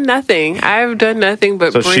 I've done nothing. I've done nothing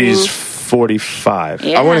but So bring. she's 45.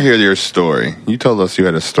 Yeah. I want to hear your story. You told us you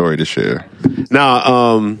had a story to share.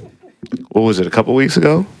 Now, what was it? A couple weeks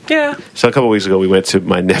ago. Yeah. So a couple weeks ago, we went to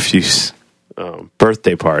my nephew's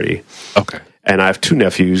birthday party, Okay. and I have two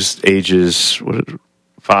nephews, ages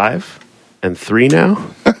 5 and 3 now.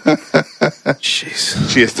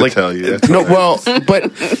 Jeez. She has to tell you that. No, well,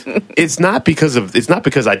 but it's not because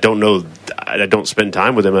I don't know, I don't spend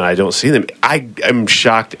time with them and I don't see them. I am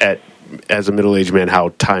shocked at, as a middle-aged man, how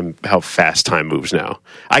fast time moves now.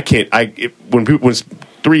 When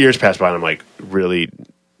 3 years pass by and I'm like, really,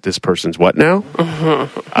 this person's what now?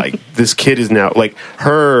 Mm-hmm. This kid is now like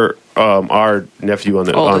her, our nephew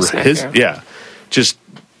on Oldest his, nephew. yeah, just.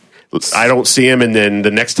 I don't see him, and then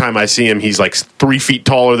the next time I see him, he's like 3 feet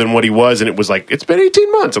taller than what he was, and it was like, it's been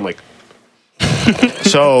 18 months. I'm like,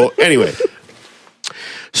 so anyway.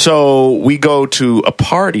 So we go to a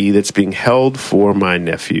party that's being held for my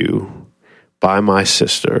nephew by my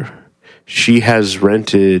sister. She has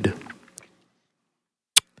rented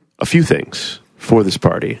a few things for this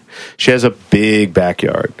party. She has a big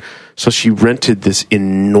backyard. So she rented this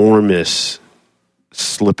enormous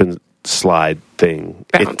slip and slide thing.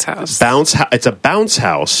 Bounce house. It's a bounce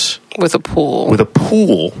house With a pool. with a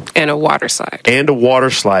pool and a water slide. and a water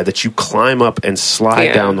slide that you climb up and slide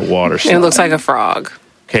Yeah. down the water slide. And it looks like a frog.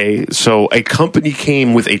 Okay, so a company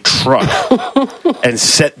came with a truck and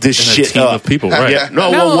set this And a shit team up. of people, right? Yeah, No,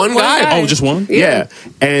 well, one one guy. guy. Oh, just one? Yeah,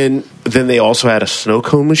 and then they also had a snow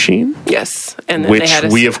cone machine, Yes. And then which they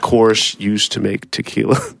had we, of course, used to make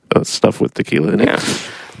tequila stuff with tequila in it. Yeah.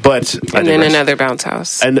 But And then another bounce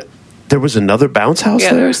house. and there was another bounce house. Yeah,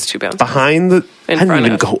 there there was 2 bounce behind the. In I didn't front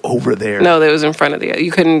even of. go over there. No, that was in front of the.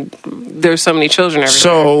 You couldn't. There's so many children everywhere.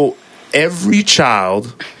 So every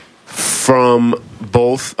child from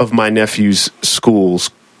both of my nephew's schools,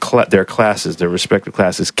 their classes, their respective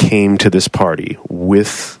classes, came to this party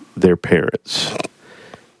with their parents.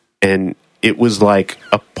 And it was like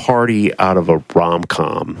a party out of a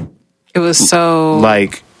rom-com. It was so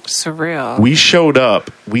Like, surreal. we showed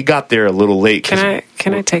up, we got there a little late. Can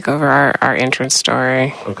I take over our entrance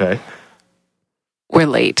story? Okay. We're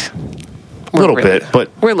late. A little bit,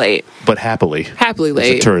 but We're late. happily. Happily As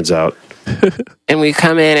late. it turns out. And we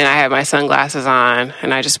come in and I have my sunglasses on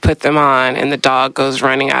and I just put them on and the dog goes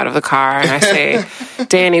running out of the car and I say,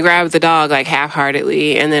 Danny, grab the dog like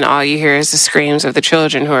half-heartedly, and then all you hear is the screams of the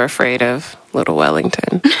children who are afraid of little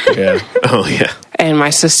Wellington. Yeah. Oh, yeah. And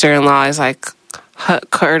my sister-in-law is like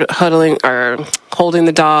huddling or holding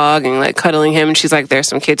the dog and like cuddling him, and she's like, there's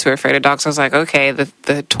some kids who are afraid of dogs. So I was like, okay, the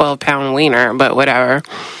 12-pound wiener, but whatever.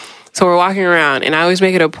 So we're walking around, and I always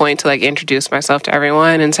make it a point to like introduce myself to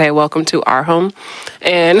everyone and say, welcome to our home.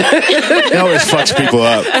 And It always fucks people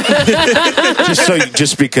up.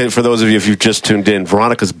 just because, for those of you, if you've just tuned in,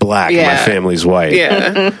 Veronica's black, Yeah. my family's white.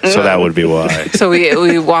 yeah. So that would be why. So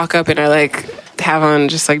we walk up and I like have on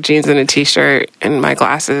just like jeans and a t-shirt and my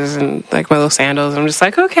glasses and like my little sandals. I'm just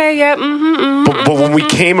like, okay, yeah, But when we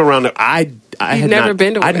came around, I had never not,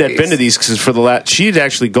 been to one I'd of never been to these because for the last, she'd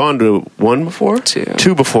actually gone to one before,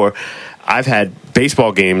 two before. I've had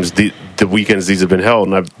baseball games the weekends these have been held,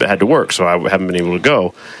 and I've had to work, so I haven't been able to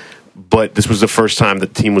go. But this was the first time the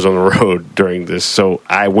team was on the road during this, so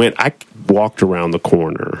I walked around the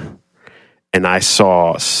corner, and I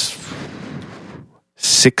saw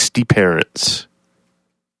 60 parents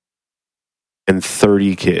and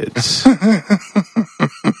 30 kids.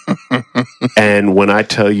 And when I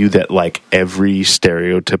tell you that, like, every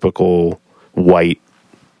stereotypical white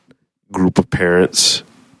group of parents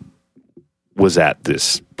was at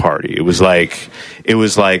this party. It was like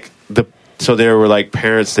so there were like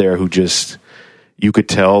parents there who just, you could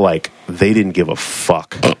tell like they didn't give a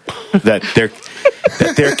fuck that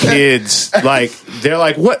their kids, like, they're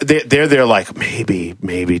like, what? They're like,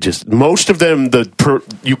 maybe just, most of them,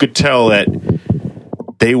 you could tell that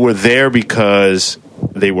they were there because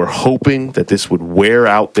they were hoping that this would wear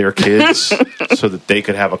out their kids so that they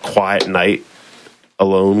could have a quiet night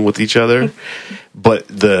alone with each other. But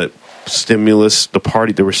the stimulus, the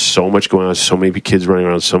party, there was so much going on, so many kids running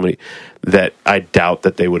around, so many, that I doubt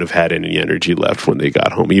that they would have had any energy left when they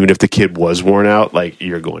got home. Even if the kid was worn out, like,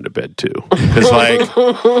 you're going to bed too. Because like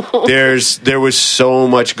there was so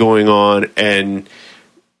much going on, and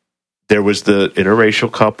there was the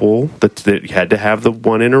interracial couple that had to have the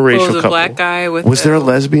one interracial couple. Black guy with was there a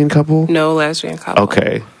lesbian couple? No lesbian couple.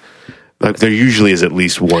 Okay. Like, there usually is at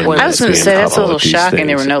least one. I was going to say that's a little shocking.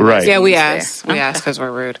 There were no right. Yeah, we asked because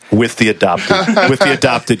we're rude. With the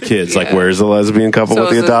adopted kids. Like, where's the lesbian couple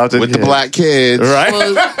with the adopted with kids? the black kids, right?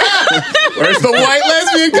 Well, where's the white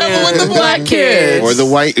lesbian couple with the black kids, or the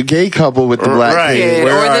white gay couple with the black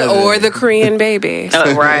kids, or the Korean baby?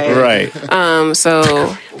 Right.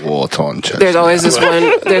 So there's always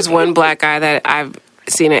there's one black guy that I've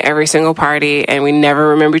seen at every single party, and we never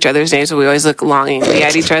remember each other's names, so we always look longingly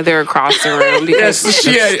at each other across the room because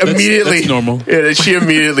that's normal. Yeah, she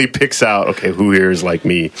immediately picks out, okay, who here is like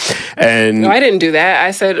me? And no, I didn't do that.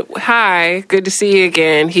 I said, hi, good to see you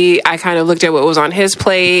again. I kind of looked at what was on his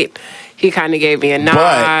plate. He kind of gave me a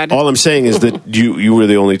nod. But all I'm saying is that you were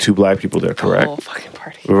the only two black people there, correct? The whole fucking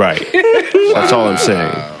party. Right. That's all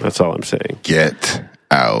I'm saying. Get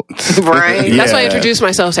out. Right. Yeah. That's why I introduced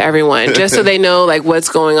myself to everyone, just so they know like what's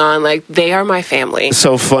going on. Like, they are my family.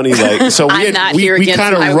 So funny, like, so we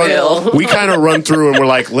kind of run through, and we're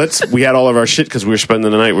like, we had all of our shit because we were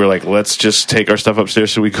spending the night. We're like, let's just take our stuff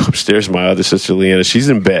upstairs. So we go upstairs. My other sister Leanna, she's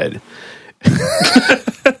in bed.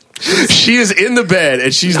 She is in the bed,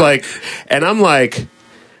 and she's like, and I'm like,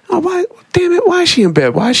 oh, why? Damn it! Why is she in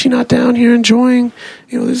bed? Why is she not down here enjoying?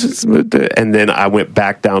 This is. And then I went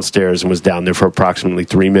back downstairs and was down there for approximately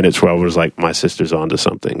 3 minutes, where I was like, my sister's onto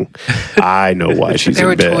something. I know why she's in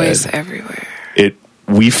bed. There were toys everywhere.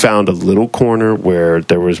 We found a little corner where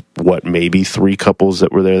there was maybe 3 couples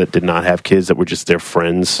that were there that did not have kids, that were just their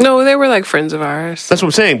friends. No, they were like friends of ours. That's what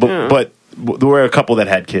I'm saying. But there were a couple that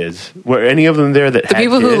had kids. Were any of them there that had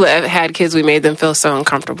kids? The people who had kids, we made them feel so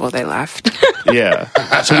uncomfortable they left. Yeah.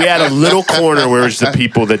 So we had a little corner where it's the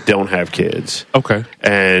people that don't have kids. Okay.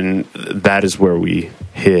 And that is where we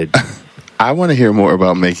hid. I want to hear more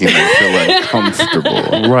about making them feel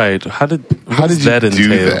uncomfortable. Right. How did that entail?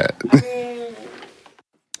 Do that?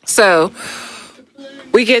 So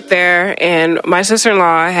we get there, and my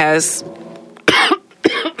sister-in-law has...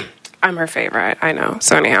 I'm her favorite, I know.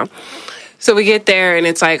 So anyhow. So we get there, and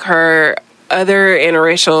it's like her other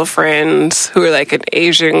interracial friends who are like an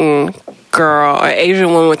Asian girl, an Asian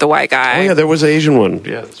woman with a white guy. Oh, yeah, there was an Asian one.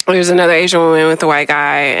 Yeah. There's another Asian woman with a white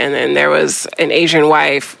guy, and then there was an Asian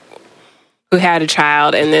wife who had a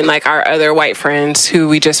child, and then like our other white friends who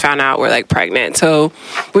we just found out were like pregnant. So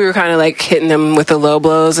we were kind of like hitting them with the low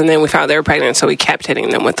blows, and then we found they were pregnant, so we kept hitting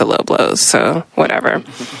them with the low blows. So whatever.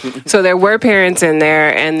 So there were parents in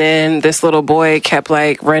there, and then this little boy kept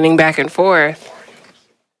like running back and forth.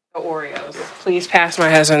 The Oreos. Please pass my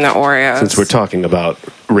husband the Oreos. Since we're talking about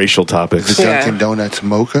racial topics. The Dunkin' Donuts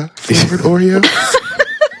mocha flavored Oreos?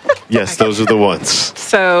 Yes, those are the ones.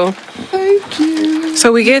 So thank you.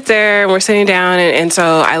 So we get there and we're sitting down, and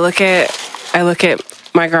so I look at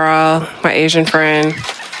my girl, my Asian friend,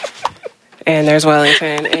 and there's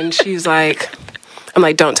Wellington, and she's like, I'm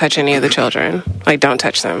like, don't touch any of the children. Like, don't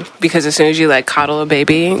touch them. Because as soon as you, like, coddle a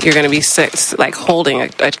baby, you're going to be sick, like, holding a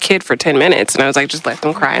kid for 10 minutes. And I was like, just let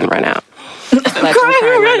them cry and run out. Let them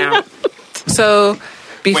cry and run out. So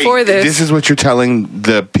before this is what you're telling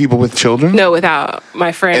the people with children? No, without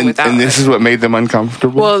my friend. And this is what made them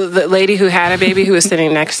uncomfortable? Well, the lady who had a baby who was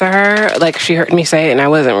sitting next to her, like, she heard me say it, and I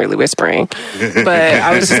wasn't really whispering. But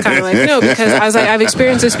I was just kind of like, no, because I was like, I've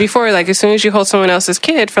experienced this before. Like, as soon as you hold someone else's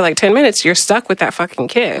kid for like 10 minutes, you're stuck with that fucking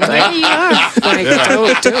kid. Like,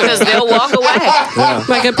 don't do it. Because they'll walk away. Yeah.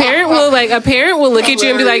 Like, a parent will look at you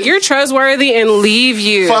and be like, you're trustworthy, and leave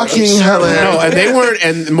you. Fucking hell. No, and they weren't,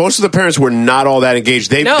 and most of the parents were not all that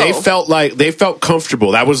engaged. They felt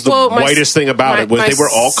comfortable. That was the whitest thing about it, was they were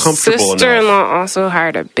all comfortable enough. Sister-in-law also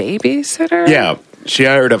hired a babysitter. Yeah, she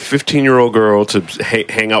hired a 15-year-old girl to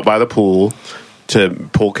hang out by the pool to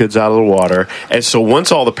pull kids out of the water. And so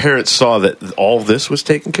once all the parents saw that all this was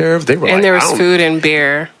taken care of, they were and there was food and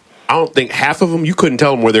beer. I don't think half of them, you couldn't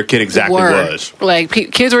tell them where their kid exactly was. Like,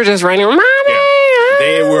 kids were just running, Mommy! Yeah.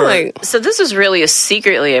 They were like, so this was really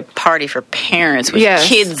secretly a party for parents with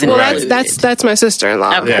kids and that's my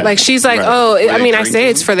sister-in-law. Okay. Like she's like, I mean, I say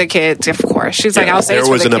it's for the kids, of course. She's like, I'll say it's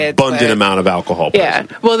for the kids. There was an abundant amount of alcohol. Yeah.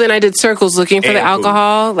 Well, then I did circles looking for the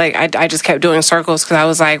alcohol. Like I just kept doing circles because I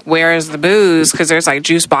was like, where is the booze? Because there's like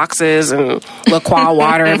juice boxes and La Croix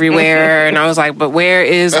water everywhere, and I was like, but where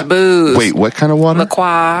is the booze? Wait, what kind of water? La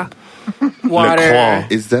Croix water.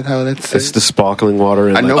 Is that how that's said? It's the sparkling water.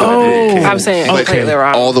 I know. I'm saying it completely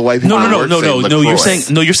wrong. All the white people. No. You're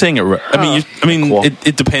saying it right. I mean,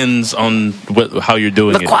 it depends on how you're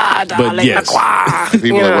doing it. But yes,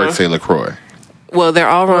 people at work say LaCroix. Well, they're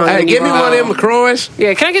all wrong. Hey, give me one of them LaCroix.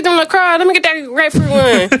 Yeah, can I get them LaCroix? Let me get that grapefruit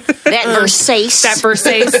one. That Versace. That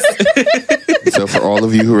Versace. So for all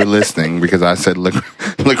of you who are listening, because I said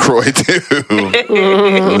LaCroix too. Well,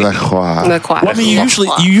 I mean,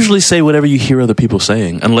 you usually say whatever you hear other people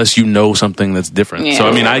saying, unless you know something that's different. Yeah. So,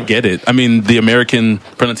 I mean, I get it. I mean, the American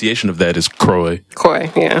pronunciation of that is Croix.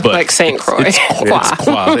 Croix, yeah. But like St. Croix. It's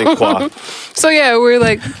Croix. So, yeah, we're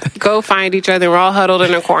like, go find each other. We're all huddled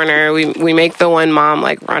in a corner. We make the one mom,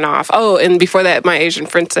 like, run off. Oh, and before that, my Asian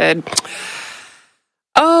friend said,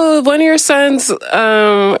 oh, one of your sons,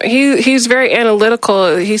 he's very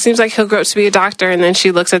analytical. He seems like he'll grow up to be a doctor. And then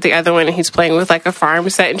she looks at the other one and he's playing with like a farm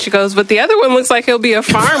set. And she goes, but the other one looks like he'll be a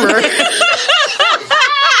farmer.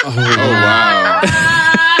 Wow.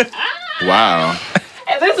 Wow.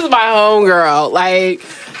 And this is my homegirl. Like,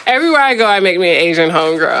 everywhere I go, I make me an Asian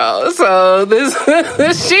homegirl. So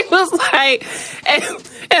this she was like,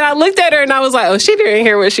 and I looked at her and I was like, oh, she didn't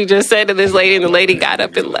hear what she just said to this lady. And the lady got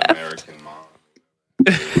up and left.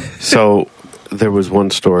 So there was one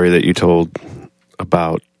story that you told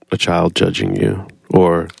about a child judging you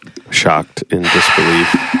or shocked in disbelief,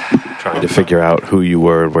 trying to figure out who you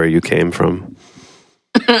were and where you came from.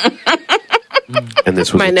 And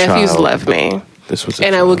this was my nephews love me. This was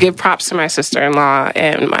and I will give props to my sister-in-law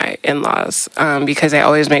and my in-laws because they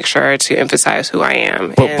always make sure to emphasize who I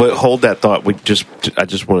am. But hold that thought. I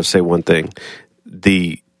just want to say one thing.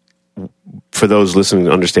 For those listening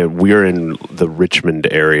to understand, we're in the Richmond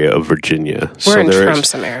area of Virginia. We're in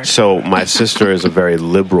Trump's America. So my sister is a very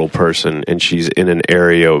liberal person, and she's in an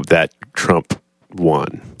area that Trump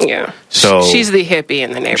won. Yeah. So she's the hippie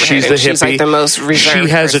in the neighborhood. She's the hippie. She's like the most reserved. She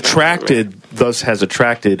has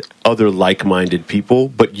attracted other like-minded people,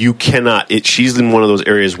 but you cannot. She's in one of those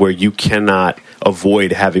areas where you cannot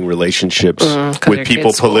avoid having relationships with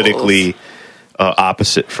people politically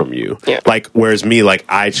opposite from you. Yeah. Like, whereas me, like,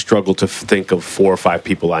 I struggle to think of 4 or 5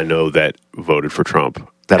 people I know that voted for Trump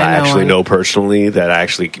that I actually know personally, that I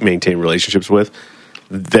actually maintain relationships with.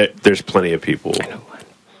 There's plenty of people. I know one.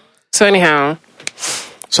 So anyhow,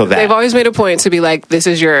 they've always made a point to be like, this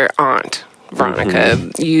is your aunt, Veronica.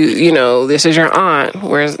 Mm-hmm. You know, this is your aunt.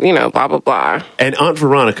 Where's, blah, blah, blah. And Aunt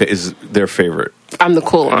Veronica is their favorite. I'm the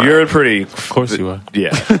cool aunt. You're pretty... Of course you are.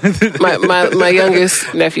 Yeah. my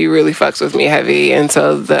youngest nephew really fucks with me heavy, and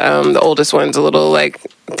so the oldest one's a little like,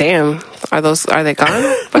 damn, are they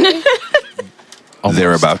gone?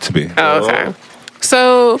 They're about to be. Oh, okay.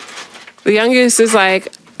 So the youngest is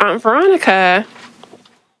like, Aunt Veronica,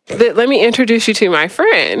 let me introduce you to my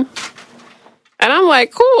friend. And I'm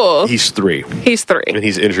like, cool. He's 3. And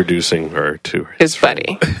he's introducing her to his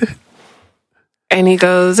buddy. And he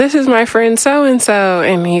goes, this is my friend so-and-so.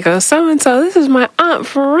 And he goes, so-and-so, this is my Aunt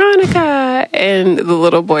Veronica. And the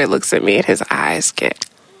little boy looks at me and his eyes get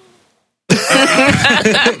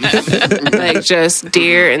like just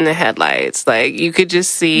deer in the headlights. Like you could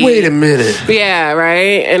just see. Wait a minute. Yeah,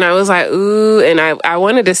 right. And I was like, ooh. And I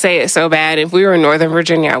wanted to say it so bad. If we were in Northern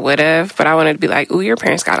Virginia, I would have. But I wanted to be like, ooh, your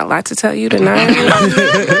parents got a lot to tell you tonight.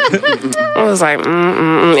 I was like,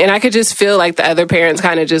 And I could just feel like the other parents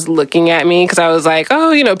kind of just looking at me because I was like,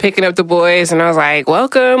 oh, picking up the boys. And I was like,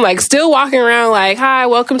 welcome. Like still walking around like, hi,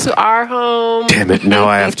 welcome to our home. Damn it. Now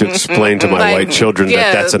I have to explain to my white children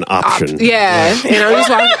that that's an option. Yeah, and I'm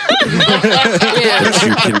just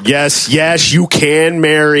walking. Yes, you can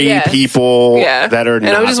marry people that are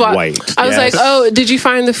not white. I was like, oh, did you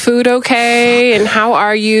find the food okay? And how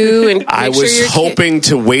are you? And I was hoping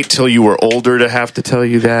to wait till you were older to have to tell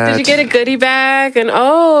you that. Did you get a goodie bag? And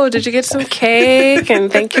did you get some cake?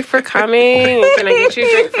 And thank you for coming. And can I get you a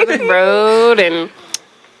drink for the road? And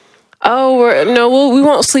we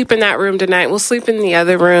won't sleep in that room tonight. We'll sleep in the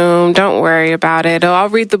other room. Don't worry about it. Oh, I'll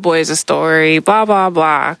read the boys a story. Blah, blah,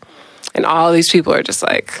 blah. And all these people are just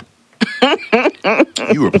like,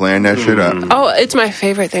 You were playing that shit up. Oh, it's my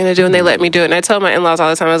favorite thing to do, and they let me do it. And I tell my in-laws all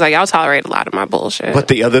the time, I was like, y'all tolerate a lot of my bullshit. But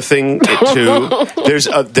the other thing too, there's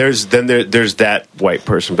that white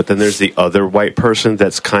person, but then there's the other white person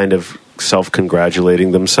that's kind of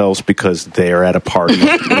self-congratulating themselves because they are at a party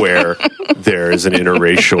where there is an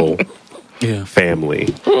interracial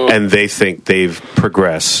family, and they think they've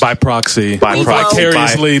progressed by proxy,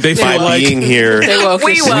 vicariously. They feel by being here.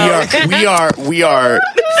 We are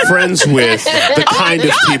friends with the kind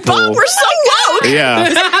of people. We're so woke. Yeah.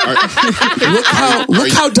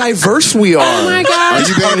 Look how diverse we are. Oh my God.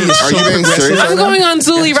 Are you being serious? I'm going on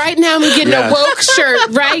Zully right now. I'm getting a woke shirt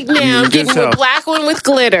right now. I'm getting a black one with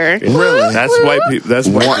glitter. Really? That's white people. That's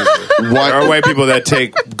white people. There are white people that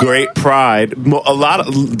take great pride. A lot of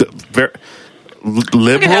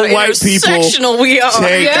liberal white people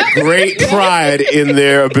take great pride in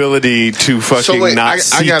their ability to fucking not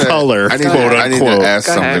see color, quote unquote. I need to ask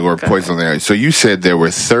something or point something out. So you said there were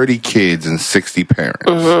 30 kids and 60 parents.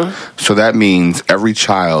 Mm-hmm. So that means every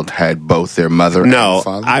child had both their mother and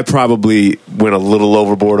father? I probably went a little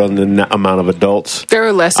overboard on the amount of adults. There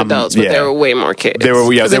were less adults, but there were way more kids. There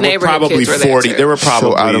were probably 40. There were probably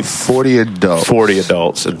so out of 40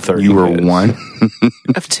 adults and 30 you were one?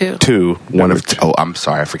 Of two. One of two. Oh, I'm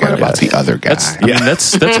sorry. I forgot about the other guy.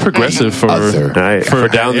 That's progressive for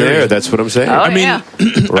down there. That's what I'm saying. I mean,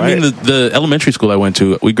 the elementary school I went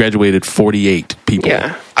to, we graduated 48 people.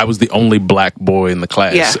 Yeah. I was the only black boy in the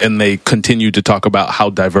class, and they continued to talk about how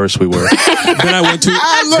diverse we were. Then I went to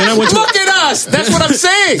look at us. That's what I'm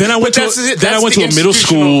saying. Then I went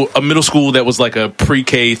to a middle school that was like a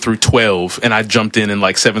pre-K through 12, and I jumped in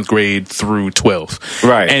like 7th grade through 12.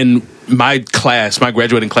 Right. And my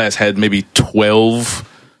graduating class had maybe 12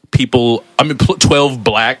 people. 12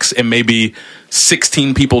 blacks and maybe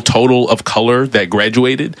 16 people total of color that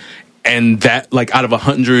graduated. And that, like, out of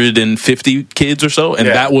 150 kids or so, and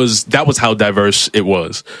that was how diverse it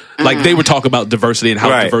was. Like, they would talk about diversity and how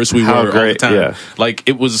diverse we were all the time. Yeah. Like,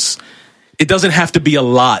 it doesn't have to be a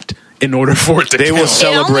lot in order for it to They will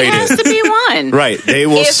celebrate it. It only has to be one. Right. They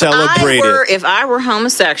will celebrate it. If I were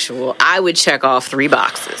homosexual, I would check off 3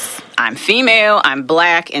 boxes. I'm female, I'm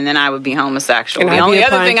black, and then I would be homosexual. And the only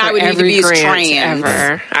other thing I would need to be is trans.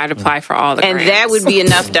 I'd apply for all the grants. And that would be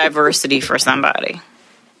enough diversity for somebody.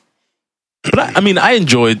 But I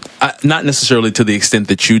enjoyed, not necessarily to the extent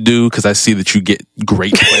that you do, because I see that you get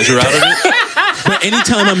great pleasure out of it. But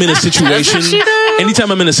anytime I'm in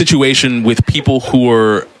a situation with people who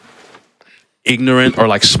are ignorant or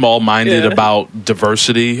like small-minded about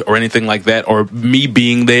diversity or anything like that, or me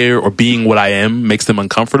being there or being what I am makes them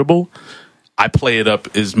uncomfortable, I play it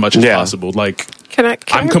up as much as possible. Like,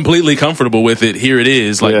 I'm completely comfortable with it. Here it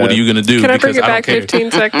is. Like, what are you going to do? Can I bring it back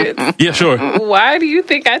 15 seconds? Yeah, sure. Why do you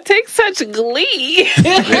think I take such glee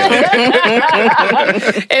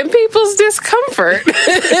in people's discomfort?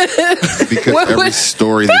 Because every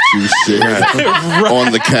story that you share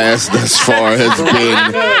on the cast thus far has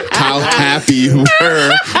been how happy you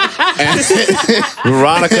were.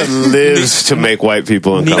 Veronica lives to make white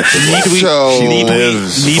people uncomfortable.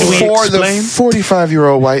 For the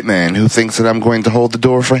 45-year-old white man who thinks that I'm going to hold the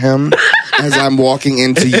door for him as I'm walking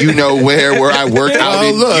into where I work out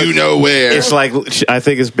in where. It's like, I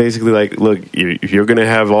think it's basically like, look, if you're going to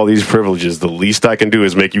have all these privileges, the least I can do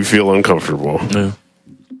is make you feel uncomfortable. Yeah.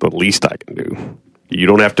 The least I can do. You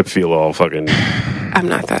don't have to feel all fucking... I'm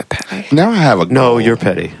not that petty. Now I have a goal. No, you're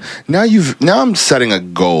petty. Now I'm setting a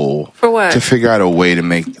goal. For what? To figure out a way to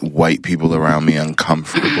make white people around me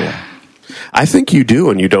uncomfortable. I think you do,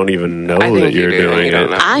 and you don't even know that you're doing it.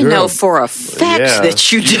 I know for a fact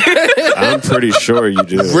that you do. I'm pretty sure you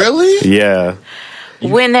do. Really? Yeah.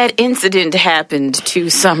 When that incident happened 2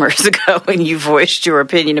 summers ago and you voiced your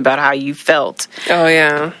opinion about how you felt. Oh,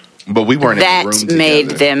 yeah. But we weren't in the room That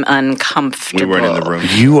made them uncomfortable. We weren't in the room.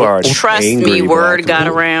 You are Trust me, word got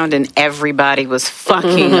around and everybody was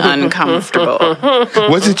fucking uncomfortable.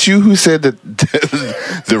 Was it you who said that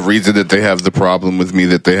the reason that they have the problem with me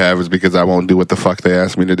that they have is because I won't do what the fuck they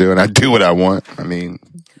ask me to do and I do what I want? I mean...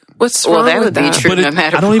 What's wrong with that? True, no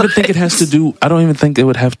matter I don't even think it has to do. I don't even think it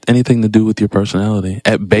would have anything to do with your personality.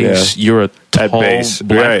 At base, you're a tall black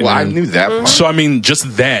man. Well, I knew that part. So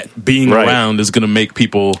just that being around is going to make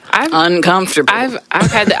people uncomfortable.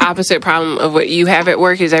 I've had the opposite problem of what you have at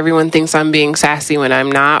work. Is everyone thinks I'm being sassy when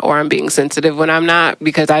I'm not, or I'm being sensitive when I'm not,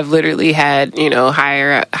 because I've literally had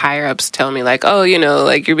higher ups tell me like, oh,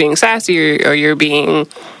 like you're being sassy or you're being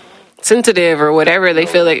sensitive or whatever they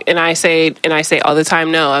feel like, and I say all the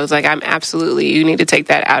time, no. I was like, I'm absolutely, you need to take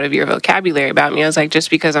that out of your vocabulary about me. I was like, just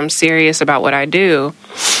because I'm serious about what I do,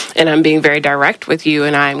 and I'm being very direct with you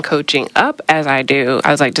and I'm coaching up as I do,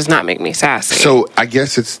 I was like, does not make me sassy. So I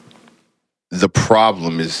guess it's the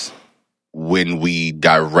problem is when we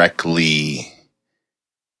directly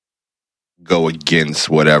go against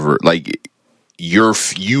whatever, like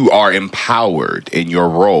you are empowered in your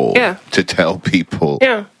role to tell people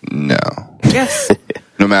no. Yes.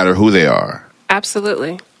 No matter who they are.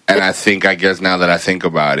 Absolutely. And I guess now that I think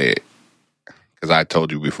about it, because I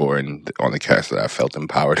told you before on the cast that I felt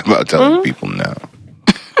empowered about telling people no.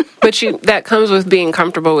 But that comes with being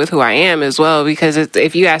comfortable with who I am as well, because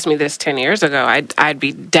if you asked me this 10 years ago, I'd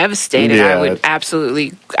be devastated. Yeah.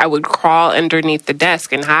 I would crawl underneath the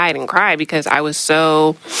desk and hide and cry because I was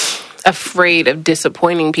so afraid of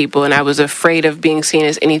disappointing people, and I was afraid of being seen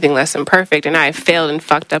as anything less than perfect. And I have failed and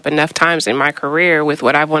fucked up enough times in my career with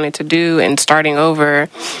what I've wanted to do and starting over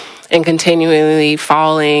and continually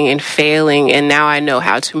falling and failing. And now I know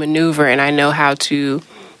how to maneuver and I know how to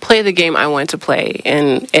play the game I want to play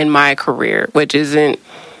in my career, which isn't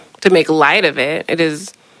to make light of it. It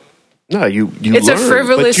is. No, you. It's learn, a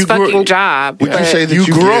frivolous fucking job. Would you say that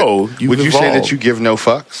you grow? Would you say that you give no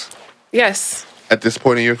fucks? Yes. At this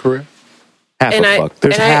point in your career, half a fuck.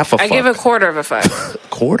 There's half a fuck. I give a quarter of a fuck.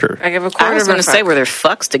 Quarter. I give a quarter. I was going to say, were there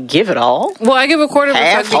fucks to give it all? Well, I give a quarter of a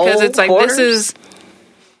fuck because it's like quarters? this is.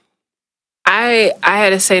 I had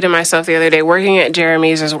to say to myself the other day, working at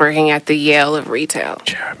Jeremy's is working at the Yale of retail.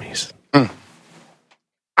 Jeremy's.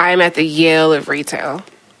 I'm at the Yale of retail.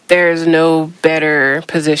 There's no better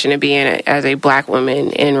position to be in as a black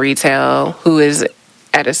woman in retail who is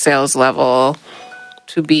at a sales level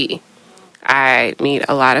to be. I meet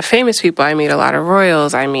a lot of famous people. I meet a lot of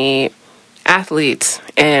royals. I meet athletes.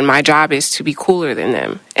 And my job is to be cooler than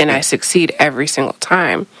them. And I succeed every single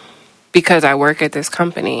time because I work at this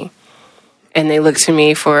company. And they look to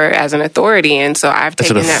me as an authority. And so I've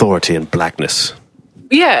taken that. As an authority in blackness.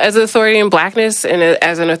 Yeah, as an authority in blackness and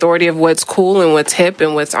as an authority of what's cool and what's hip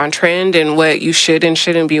and what's on trend and what you should and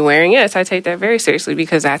shouldn't be wearing. Yes, I take that very seriously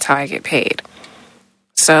because that's how I get paid.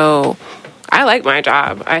 So I like my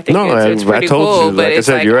job. I think it's pretty cool. You, like I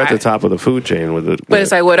said, you're at the top of the food chain with it. But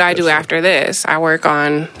it's like, what do I do after this? I work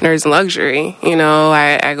on Nerds and Luxury. You know,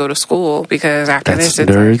 I go to school because after this,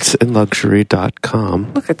 it's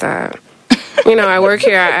nerdsandluxury.com. Look at that. You know, I work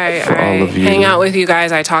here. I hang out with you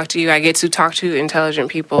guys. I talk to you. I get to talk to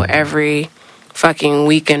intelligent people every fucking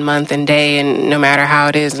week and month and day, and no matter how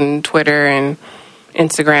it is, on Twitter and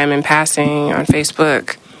Instagram and passing on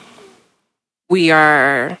Facebook. We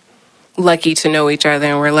are lucky to know each other,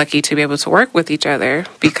 and we're lucky to be able to work with each other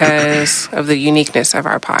because of the uniqueness of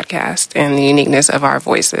our podcast and the uniqueness of our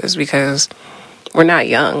voices, because we're not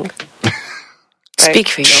young. Speak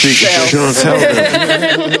for yourself.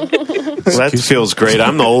 Well, that feels great.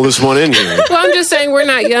 I'm the oldest one in here. Well, I'm just saying we're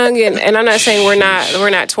not young, and I'm not saying we're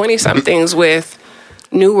not 20-somethings with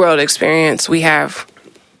new world experience. We have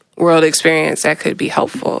world experience that could be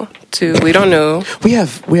helpful to. We don't know. We have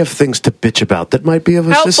things to bitch about that might be of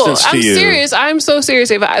assistance to you. I'm serious. I'm so serious.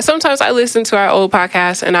 Sometimes I listen to our old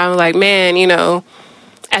podcasts, and I'm like, man, you know,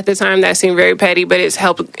 at the time that seemed very petty, but it's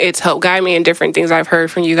helped guide me in different things I've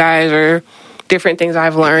heard from you guys or different things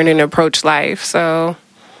I've learned and approached life. So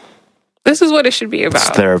this is what it should be about.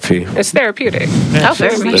 It's therapy. It's therapeutic. Oh,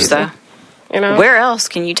 very much so. You know, where else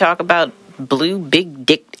can you talk about blue big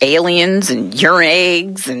dick aliens and urine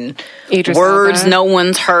eggs and Idris words Elba. No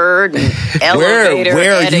one's heard and elevator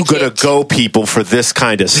where are you etiquette? going to go, people, for this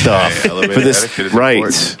kind of stuff? For this, right?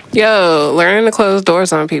 Important. Yo, learning to close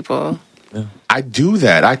doors on people. I do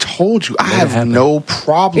that. I told you. I have no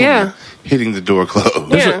problem hitting the door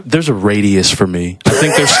closed. There's a radius for me. I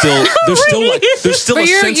think there's still but a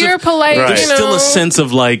sense you're of polite. Right. there's You know? still a sense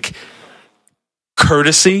of like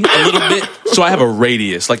courtesy a little bit. So I have a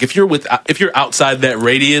radius. Like if you're outside that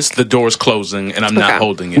radius, the door's closing and I'm not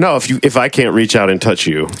holding it. No, if I can't reach out and touch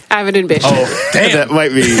you, I have an admission. Oh, damn. that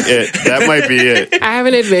might be it. That might be it. I have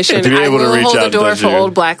an admission. To be able to I will reach hold out a and door touch for you.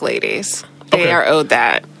 old black ladies. They are owed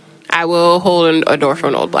that. I will hold a door for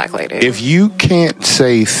an old black lady. If you can't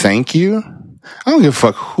say thank you, I don't give a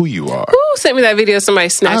fuck who you are. Who sent me that video of somebody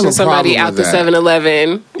snatching somebody out the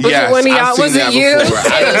 7-Eleven? Was Yes, it one of y'all? I've seen Was it that you? before.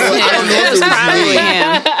 I don't know if it was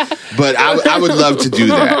me, but I would love to do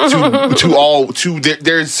that.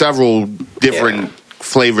 There's several different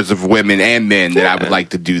flavors of women and men that I would like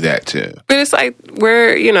to do that to. But it's like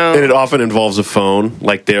we're, you know, And it often involves a phone.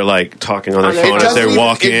 Like they're like talking on their their phone phone. as they're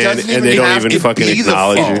walking, and they don't even fucking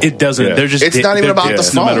acknowledge you. It doesn't. Yeah. They're just. It's not even they're about the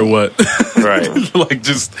dicks no matter phone. what. Right. Like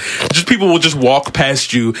just people will just walk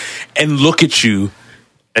past you and look at you,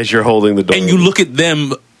 As you're holding the door, and you look at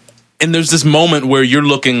them, And there's this moment where you're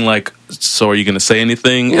looking like, so are you going to say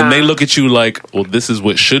anything? And they look at you like, well, this is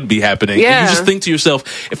what should be happening. Yeah. And you just think to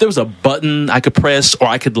yourself, if there was a button I could press, or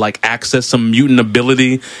I could like access some mutant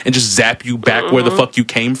ability and just zap you back where the fuck you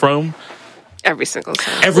came from. Every single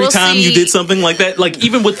time. Every time you did something like that, like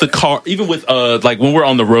even with the car, even with like when we're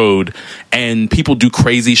on the road and people do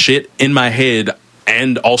crazy shit, in my head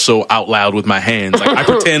and also out loud with my hands, like I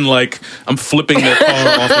pretend like I'm flipping their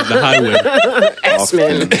car off of the highway.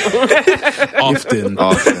 Often.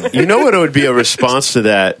 You know what would be a response to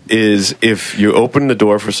that is if you open the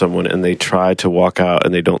door for someone and they try to walk out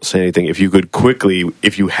and they don't say anything, if you could quickly,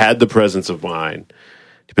 if you had the presence of mind,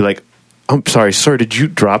 to be like, I'm sorry, sir, did you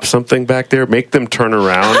drop something back there? Make them turn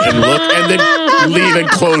around and look and then leave and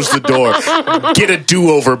close the door. Get a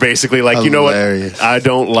do-over, basically. Like, you know what? I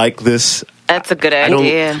don't like this. That's a good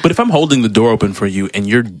idea. But if I'm holding the door open for you and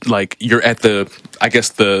you're at the, I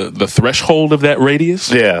guess the threshold of that radius.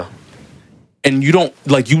 Yeah. And you don't,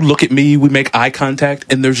 like, you look at me, we make eye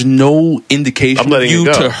contact, and there's no indication of you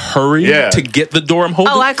to hurry to get the door I'm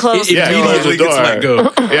holding. Oh, I closed the door. Immediately gets let go.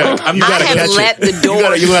 Yeah. I have let the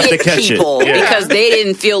door hit people because they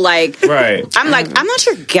didn't feel like. Right. I'm like, I'm not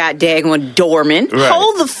your goddamn doorman. Right.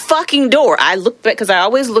 Hold the fucking door. I look back because I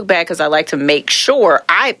always look back because I like to make sure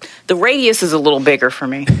the radius is a little bigger for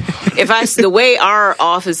me. The way our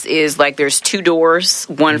office is, like, there's two doors,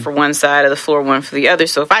 one for one side of the floor, one for the other.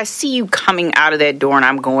 So if I see you coming out of that door and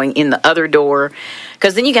I'm going in the other door,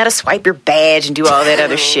 because then you got to swipe your badge and do all that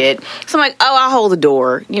other shit. So I'm like, I'll hold the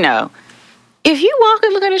door. You know, if you walk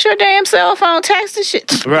and looking at your damn cell phone, texting shit,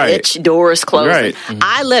 bitch, door is closing. Right.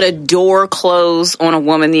 I let a door close on a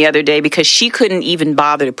woman the other day because she couldn't even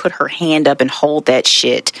bother to put her hand up and hold that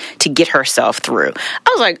shit to get herself through. I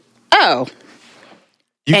was like, oh.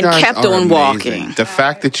 You and guys kept are on amazing. walking. The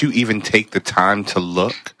fact that you even take the time to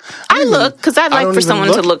look. I look because I like for someone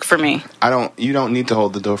to look for me. You don't need to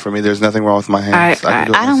hold the door for me. There's nothing wrong with my hands. I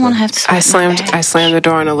don't want to have to. I slammed the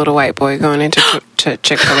door on a little white boy going into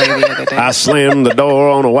Chick-fil-A the other day. I slammed the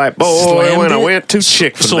door on a white boy when I went to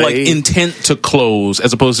Chick-fil-A. So, like, intent to close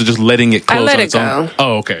as opposed to just letting it close. I let on it its own. go.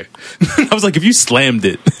 Oh, okay. I was like, if you slammed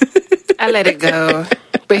it. I let it go.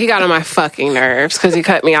 But he got on my fucking nerves because he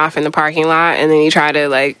cut me off in the parking lot and then he tried to,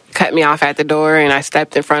 like, cut me off at the door and I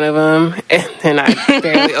stepped in front of him and then I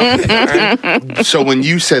barely opened the door. So when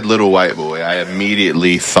you said little white boy, I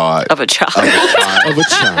immediately thought of a child. And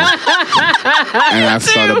I've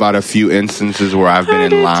thought about a few instances where I've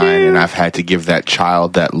been in line and I've had to give that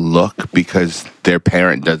child that look because their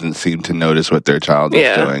parent doesn't seem to notice what their child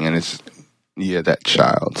is doing. And it's, that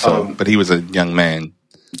child. So, but he was a young man.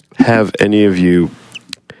 Have any of you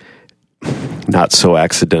not so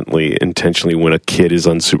accidentally, intentionally, when a kid is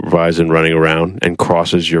unsupervised and running around and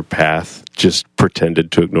crosses your path, just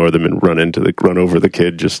pretended to ignore them and run over the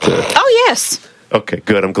kid just to... Oh, yes. Okay,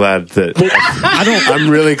 good. I'm glad that I'm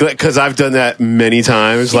really glad because I've done that many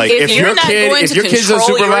times. Like if your kid's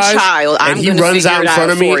unsupervised and he runs out in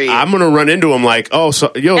front of me, I'm going to run into him like, "Oh,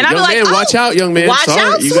 so young man, watch out, young man.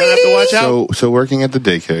 Sorry, you're going to have to watch out." So working at the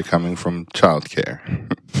daycare, coming from childcare,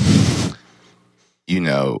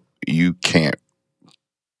 you're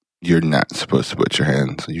not supposed to put your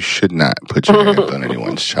hands. You should not put your hands on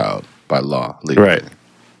anyone's child by law, legally. Right.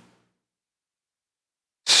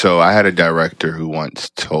 So I had a director who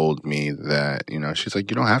once told me that, she's like,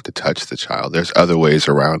 you don't have to touch the child. There's other ways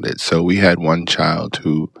around it. So we had one child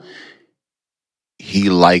who he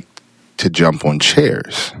liked to jump on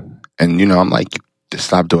chairs. And, I'm like,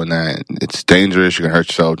 stop doing that. It's dangerous. You're going to hurt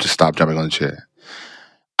yourself. Just stop jumping on the chair.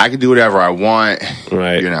 I can do whatever I want.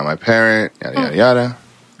 Right. You're not my parent. Yada, yada, yada.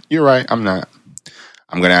 You're right. I'm not.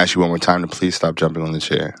 I'm going to ask you one more time to please stop jumping on the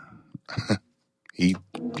chair. He's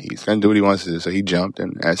going to do what he wants to do. So he jumped,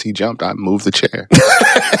 and as he jumped, I moved the chair.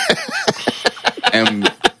 And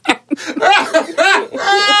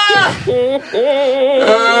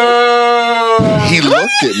he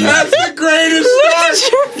looked at me. That's the greatest start.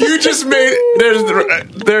 You just made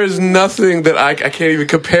there's nothing that I can't even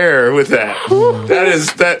compare with that. That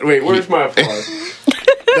is that. Wait, where's my applause?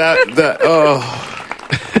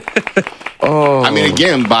 I mean,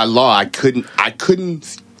 again, by law, I couldn't.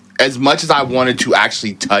 As much as I wanted to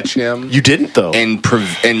actually touch him, you didn't though, and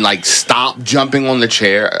like stop jumping on the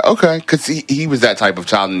chair. Okay, because he was that type of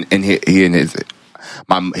child, and he and his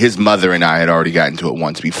mother and I had already gotten to it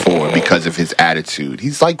once before because of his attitude.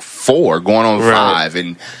 He's like 4, going on 5,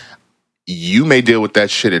 and you may deal with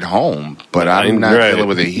that shit at home, but I'm not dealing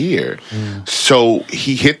with it here. So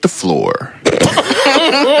he hit the floor.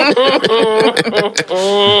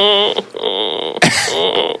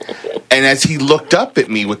 And as he looked up at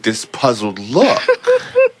me with this puzzled look,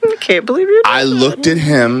 can't believe you. I looked at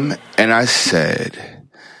him and I said,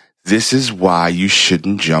 "This is why you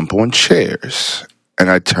shouldn't jump on chairs." And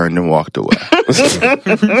I turned and walked away.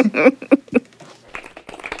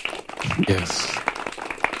 Yes.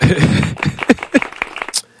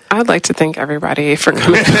 I'd like to thank everybody for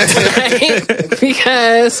coming tonight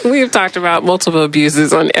because we've talked about multiple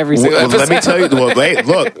abuses on every single episode. Let me tell you. Well,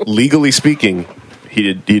 look, legally speaking,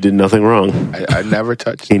 he did nothing wrong. I never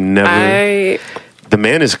touched him. He never. The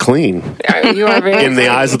man is clean. You are very in the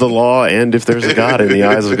eyes of the law, and if there's a God, in the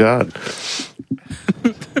eyes of God.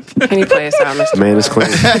 Can you play us out, Mr. Man is clean.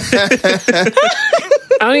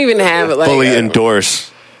 I don't even have it. Fully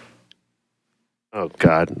endorse. Oh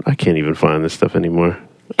God, I can't even find this stuff anymore.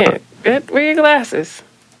 Can't. Wear your glasses.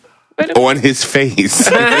 On his face.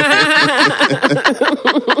 You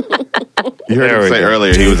heard him say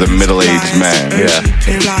earlier he was a middle-aged man. Yeah.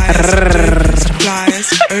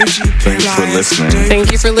 Thanks for listening.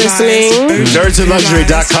 Thank you for listening.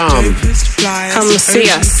 NerdsInLuxury.com. Come see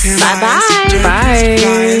us. Bye-bye. Bye.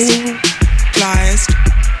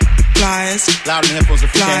 Loud in the headphones,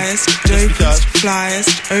 Flyest, dopest, flyest,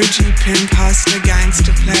 OG pimp, hustler,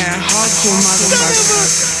 gangster player, hardcore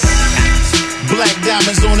motherfucker. Black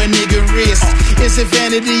diamonds on a nigga wrist. Is it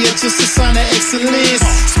vanity or just a sign of excellence?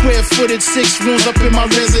 Square footed, 6 rooms up in my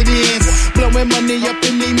residence. Blowing money up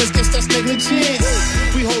in demons, guess that's negligence.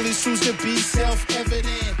 We hold these truths to be self-evident.